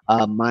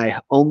 My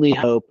only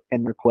hope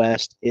and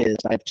request is,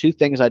 I have two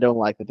things I don't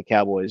like that the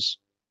Cowboys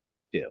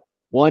do.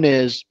 One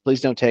is, please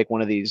don't take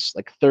one of these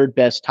like third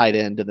best tight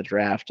end in the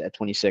draft at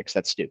 26.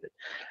 That's stupid.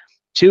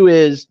 Two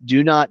is,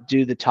 do not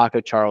do the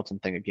Taco Charlton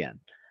thing again.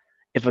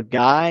 If a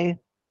guy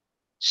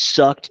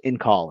sucked in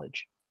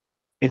college,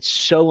 it's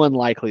so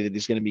unlikely that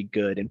he's going to be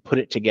good and put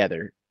it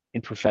together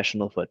in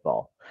professional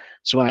football.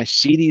 So when I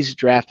see these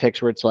draft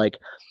picks where it's like,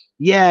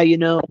 yeah,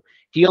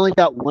 he only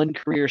got one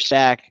career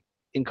sack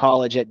in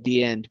college at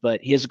the end,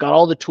 but he has got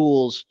all the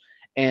tools,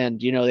 and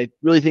they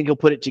really think he'll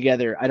put it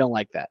together, I don't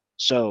like that.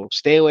 So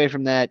stay away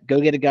from that. Go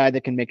get a guy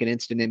that can make an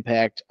instant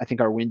impact. I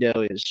think our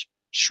window is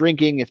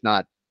shrinking, if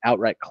not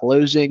outright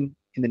closing,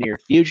 in the near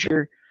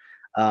future.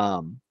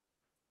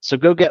 So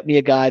go get me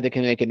a guy that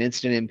can make an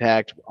instant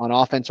impact on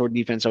offense or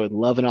defense. I would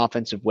love an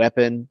offensive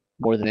weapon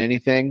more than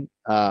anything.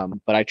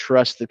 But I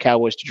trust the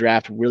Cowboys to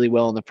draft really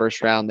well in the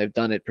first round. They've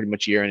done it pretty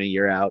much year in and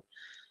year out.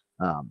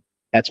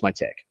 That's my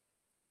take.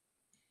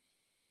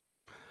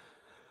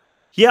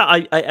 Yeah,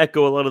 I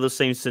echo a lot of the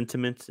same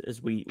sentiments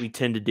as we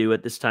tend to do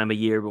at this time of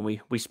year when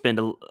we spend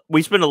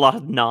a lot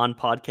of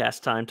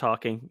non-podcast time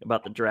talking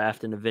about the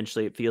draft, and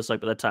eventually it feels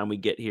like by the time we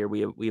get here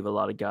we have a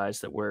lot of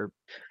guys that we're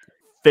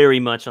very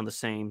much on the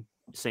same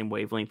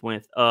wavelength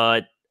with.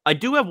 I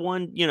do have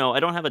one, I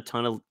don't have a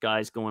ton of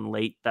guys going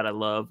late that I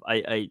love.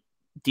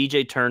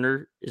 DJ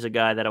Turner is a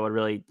guy that I would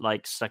really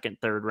like second,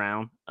 third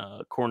round,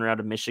 corner out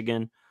of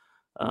Michigan.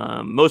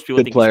 Most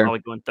people think he's probably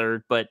going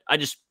third, but I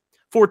just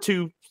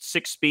 4.2,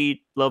 6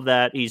 speed. Love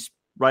that. He's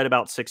right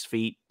about 6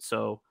 feet.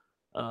 So,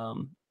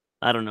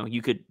 I don't know.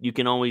 You can't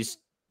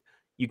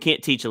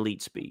teach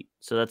elite speed.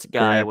 So that's a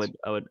guy I would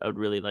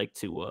really like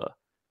to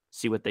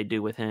see what they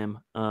do with him.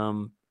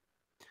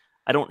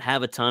 I don't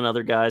have a ton of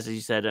other guys, as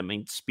you said. I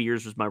mean,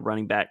 Spears was my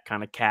running back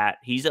kind of cat.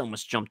 He's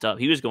almost jumped up.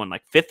 He was going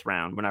like 5th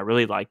round when I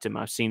really liked him.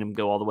 I've seen him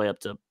go all the way up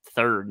to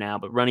 3rd now,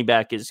 but running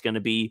back is going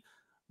to be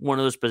one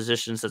of those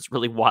positions that's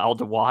really wild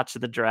to watch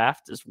in the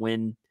draft, is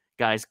when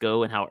guys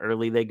go and how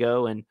early they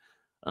go, and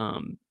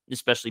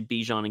especially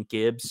Bijan and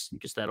Gibbs,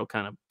 because that'll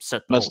kind of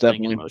set the whole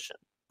thing in motion.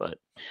 But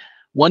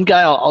one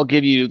guy I'll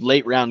give you,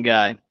 late round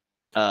guy,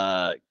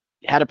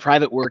 had a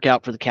private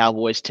workout for the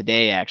Cowboys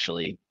today,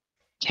 actually.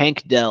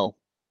 Tank Dell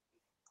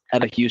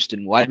out of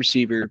Houston, wide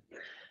receiver,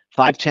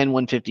 5'10",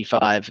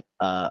 155,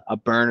 a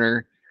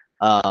burner.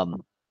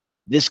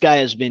 This guy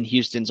has been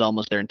Houston's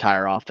almost their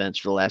entire offense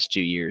for the last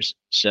 2 years.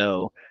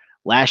 So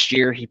last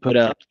year he put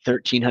up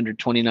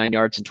 1,329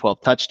 yards and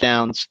 12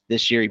 touchdowns.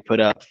 This year he put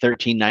up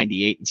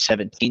 1,398 and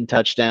 17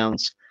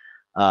 touchdowns.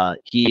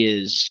 He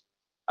is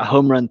a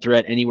home run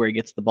threat anywhere he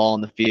gets the ball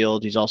on the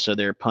field. He's also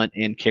their punt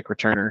and kick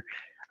returner.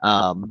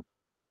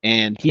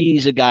 And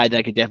he's a guy that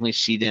I could definitely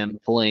see them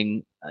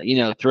pulling,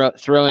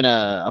 throwing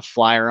a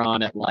flyer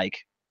on at like,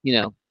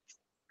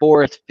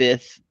 fourth,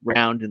 fifth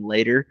round and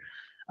later.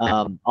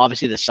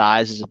 Obviously, the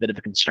size is a bit of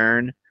a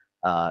concern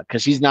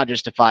because he's not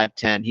just a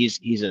 5'10".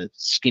 He's a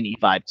skinny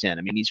 5'10".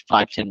 I mean, he's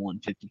 5'10",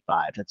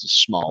 155. That's a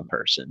small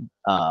person,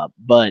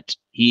 but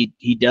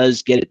he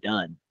does get it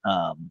done.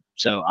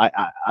 So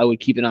I would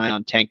keep an eye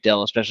on Tank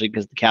Dell, especially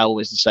because the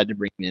Cowboys decided to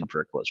bring him in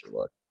for a closer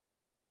look.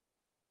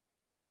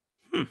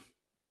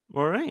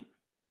 All right.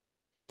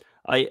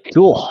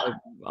 Cool.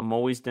 I'm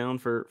always down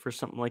for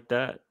something like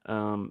that.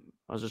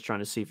 I was just trying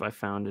to see if I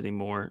found any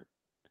more.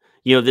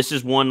 This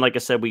is one, like I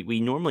said,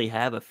 we normally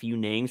have a few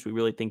names we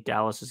really think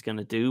Dallas is going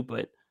to do,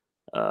 but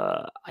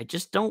I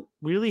just don't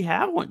really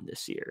have one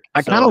this year.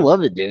 I kind of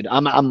love it, dude.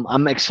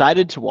 I'm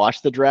excited to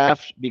watch the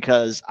draft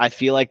because I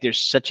feel like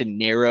there's such a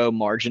narrow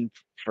margin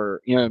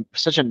for,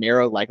 such a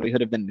narrow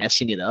likelihood of them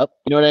messing it up.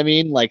 You know what I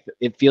mean? Like,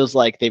 it feels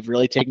like they've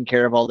really taken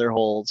care of all their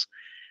holes.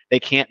 They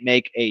can't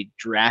make a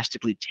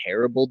drastically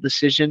terrible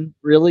decision,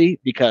 really,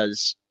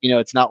 because,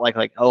 it's not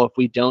like, oh, if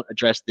we don't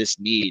address this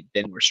need,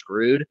 then we're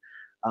screwed.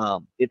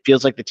 It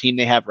feels like the team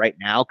they have right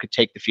now could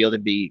take the field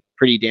and be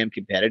pretty damn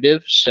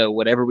competitive. So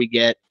whatever we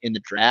get in the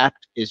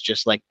draft is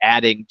just like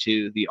adding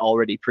to the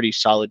already pretty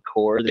solid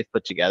core they've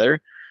put together.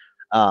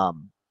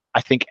 I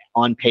think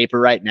on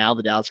paper right now,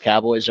 the Dallas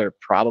Cowboys are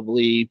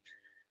probably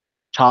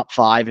top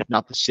 5, if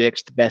not the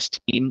 6th best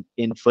team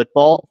in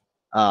football.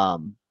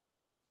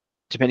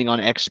 Depending on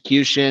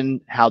execution,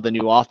 how the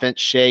new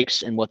offense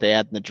shakes, and what they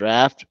add in the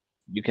draft,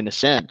 you can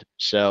ascend.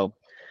 So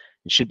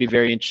it should be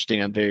very interesting.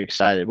 I'm very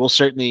excited. We'll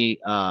certainly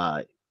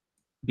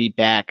be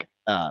back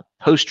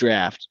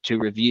post-draft to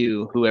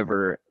review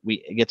whoever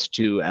gets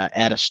to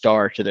add a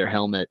star to their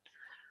helmet.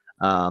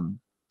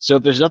 So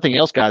if there's nothing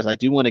else, guys, I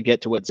do want to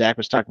get to what Zach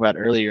was talking about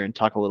earlier and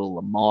talk a little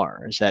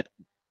Lamar. Is that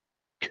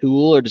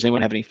cool, or does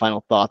anyone have any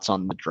final thoughts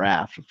on the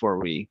draft before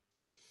we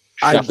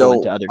shuffle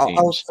into other teams?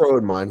 I'll throw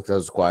in mine because I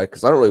was quiet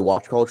because I don't really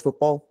watch college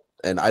football.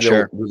 And I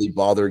don't really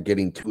bother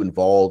getting too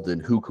involved in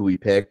who could we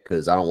pick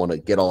because I don't want to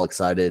get all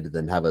excited and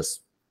then have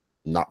us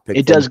not pick.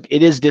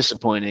 It is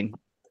disappointing.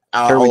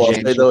 I'll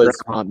say though,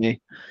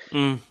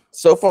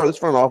 so far this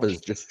front office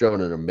has just shown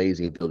an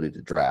amazing ability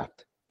to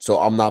draft. So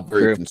I'm not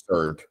very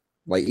concerned.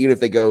 Like, even if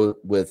they go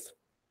with,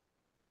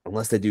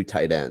 unless they do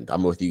tight end,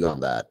 I'm with you on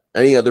that.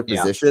 Any other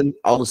position,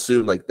 I'll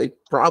assume like they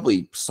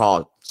probably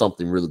saw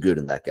something really good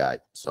in that guy.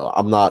 So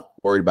I'm not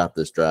worried about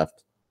this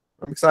draft.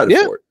 I'm excited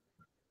for it.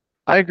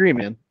 I agree,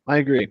 man. I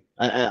agree.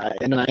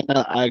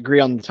 I agree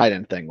on the tight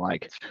end thing.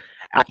 Like,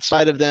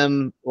 outside of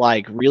them,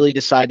 like, really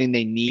deciding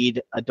they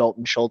need a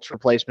Dalton Schultz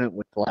replacement,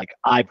 with, like,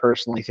 I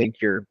personally think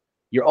you're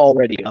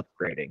already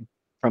upgrading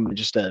from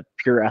just a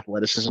pure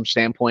athleticism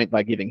standpoint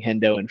by giving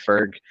Hendo and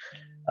Ferg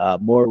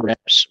more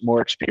reps,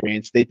 more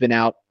experience. They've been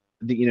out,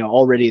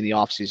 already in the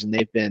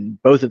offseason.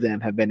 Both of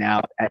them have been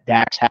out at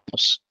Dak's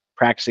house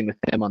practicing with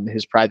him on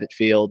his private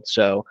field.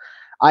 So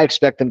I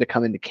expect them to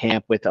come into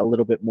camp with a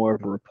little bit more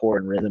of a rapport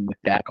and rhythm with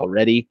Dak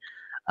already.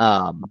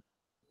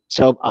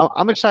 So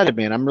I'm excited,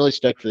 man. I'm really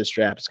stoked for this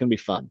draft. It's going to be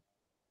fun.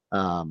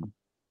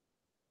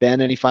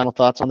 Ben, any final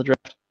thoughts on the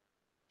draft?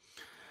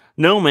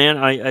 No, man.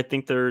 I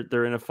think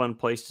they're in a fun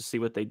place to see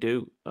what they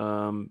do.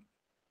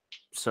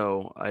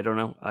 So I don't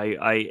know.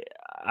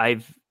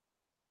 I've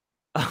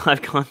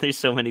gone through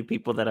so many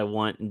people that I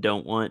want and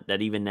don't want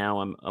that even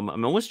now I'm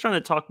almost trying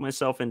to talk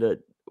myself into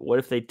what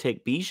if they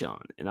take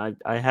Bijan, and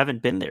I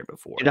haven't been there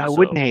before. Dude, I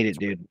wouldn't hate it,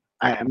 dude.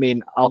 I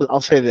mean,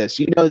 I'll say this.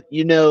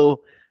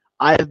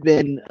 I've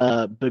been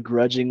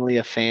begrudgingly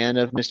a fan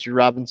of Mr.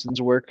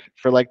 Robinson's work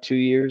for like 2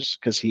 years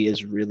because he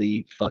is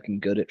really fucking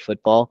good at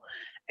football,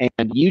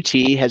 and UT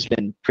has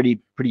been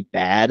pretty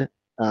bad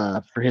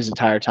for his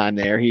entire time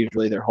there. He was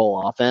really their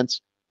whole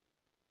offense,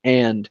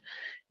 and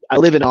I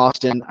live in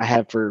Austin. I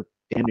have for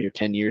damn near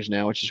 10 years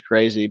now, which is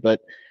crazy.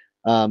 But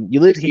you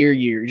live here,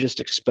 you're just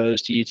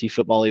exposed to UT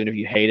football, even if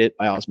you hate it,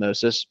 by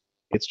osmosis.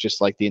 It's just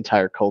like the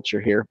entire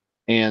culture here.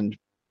 And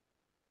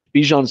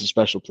Bijan's a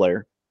special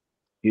player.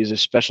 He's a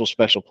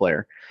special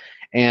player.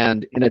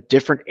 And in a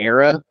different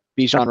era,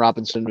 Bijan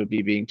Robinson would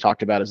be being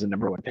talked about as the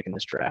number 1 pick in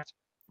this draft.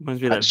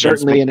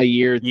 Certainly in a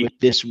year with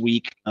this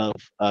week of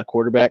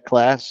quarterback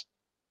class,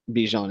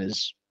 Bijan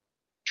is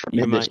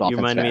tremendous. You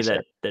remind me of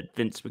that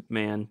Vince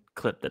McMahon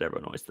clip that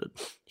everyone always did.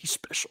 He's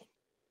special.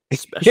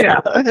 Special. Yeah.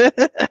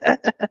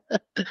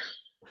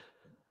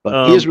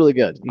 But he is really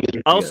good.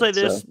 I'll say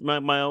this.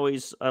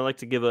 I like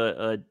to give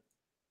a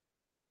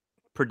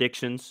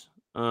predictions.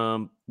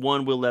 1,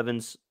 Will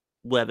Levis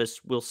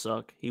will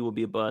suck. He will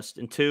be a bust.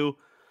 And 2,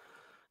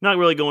 not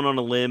really going on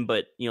a limb,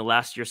 but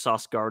last year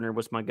Sauce Gardner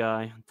was my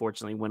guy.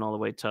 Unfortunately, went all the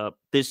way top.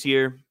 This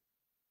year,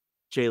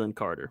 Jalen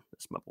Carter.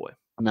 That's my boy.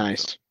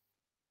 Nice.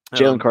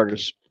 Jalen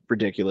Carter's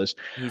ridiculous.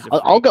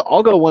 I'll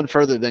go one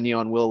further than you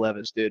on Will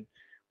Levis, dude.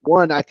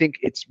 One, I think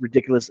it's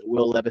ridiculous that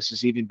Will Levis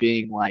is even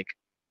being like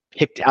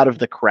picked out of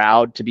the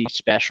crowd to be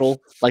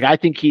special. Like, I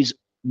think he's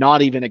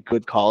not even a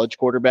good college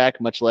quarterback,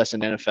 much less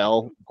an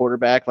NFL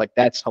quarterback. Like,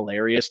 that's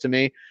hilarious to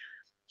me.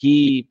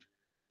 He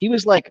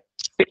was like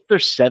 6th or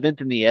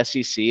 7th in the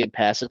SEC in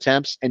pass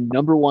attempts and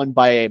number 1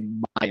 by a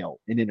mile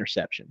in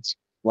interceptions.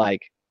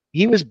 Like,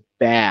 he was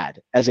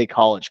bad as a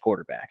college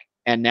quarterback,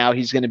 and now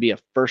he's going to be a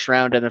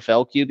first-round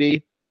NFL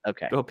QB.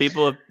 Okay. Well,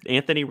 people have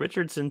Anthony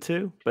Richardson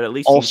too, but at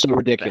least Also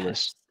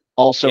ridiculous.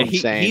 Also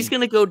insane. He's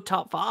going to go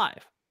top 5.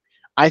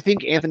 I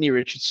think Anthony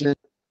Richardson,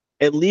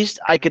 at least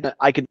I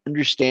can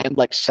understand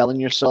like selling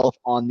yourself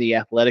on the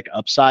athletic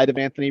upside of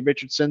Anthony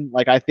Richardson.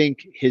 Like, I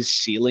think his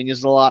ceiling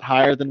is a lot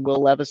higher than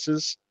Will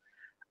Levis's.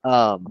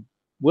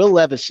 Will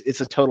Levis,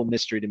 it's a total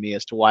mystery to me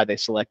as to why they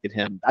selected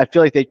him. I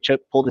feel like they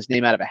pulled his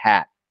name out of a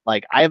hat.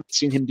 Like, I haven't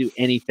seen him do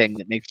anything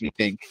that makes me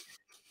think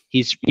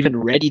he's even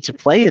ready to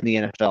play in the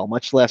NFL,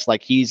 much less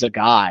like he's a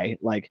guy.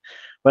 Like,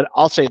 but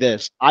I'll say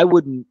this: I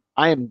know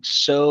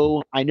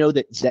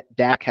that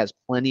Dak has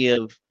plenty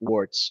of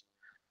warts.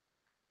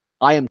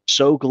 I am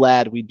so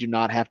glad we do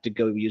not have to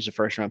go use a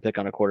first-round pick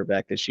on a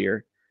quarterback this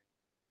year.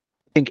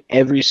 I think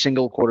every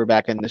single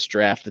quarterback in this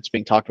draft that's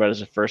being talked about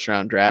as a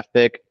first-round draft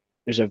pick,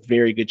 there's a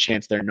very good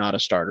chance they're not a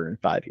starter in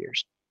 5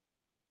 years.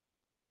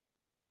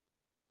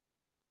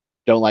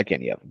 Don't like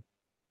any of them.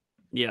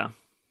 Yeah.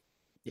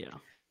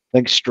 I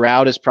think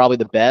Stroud is probably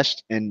the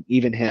best, and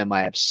even him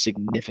I have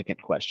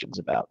significant questions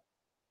about.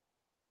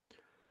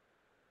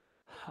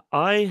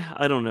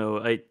 I don't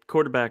know.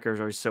 Quarterbackers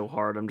are so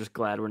hard. I'm just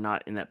glad we're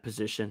not in that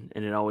position,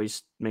 and it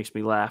always makes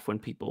me laugh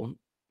when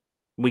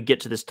we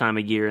get to this time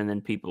of year and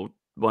then people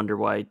wonder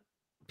why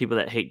people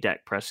that hate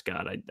Dak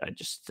Prescott. I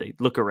just say,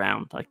 look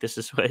around. Like, this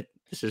is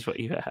what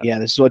you have. Yeah,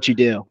 this is what you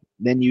do.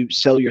 Then you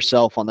sell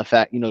yourself on the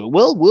fact,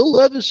 well, Will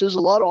Levis has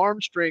a lot of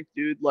arm strength,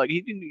 dude. Like,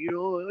 he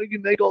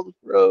can make all the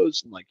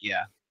throws. I'm like,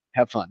 yeah,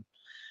 have fun.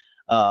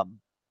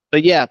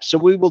 But yeah, so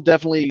we will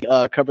definitely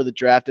cover the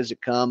draft as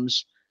it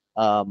comes.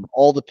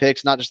 All the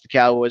picks, not just the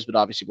Cowboys, but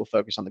obviously we'll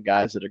focus on the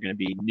guys that are going to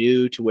be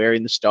new to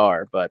wearing the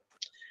star. But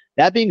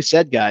that being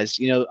said, guys,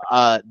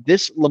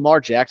 this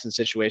Lamar Jackson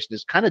situation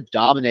has kind of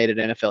dominated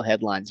NFL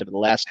headlines over the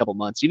last couple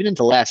months, even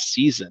into last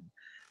season.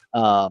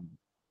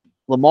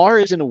 Lamar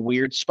is in a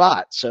weird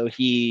spot. So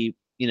he,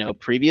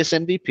 previous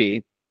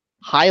MVP,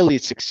 highly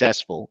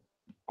successful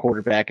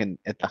quarterback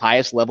at the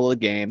highest level of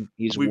the game.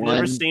 We've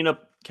never seen a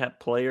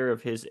player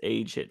of his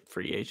age hit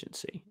free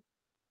agency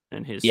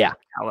and his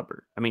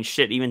caliber. I mean,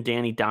 shit, even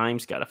Danny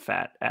Dimes got a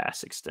fat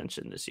ass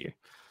extension this year.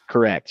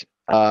 Correct.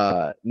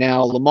 Now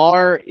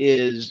Lamar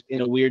is in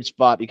a weird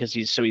spot because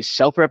he's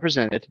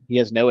self-represented. He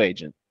has no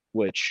agent,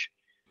 which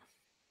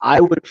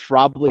I would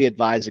probably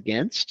advise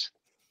against.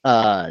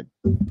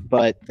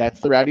 But that's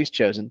the route he's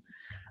chosen.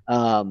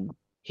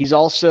 He's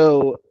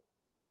also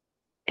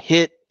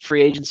hit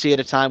free agency at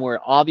a time where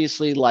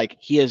obviously, like,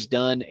 he has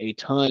done a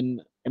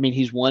ton. I mean,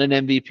 he's won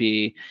an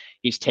MVP.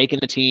 He's taken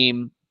a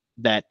team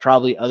that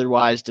probably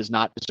otherwise does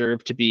not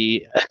deserve to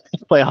be a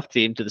playoff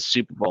team to the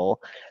Super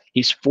Bowl.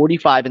 He's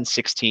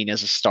 45-16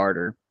 as a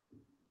starter,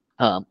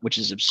 which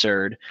is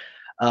absurd.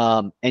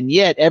 And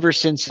yet, ever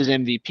since his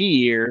MVP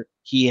year,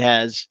 he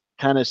has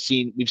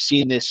we've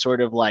seen this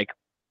sort of like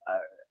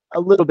a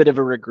little bit of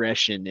a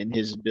regression in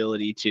his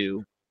ability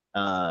to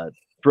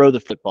throw the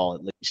football,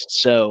 at least.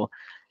 So,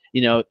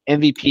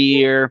 MVP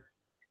year,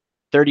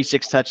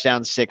 36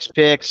 touchdowns, 6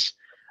 picks.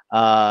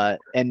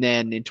 And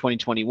then in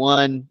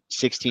 2021,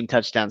 16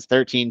 touchdowns,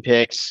 13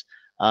 picks.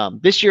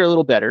 This year, a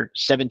little better,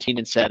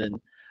 17-7.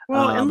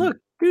 Well, and look,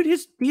 dude,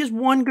 he has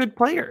one good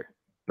player.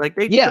 Like,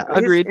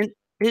 agreed.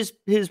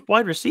 His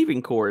wide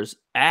receiving core is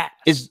ass.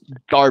 Is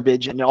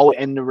garbage, and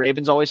the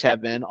Ravens always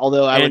have been.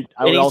 Although I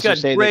would also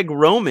say Greg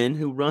Roman,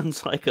 who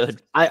runs like a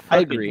I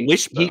agree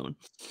wishbone.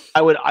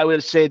 I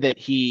would say that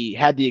he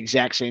had the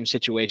exact same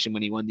situation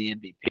when he won the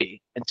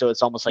MVP, and so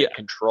it's almost like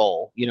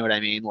control. You know what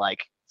I mean? Like,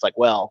 it's like,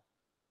 well,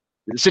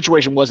 the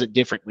situation wasn't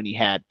different when he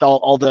had.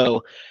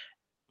 Although,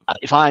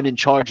 if I'm in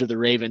charge of the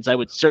Ravens, I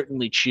would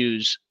certainly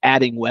choose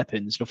adding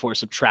weapons before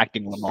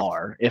subtracting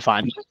Lamar if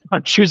I'm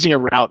choosing a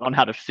route on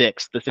how to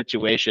fix the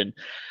situation.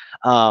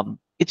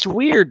 It's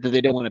weird that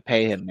they don't want to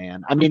pay him,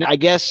 man. I mean, I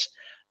guess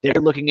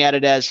they're looking at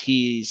it as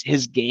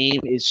his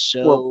game is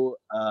so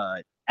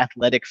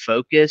athletic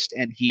focused,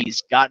 and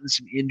he's gotten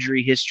some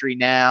injury history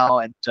now,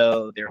 and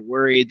so they're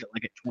worried that,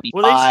 like, at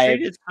 25,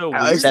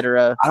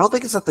 etc. I don't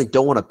think it's that they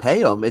don't want to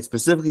pay him. It's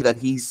specifically that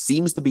he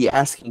seems to be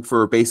asking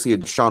for basically a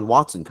Deshaun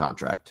Watson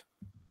contract.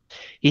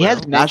 He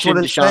has mentioned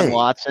Deshaun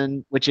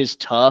Watson, which is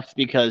tough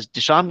because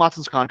Deshaun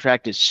Watson's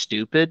contract is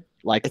stupid.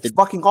 Like, it's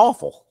fucking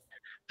awful.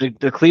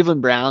 The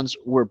Cleveland Browns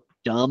were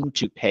dumb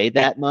to pay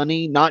that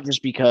money, not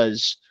just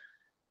because,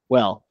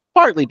 well,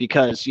 partly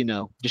because,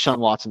 Deshaun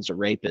Watson's a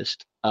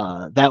rapist.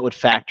 That would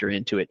factor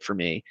into it for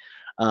me.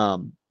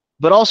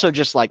 But also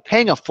just like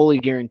paying a fully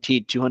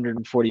guaranteed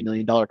 $240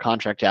 million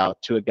contract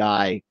out to a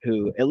guy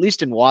who, at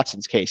least in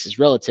Watson's case, is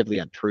relatively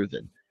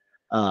unproven,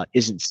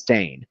 is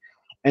insane.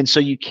 And so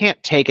you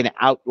can't take an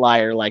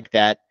outlier like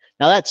that.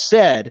 Now, that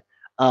said,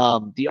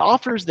 the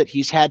offers that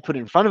he's had put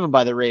in front of him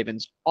by the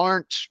Ravens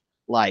aren't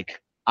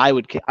like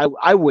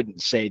I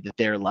wouldn't say that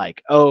they're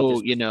like,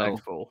 oh,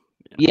 Disrespectful.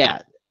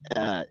 yeah.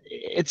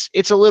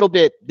 It's a little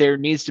bit. There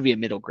needs to be a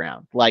middle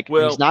ground. Like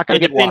he's not going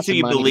to get depends Watson who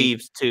you money.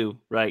 believes too,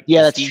 right?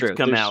 Yeah, that's he's true.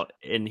 Come out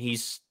and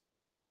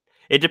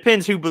it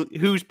depends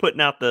who's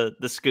putting out the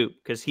scoop,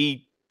 because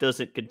he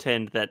doesn't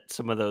contend that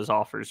some of those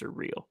offers are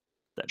real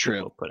that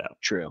people have put out.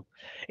 True.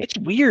 It's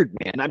weird,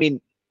 man. I mean,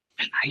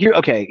 here's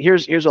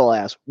what I'll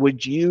ask.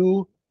 Would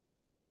you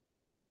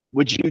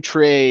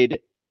trade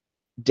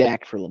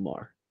Dak for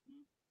Lamar?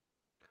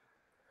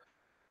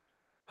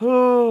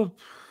 Oh,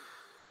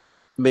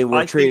 I mean,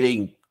 we're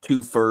trading 2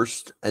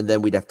 first, and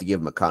then we'd have to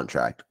give him a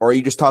contract. Or are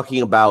you just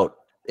talking about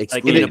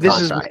excluding this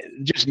contract?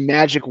 Is just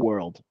magic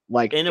world.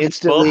 Like in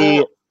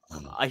instantly,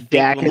 bubble, I think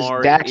Dak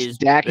Lamar Dak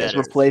is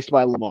replaced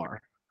by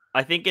Lamar.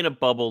 I think in a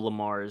bubble,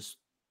 Lamar is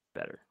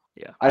better.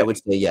 Yeah, I would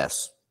say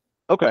yes.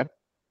 Okay.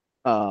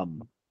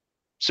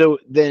 So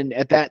then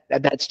at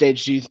that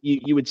stage,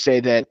 you would say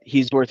that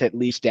he's worth at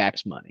least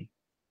Dak's money.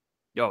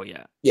 Oh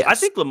yeah. Yes. I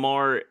think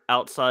Lamar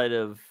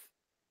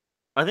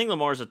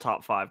Lamar's a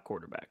top 5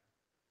 quarterback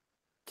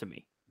to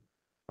me.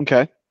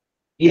 Okay.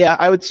 Yeah,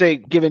 I would say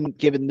given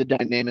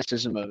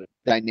the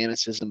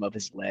dynamicism of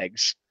his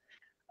legs,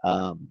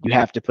 you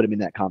have to put him in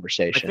that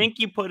conversation. I think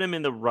you put him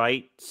in the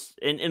right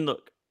and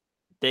look,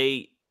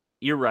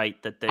 you're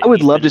right that I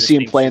would love to see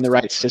him play in the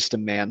right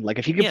system, man. Like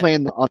if he could play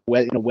in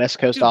a West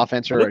Coast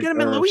offense or look at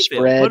him in Louisville.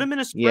 Spread, put him in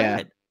a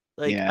spread.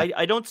 Yeah.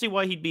 I don't see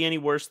why he'd be any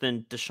worse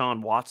than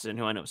Deshaun Watson,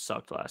 who I know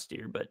sucked last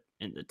year, but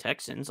in the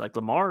Texans, like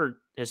Lamar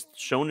has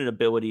shown an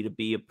ability to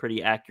be a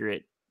pretty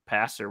accurate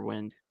passer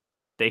when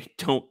they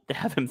don't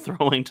have him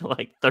throwing to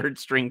like third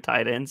string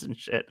tight ends and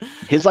shit.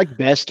 His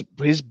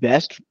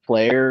best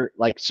player,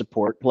 like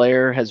support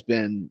player, has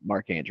been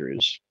Mark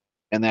Andrews,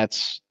 and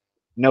that's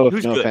no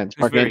offense.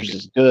 Mark Andrews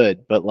is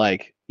good, but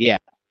like the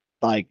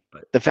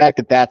fact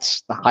that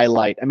that's the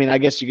highlight. I mean, I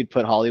guess you could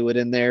put Hollywood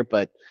in there,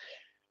 but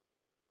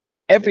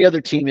every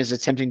other team is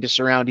attempting to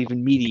surround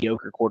even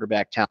mediocre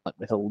quarterback talent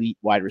with elite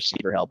wide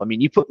receiver help. I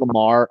mean, you put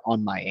Lamar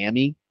on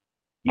Miami,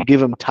 you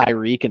give him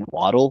Tyreek and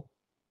Waddle,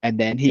 and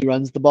then he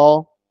runs the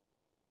ball.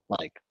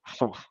 Like,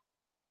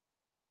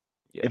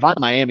 if I'm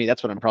Miami,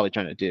 that's what I'm probably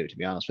trying to do, to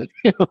be honest with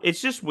you.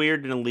 It's just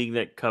weird in a league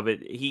that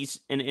he's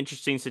in an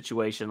interesting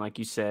situation, like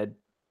you said,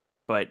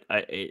 but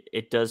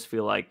it does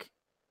feel like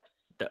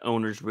the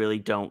owners really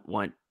don't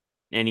want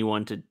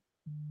anyone to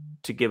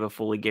give a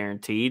fully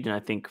guaranteed. And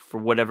I think for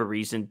whatever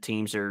reason,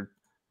 teams are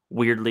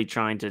weirdly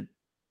trying to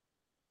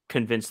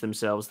convince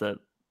themselves that,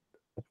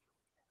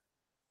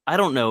 I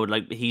don't know,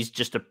 like he's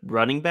just a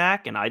running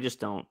back, and I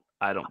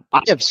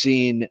have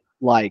seen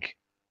like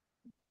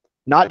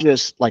not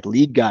just like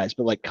lead guys,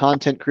 but like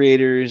content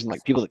creators and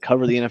like people that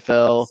cover the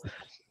NFL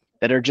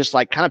that are just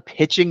like kind of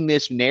pitching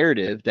this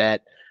narrative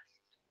that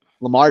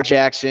Lamar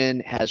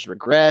Jackson has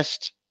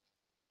regressed.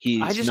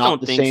 I just not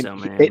don't the think same. so,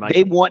 man.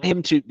 They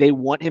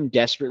want him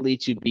desperately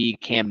to be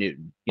Cam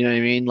Newton. You know what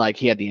I mean? Like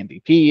he had the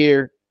MVP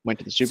year, went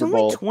to the Super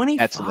Bowl.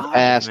 That's in the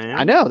past. Man.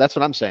 I know. That's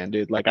what I'm saying,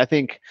 dude. Like I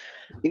think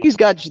he's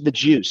got the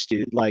juice,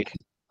 dude. Like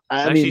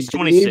I mean,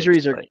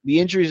 the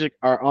injuries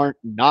aren't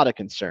not a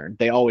concern.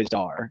 They always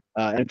are.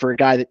 And for a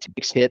guy that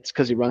takes hits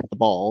because he runs the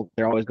ball,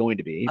 they're always going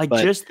to be. I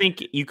just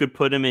think you could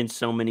put him in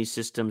so many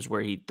systems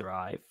where he'd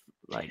thrive.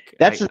 Like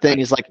that's the thing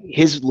is like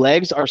his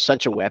legs are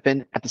such a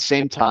weapon. At the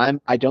same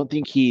time, I don't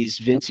think he's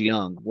Vince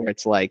Young, where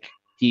it's like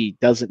he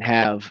doesn't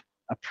have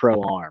a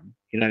pro arm.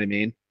 You know what I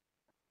mean?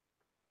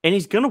 And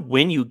he's gonna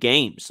win you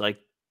games, like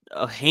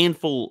a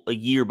handful a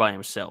year by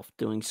himself,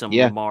 doing some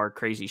Lamar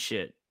crazy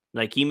shit.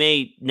 Like he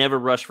may never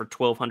rush for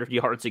 1,200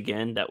 yards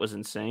again. That was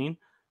insane.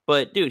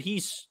 But dude,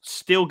 he's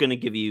still gonna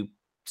give you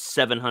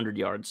 700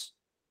 yards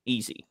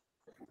easy.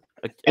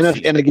 And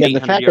again, the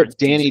fact that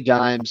Danny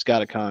Dimes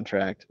got a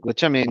contract,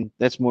 which I mean,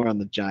 that's more on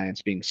the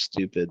Giants being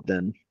stupid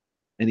than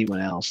anyone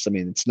else. I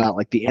mean, it's not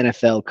like the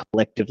NFL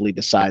collectively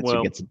decides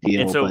who gets a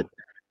deal. So but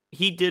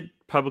he did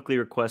publicly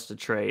request a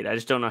trade. I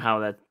just don't know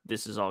how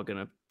this is all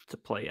going to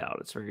play out.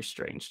 It's very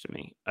strange to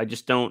me. I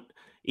just don't.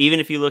 Even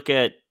if you look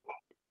at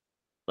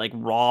like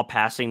raw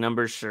passing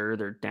numbers, sure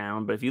they're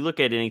down, but if you look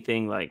at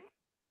anything like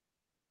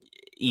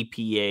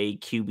EPA,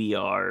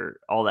 QBR,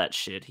 all that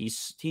shit,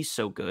 he's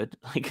so good.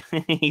 Like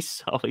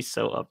he's always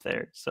so up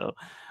there. So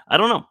I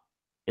don't know.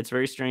 It's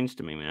very strange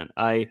to me, man.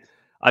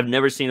 I've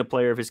never seen a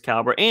player of his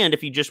caliber. And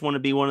if you just want to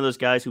be one of those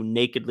guys who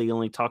nakedly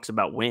only talks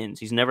about wins,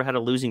 he's never had a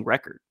losing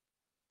record.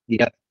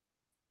 Yeah.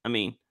 I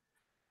mean,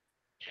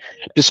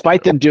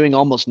 despite them doing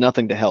almost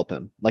nothing to help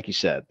him, like you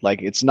said,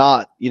 like it's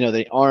not,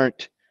 they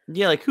aren't.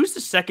 Yeah. Like who's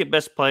the second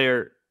best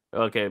player?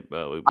 Okay.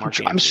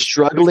 I'm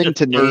struggling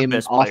to name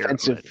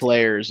offensive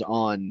players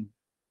on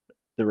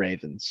the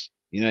Ravens.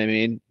 You know what I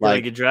mean?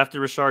 Like you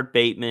drafted Rashard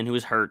Bateman, who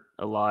was hurt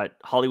a lot.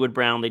 Hollywood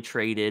Brown, they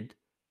traded.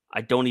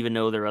 I don't even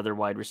know their other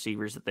wide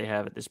receivers that they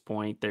have at this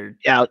point.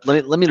 Let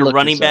me look.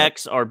 Running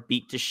backs are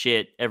beat to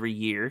shit every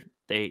year.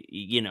 They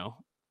they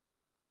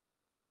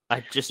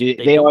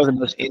are the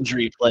most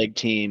injury plagued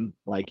team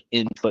like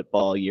in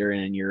football year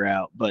in and year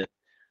out. But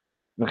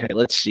okay,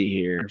 let's see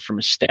here from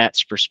a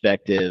stats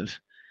perspective.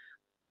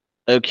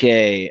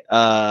 Okay.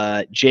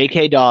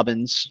 J.K.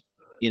 Dobbins,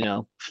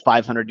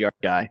 500-yard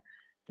guy.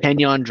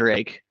 Kenyon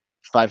Drake,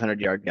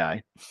 500-yard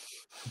guy.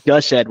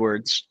 Gus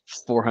Edwards,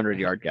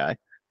 400-yard guy.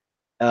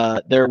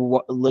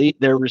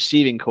 Their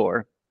receiving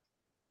core.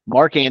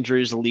 Mark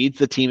Andrews leads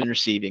the team in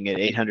receiving at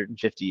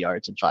 850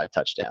 yards and 5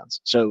 touchdowns.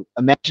 So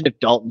imagine if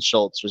Dalton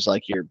Schultz was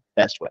like your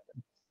best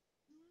weapon.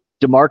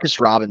 Demarcus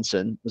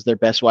Robinson was their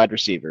best wide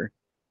receiver.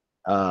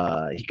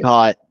 He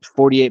caught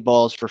 48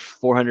 balls for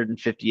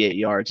 458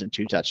 yards and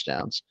 2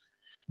 touchdowns.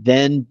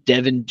 Then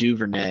Devin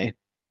Duvernay,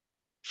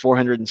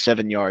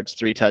 407 yards,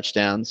 3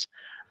 touchdowns.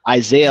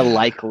 Isaiah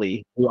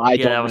Likely, who I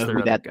don't know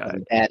who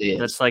that is.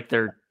 That's like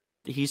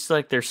he's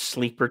like their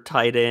sleeper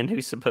tight end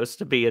who's supposed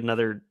to be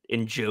another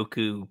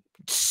Njoku,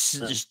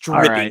 just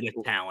dripping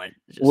with talent.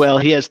 Well,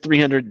 he has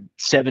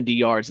 370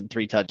 yards and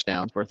 3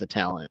 touchdowns worth of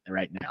talent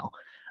right now.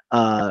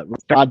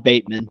 Rashad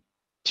Bateman,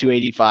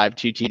 285,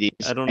 2 TDs.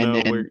 I don't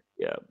know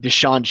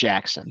Deshaun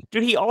Jackson.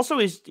 Dude,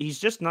 he's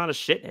just not a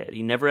shithead.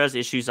 He never has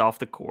issues off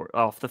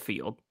the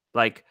field.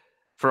 Like,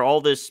 for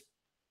all this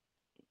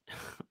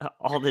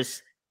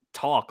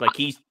talk, like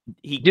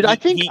I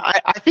think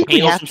we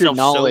have to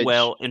acknowledge so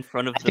well in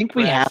front of. I think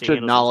we have to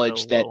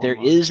acknowledge that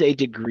there is a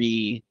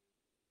degree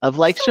of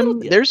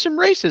there's some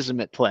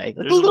racism at play,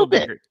 like a little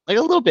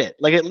bit,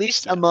 like at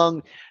least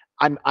among.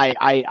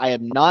 I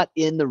am not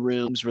in the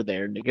rooms where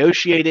they're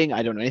negotiating.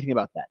 I don't know anything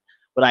about that.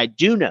 What I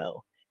do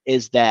know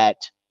is that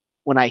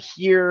when I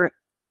hear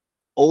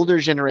older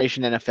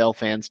generation NFL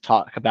fans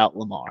talk about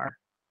Lamar,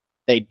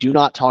 they do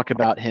not talk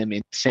about him in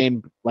the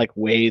same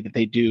way that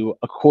they do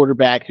a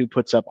quarterback who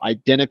puts up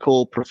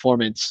identical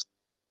performance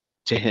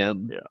to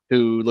him,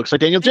 who looks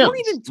like Daniel Jones. Don't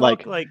even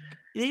talk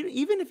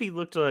even if he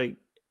looked like,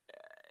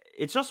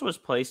 it's also his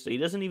place. So he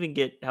doesn't even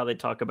get how they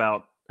talk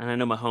about. And I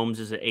know Mahomes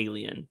is an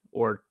alien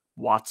or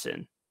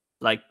Watson.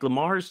 Like,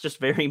 Lamar is just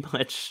very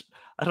much.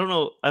 I don't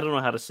know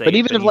how to say. But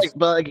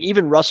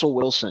even Russell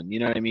Wilson, you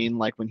know what I mean?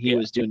 Like when he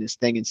was doing his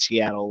thing in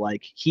Seattle,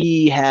 like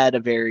he had a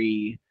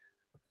very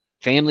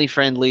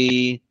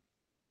family-friendly,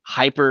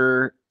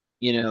 hyper,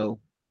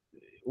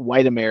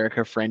 white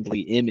America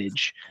friendly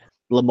image.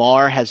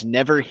 Lamar has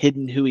never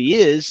hidden who he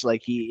is.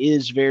 Like, he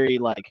is very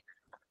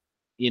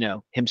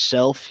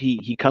himself.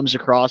 He comes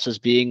across as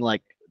being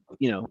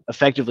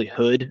effectively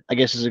hood, I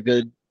guess is a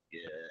good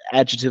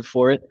adjective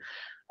for it.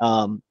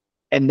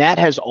 And that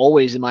has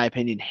always, in my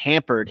opinion,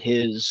 hampered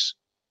his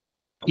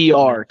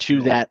PR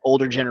to that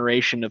older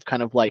generation of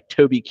kind of like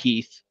Toby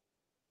Keith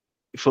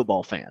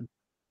football fan.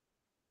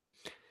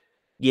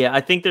 Yeah,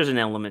 I think there's an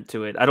element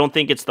to it. I don't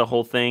think it's the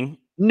whole thing.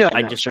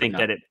 I just think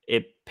that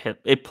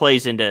it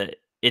plays into.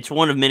 It's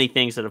one of many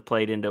things that have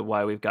played into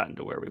why we've gotten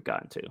to where we've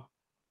gotten to.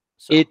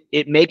 So.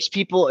 It makes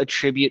people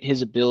attribute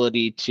his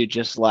ability to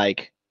just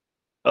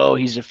oh,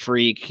 he's a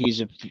freak.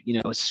 He's a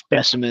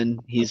specimen.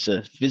 He's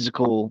a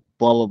physical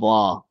blah blah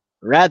blah.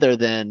 Rather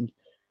than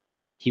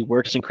he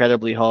works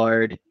incredibly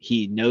hard.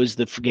 He knows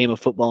the game of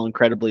football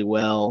incredibly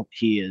well.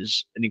 He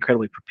is an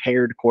incredibly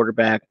prepared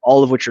quarterback.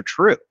 All of which are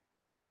true.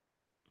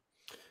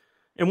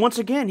 And once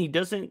again, he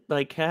doesn't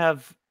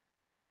have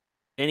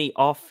any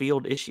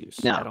off-field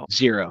issues at all.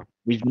 Zero.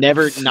 We've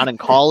never, not in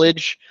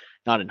college,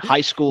 not in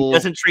high school. He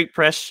doesn't treat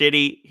press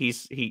shitty.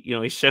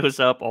 He shows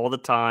up all the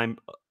time.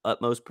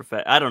 Utmost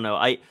I don't know.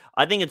 I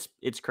think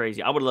it's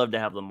crazy. I would love to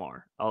have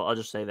Lamar. I'll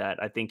just say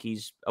that. I think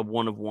he's a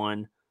one of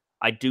one.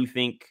 I do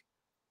think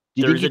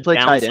there's a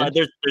downside.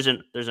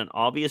 There's an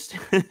obvious.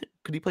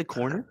 Could he play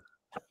corner?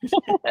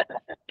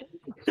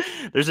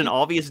 There's an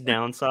obvious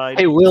downside.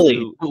 Hey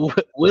Willie,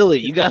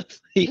 you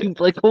can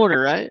play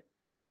corner, right?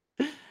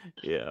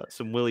 Yeah,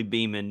 some Willie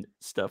Beeman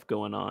stuff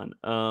going on.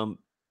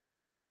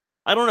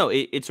 I don't know.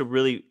 It's a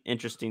really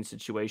interesting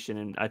situation,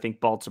 and I think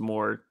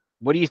Baltimore.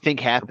 What do you think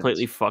happens?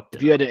 Completely fucked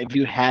it. If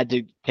you had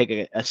to take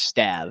a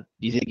stab,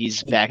 do you think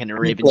he's back in a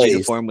Ravens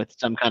uniform with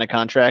some kind of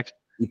contract?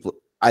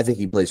 I think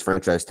he plays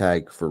franchise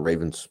tag for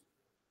Ravens.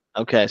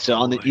 Okay,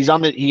 so they gave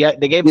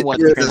him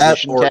the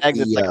transition tag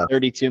that's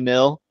 32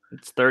 mil.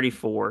 It's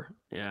 34.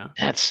 Yeah,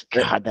 that's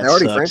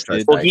sucks,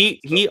 dude. Well,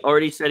 he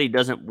already said he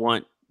doesn't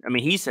want. I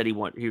mean, he said he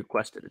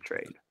requested a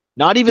trade.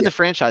 Not even the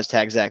franchise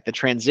tag, Zach. The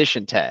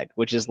transition tag,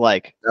 which is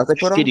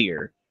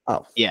shittier.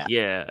 Oh,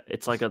 yeah.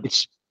 It's like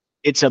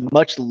it's a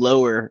much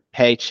lower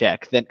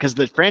paycheck because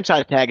the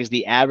franchise tag is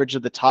the average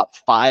of the top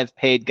 5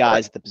 paid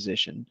guys at the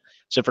position.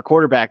 So for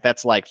quarterback,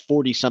 that's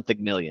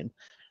 40-something million.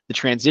 The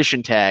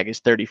transition tag is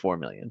 34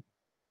 million.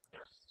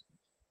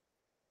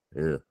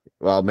 Yeah.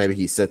 Well, maybe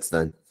he sits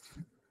then.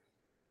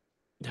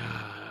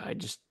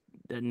 That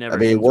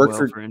never. It worked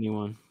for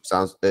anyone.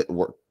 It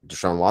worked.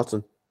 Deshaun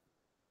Watson.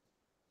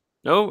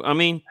 No, I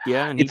mean,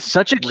 yeah. And it's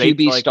such a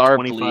QB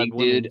starved league,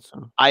 dude.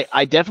 So.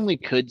 I definitely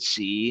could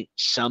see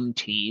some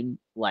team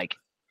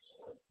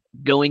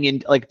going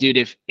in dude,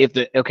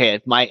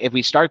 if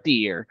we start the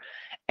year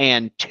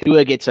and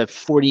Tua gets a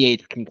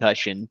 48th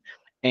concussion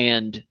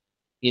and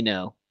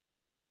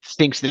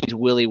thinks that he's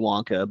Willy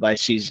Wonka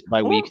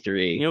by week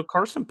 3.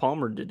 Carson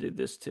Palmer did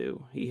this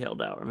too. He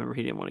held out. Remember,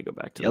 he didn't want to go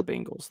back to the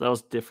Bengals. That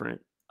was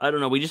different. I don't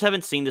know. We just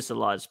haven't seen this a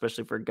lot,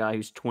 especially for a guy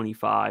who's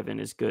 25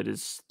 and as good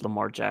as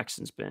Lamar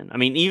Jackson's been. I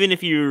mean, even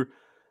if you're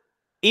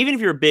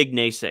a big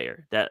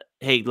naysayer that,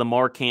 hey,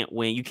 Lamar can't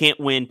win, you can't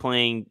win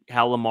playing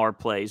how Lamar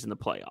plays in the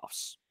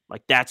playoffs.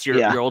 Like that's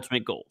your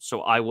ultimate goal.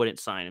 So I wouldn't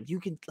sign him. You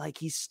can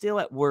he's still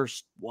at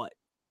worst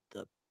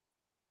the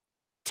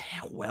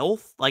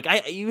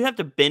 12th. You have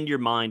to bend your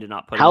mind and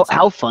not put.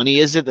 How funny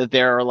is it that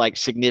there are like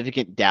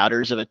significant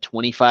doubters of a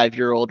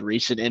 25-year-old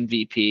recent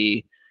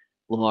MVP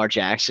Lamar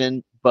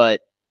Jackson,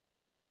 but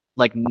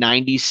like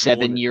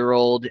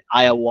 97-year-old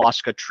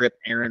ayahuasca trip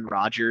Aaron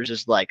Rodgers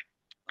is like,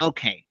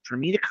 okay, for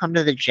me to come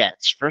to the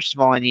Jets, first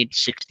of all, I need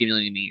 $60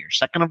 million a year.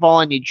 Second of all,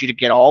 I need you to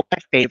get all my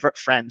favorite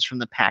friends from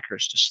the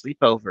Packers to sleep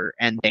over,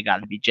 and they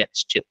got to be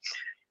Jets too.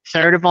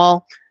 Third of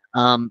all,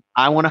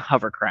 I want a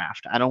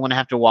hovercraft. I don't want to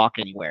have to walk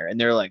anywhere. And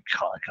they're like,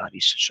 oh, God,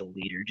 he's such a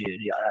leader, dude.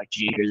 Did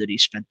you hear that he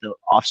spent the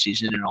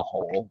offseason in a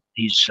hole?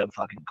 He's so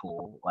fucking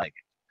cool. Like,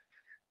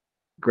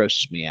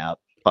 grosses me out.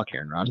 Fuck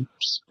Aaron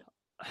Rodgers.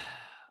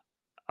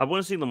 I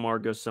want to see Lamar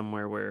go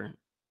somewhere where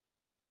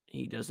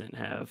he doesn't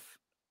have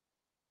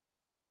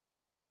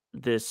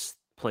this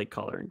play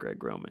caller and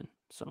Greg Roman.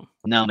 So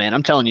no, man,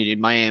 I'm telling you, dude,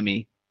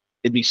 Miami,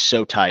 it'd be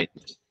so tight.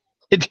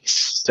 It'd be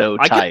so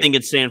tight. I kept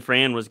thinking San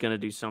Fran was going to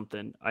do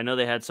something. I know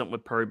they had something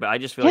with Purdy, but I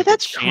just feel like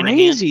that's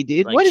crazy,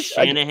 dude. Like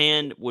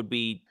Shanahan would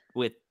be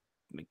with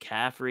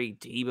McCaffrey,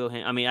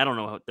 Debo. I mean, I don't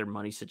know what their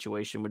money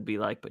situation would be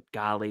like, but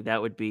golly,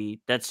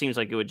 that seems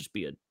like it would just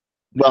be a.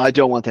 Well, I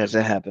don't want that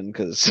to happen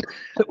because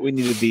we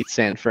need to beat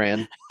San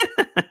Fran,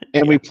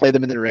 and we play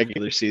them in the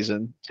regular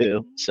season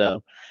too.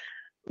 So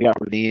we got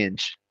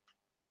revenge.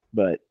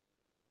 But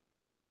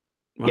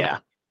yeah,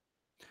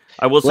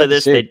 I will say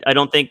this: I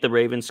don't think the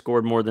Ravens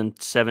scored more than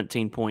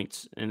 17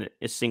 points in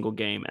a single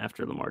game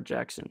after Lamar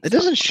Jackson. It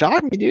doesn't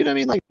shock me, dude. I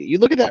mean, like you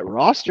look at that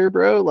roster,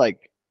 bro.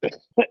 Like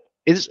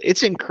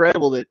it's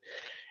incredible that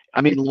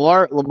I mean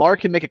Lamar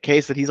can make a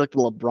case that he's like the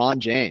LeBron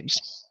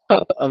James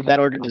of that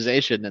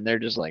organization, and they're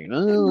just like,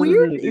 oh,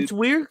 weird. It's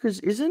weird because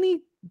isn't he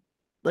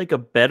like a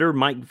better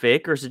Mike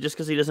Vick, or is it just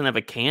because he doesn't have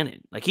a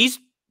cannon? Like he's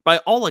by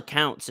all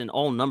accounts and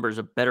all numbers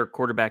a better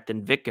quarterback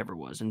than Vick ever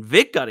was, and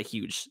Vick got a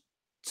huge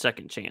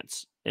second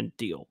chance and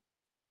deal.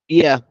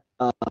 Yeah,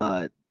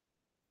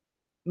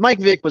 Mike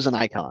Vick was an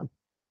icon.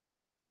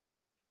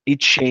 He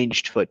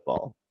changed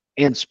football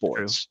and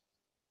sports.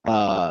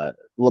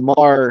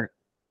 Lamar.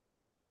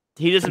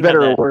 He doesn't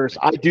better or worse.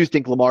 I do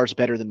think Lamar's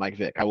better than Mike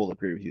Vick. I will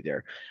agree with you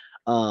there.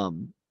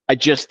 I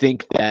just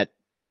think that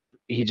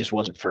he just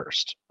wasn't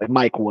first. Like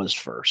Mike was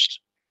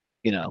first.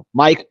 You know,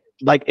 Mike,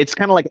 like it's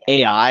kind of like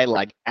AI.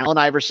 Like Allen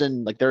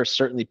Iverson, like there are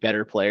certainly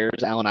better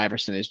players. Allen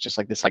Iverson is just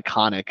like this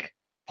iconic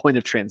point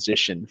of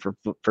transition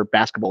for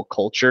basketball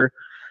culture,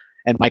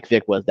 and Mike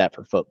Vick was that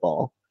for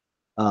football.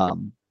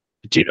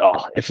 Dude,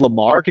 if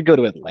Lamar could go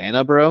to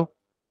Atlanta, bro.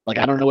 Like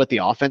I don't know what the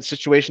offense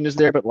situation is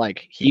there, but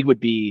like he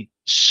would be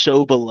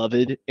so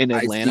beloved in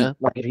Atlanta.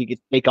 Like if he could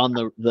take on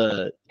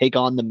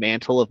the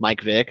mantle of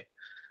Mike Vick.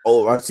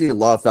 Oh, I've seen a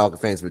lot of Falcon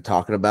fans been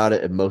talking about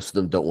it, and most of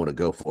them don't want to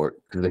go for it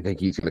because they think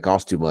he's going to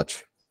cost too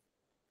much.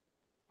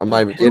 I'm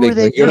not even kidding.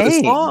 I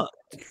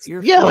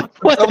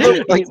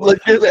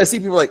see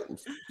people like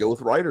go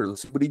with Ryder.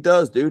 Let's see what he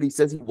does, dude. He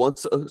says he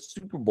wants a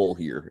Super Bowl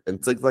here and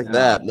things like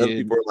that. And other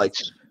people are like.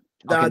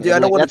 Nah, dude, I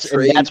don't want to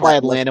trade. That's why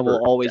Atlanta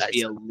will always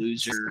be a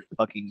loser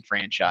fucking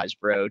franchise,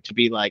 bro. To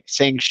be like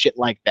saying shit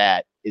like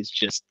that is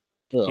just.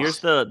 Ugh. Here's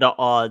the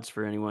odds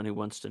for anyone who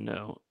wants to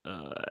know.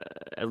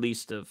 At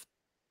least of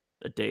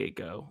a day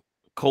ago,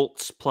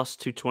 Colts plus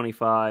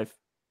 225,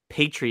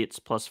 Patriots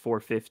plus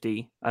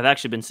 450. I've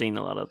actually been seeing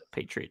a lot of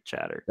Patriot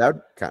chatter. That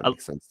kind of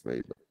makes sense to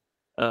me.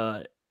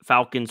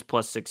 Falcons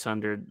plus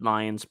 600,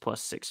 Lions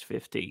plus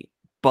 650,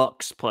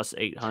 Bucks plus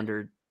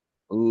 800.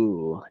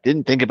 Ooh,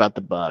 didn't think about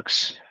the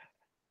Bucks.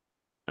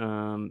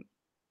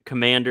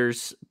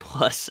 Commanders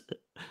plus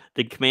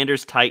the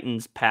Commanders,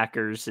 Titans,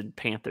 Packers, and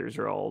Panthers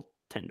are all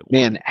 10 to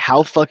 1. Man,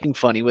 how fucking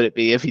funny would it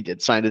be if he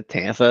did sign to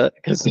Tampa?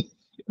 Because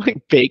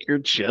like Baker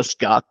just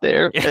got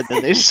there, and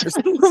then they just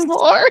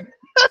Lamar.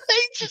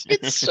 He just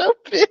gets so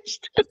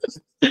pissed.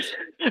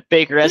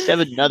 Baker has to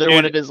have another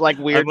one of his like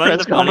weird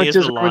press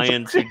conferences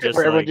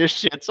where everyone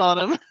just shits on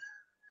him.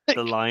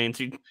 The Lions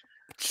who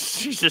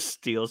just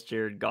steals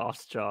Jared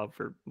Goff's job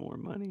for more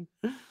money.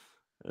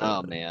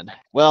 Oh man.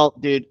 Well,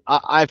 dude,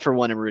 I for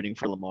one am rooting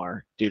for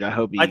Lamar. Dude,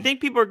 I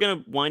think people are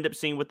gonna wind up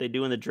seeing what they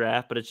do in the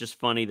draft, but it's just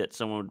funny that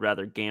someone would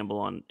rather gamble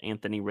on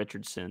Anthony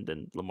Richardson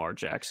than Lamar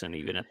Jackson,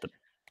 even at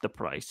the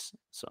price.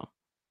 So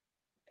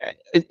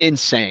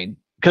insane.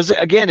 Because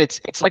again,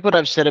 it's like what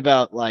I've said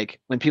about like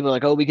when people are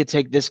like, oh, we could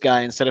take this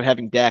guy instead of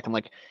having Dak. I'm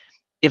like,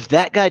 if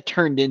that guy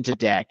turned into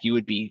Dak, you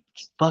would be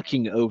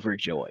fucking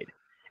overjoyed.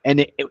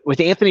 And with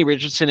Anthony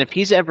Richardson, if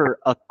he's ever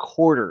a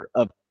quarter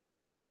of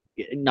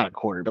not a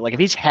quarter, but like if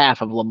he's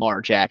half of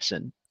Lamar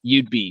Jackson,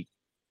 you'd be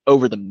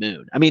over the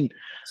moon. I mean,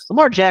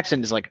 Lamar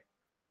Jackson is like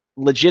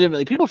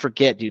legitimately, people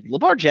forget, dude,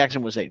 Lamar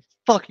Jackson was a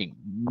fucking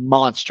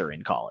monster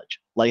in college,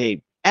 like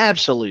a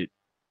absolute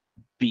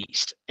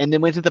beast, and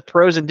then went to the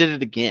pros and did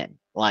it again.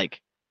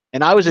 Like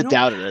And I was a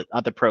doubter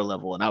at the pro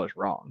level, and I was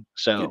wrong.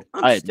 So dude,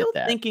 I'm I admit still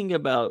that. thinking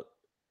about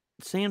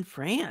San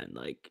Fran.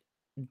 Like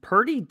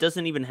Purdy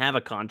doesn't even have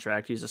a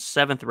contract. He's a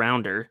 7th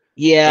rounder.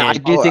 Yeah, I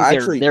And- do think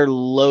actually- they're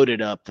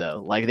loaded up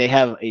though. Like they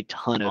have a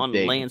ton of on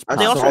big. Lance. I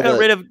They also saw got that-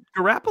 rid of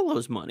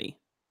Garoppolo's money.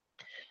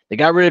 They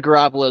got rid of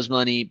Garoppolo's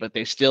money, but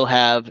they still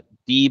have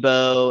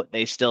Debo.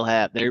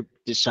 They're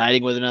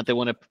deciding whether or not they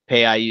want to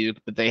pay Ayuk,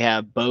 but they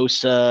have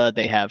Bosa.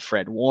 They have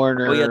Fred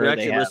Warner. Oh yeah, they're they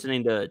actually have,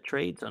 listening to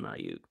trades on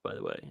Ayuk. By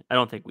the way, I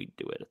don't think we'd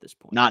do it at this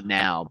point. not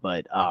now,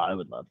 but I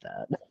would love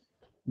that,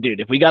 dude.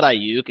 If we got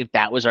Ayuk, if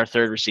that was our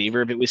third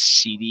receiver, if it was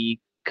CD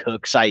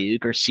Cooks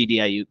Ayuk or CD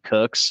Ayuk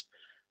Cooks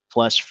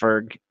plus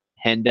Ferg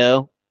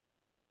Hendo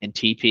and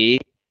TP,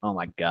 oh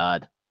my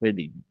God, we'd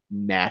be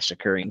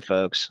massacring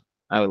folks.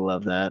 I would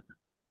love that.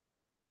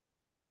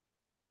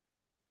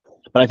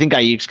 But I think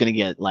Ayuk's going to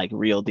get like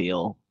real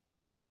deal,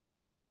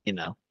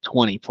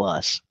 20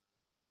 plus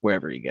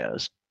wherever he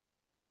goes.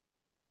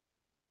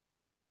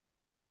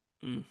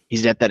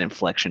 He's at that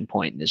inflection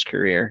point in his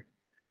career.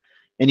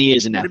 And he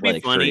is an Would it be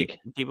athletic funny? freak.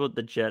 People at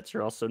the Jets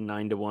are also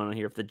 9-1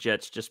 here. If the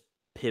Jets just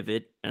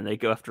pivot and they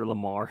go after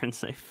Lamar and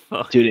say,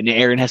 fuck. Dude, and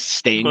Aaron has to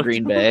stay in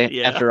Green Bay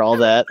Yeah. after all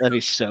that. That'd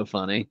be so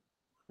funny.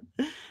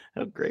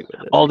 How great would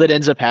that All be? that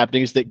ends up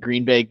happening is that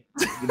Green Bay,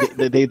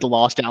 they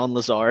lost Alan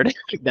Lazard.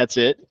 That's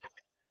it.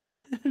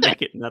 They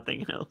get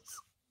nothing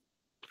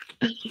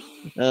else.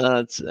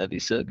 That'd be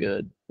so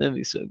good. That'd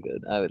be so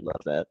good. I would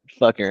love that.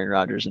 Fuck Aaron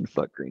Rodgers and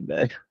fuck Green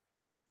Bay.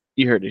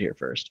 You heard it here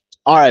first.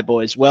 All right,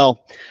 boys.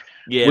 Well,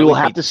 Yeah, we will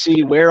have to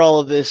see where all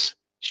of this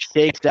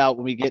shakes out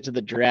when we get to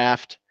the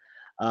draft.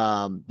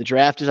 The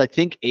draft is, I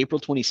think, April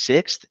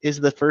 26th is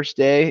the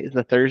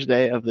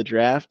Thursday of the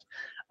draft.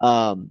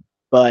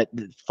 But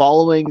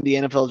following the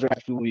NFL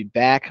draft, we will be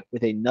back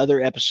with another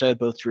episode,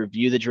 both to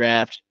review the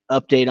draft,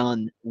 update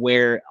on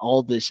where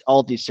all these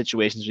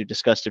situations we've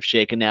discussed have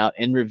shaken out,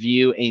 and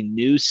review a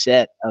new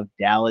set of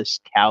Dallas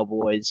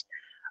Cowboys.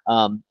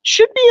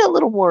 Should be a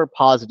little more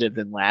positive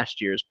than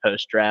last year's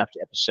post-draft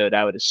episode,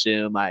 I would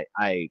assume. I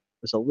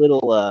was a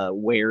little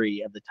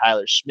wary of the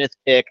Tyler Smith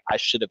pick. I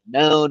should have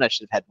known. I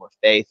should have had more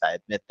faith. I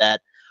admit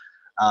that.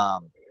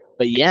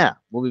 But yeah,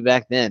 we'll be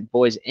back then.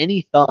 Boys,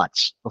 any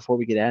thoughts before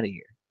we get out of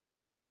here?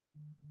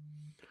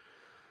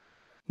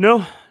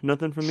 No,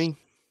 nothing from me.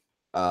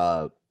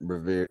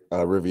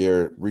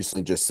 Riviere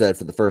recently just said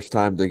for the first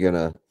time they're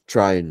gonna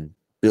try and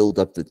build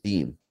up the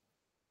team.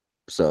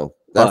 So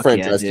that Fuck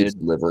franchise yeah, keeps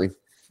delivering.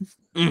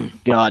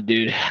 God,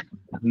 dude.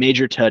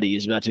 Major Tutty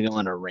is about to go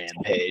on a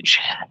rampage.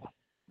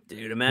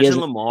 Dude, imagine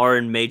Lamar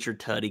and Major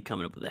Tutty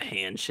coming up with a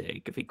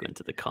handshake if he went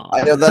to the con.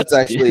 I know that's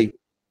actually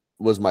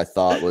was my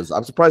thought.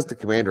 I'm surprised the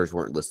Commanders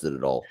weren't listed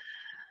at all.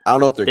 I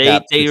don't know if they're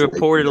they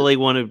reportedly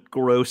want to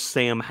grow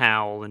Sam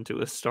Howell into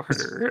a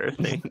starter.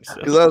 I think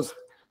so.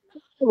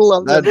 I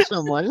love that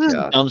so much. This is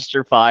Yeah.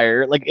 dumpster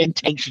fire, like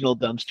intentional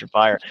dumpster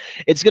fire.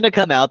 It's gonna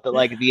come out that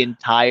like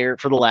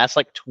for the last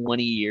like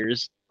 20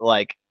 years,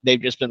 like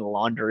they've just been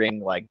laundering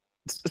like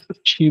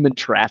human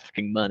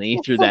trafficking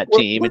money through that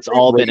team. It's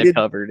all been a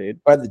cover,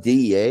 dude. By the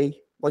DEA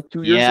like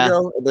 2 years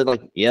ago, and then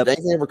like Yep. did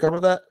anything ever come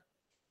of that?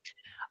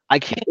 I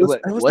can't.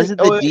 Was it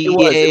the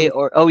DEA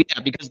or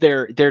because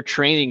their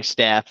training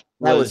staff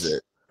That was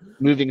it.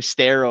 moving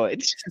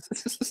steroids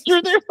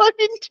through their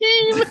fucking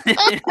team.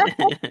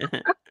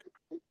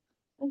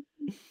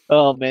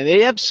 Oh man,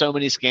 they have so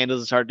many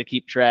scandals. It's hard to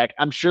keep track.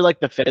 I'm sure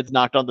like the feds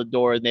knocked on the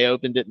door and they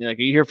opened it and they're like,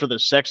 "Are you here for the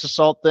sex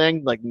assault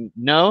thing?" Like,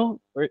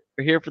 no, we're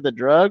here for the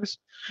drugs.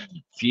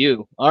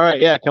 Phew. All right,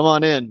 yeah, come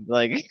on in.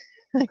 Like,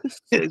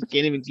 can't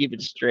even keep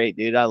it straight,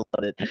 dude. I love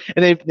it.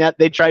 And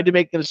they tried to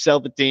make them sell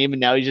the team, and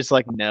now he's just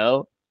like,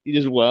 no, he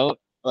just won't.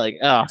 Like,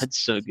 oh, it's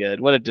so good.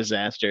 What a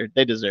disaster.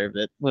 They deserved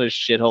it. What a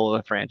shithole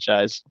of a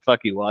franchise. Fuck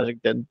you,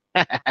 Washington.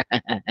 I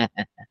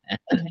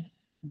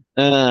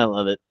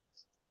love it.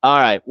 All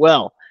right.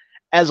 Well,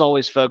 as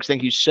always, folks,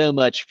 thank you so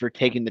much for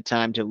taking the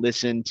time to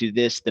listen to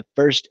this, the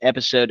first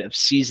episode of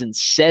season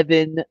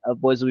 7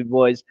 of Boys Will Be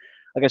Boys.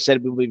 Like I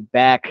said, we'll be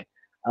back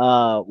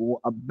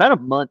about a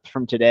month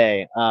from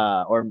today,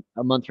 or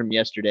a month from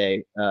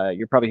yesterday.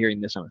 You're probably hearing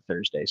this on a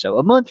Thursday. So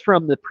a month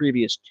from the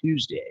previous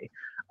Tuesday.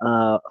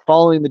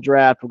 Following the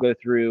draft, we'll go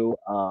through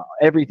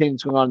everything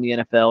that's going on in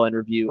the NFL and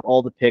review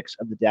all the picks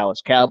of the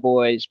Dallas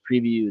Cowboys,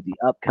 preview the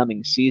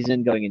upcoming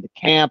season going into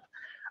camp.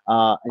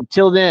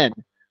 Until then,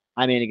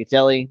 I'm Andy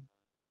Gatelli.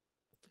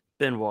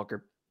 Ben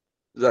Walker.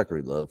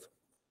 Zachary Love.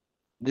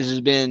 This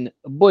has been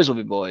Boys Will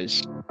Be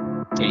Boys.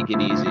 Take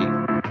it easy.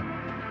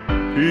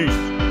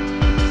 Peace.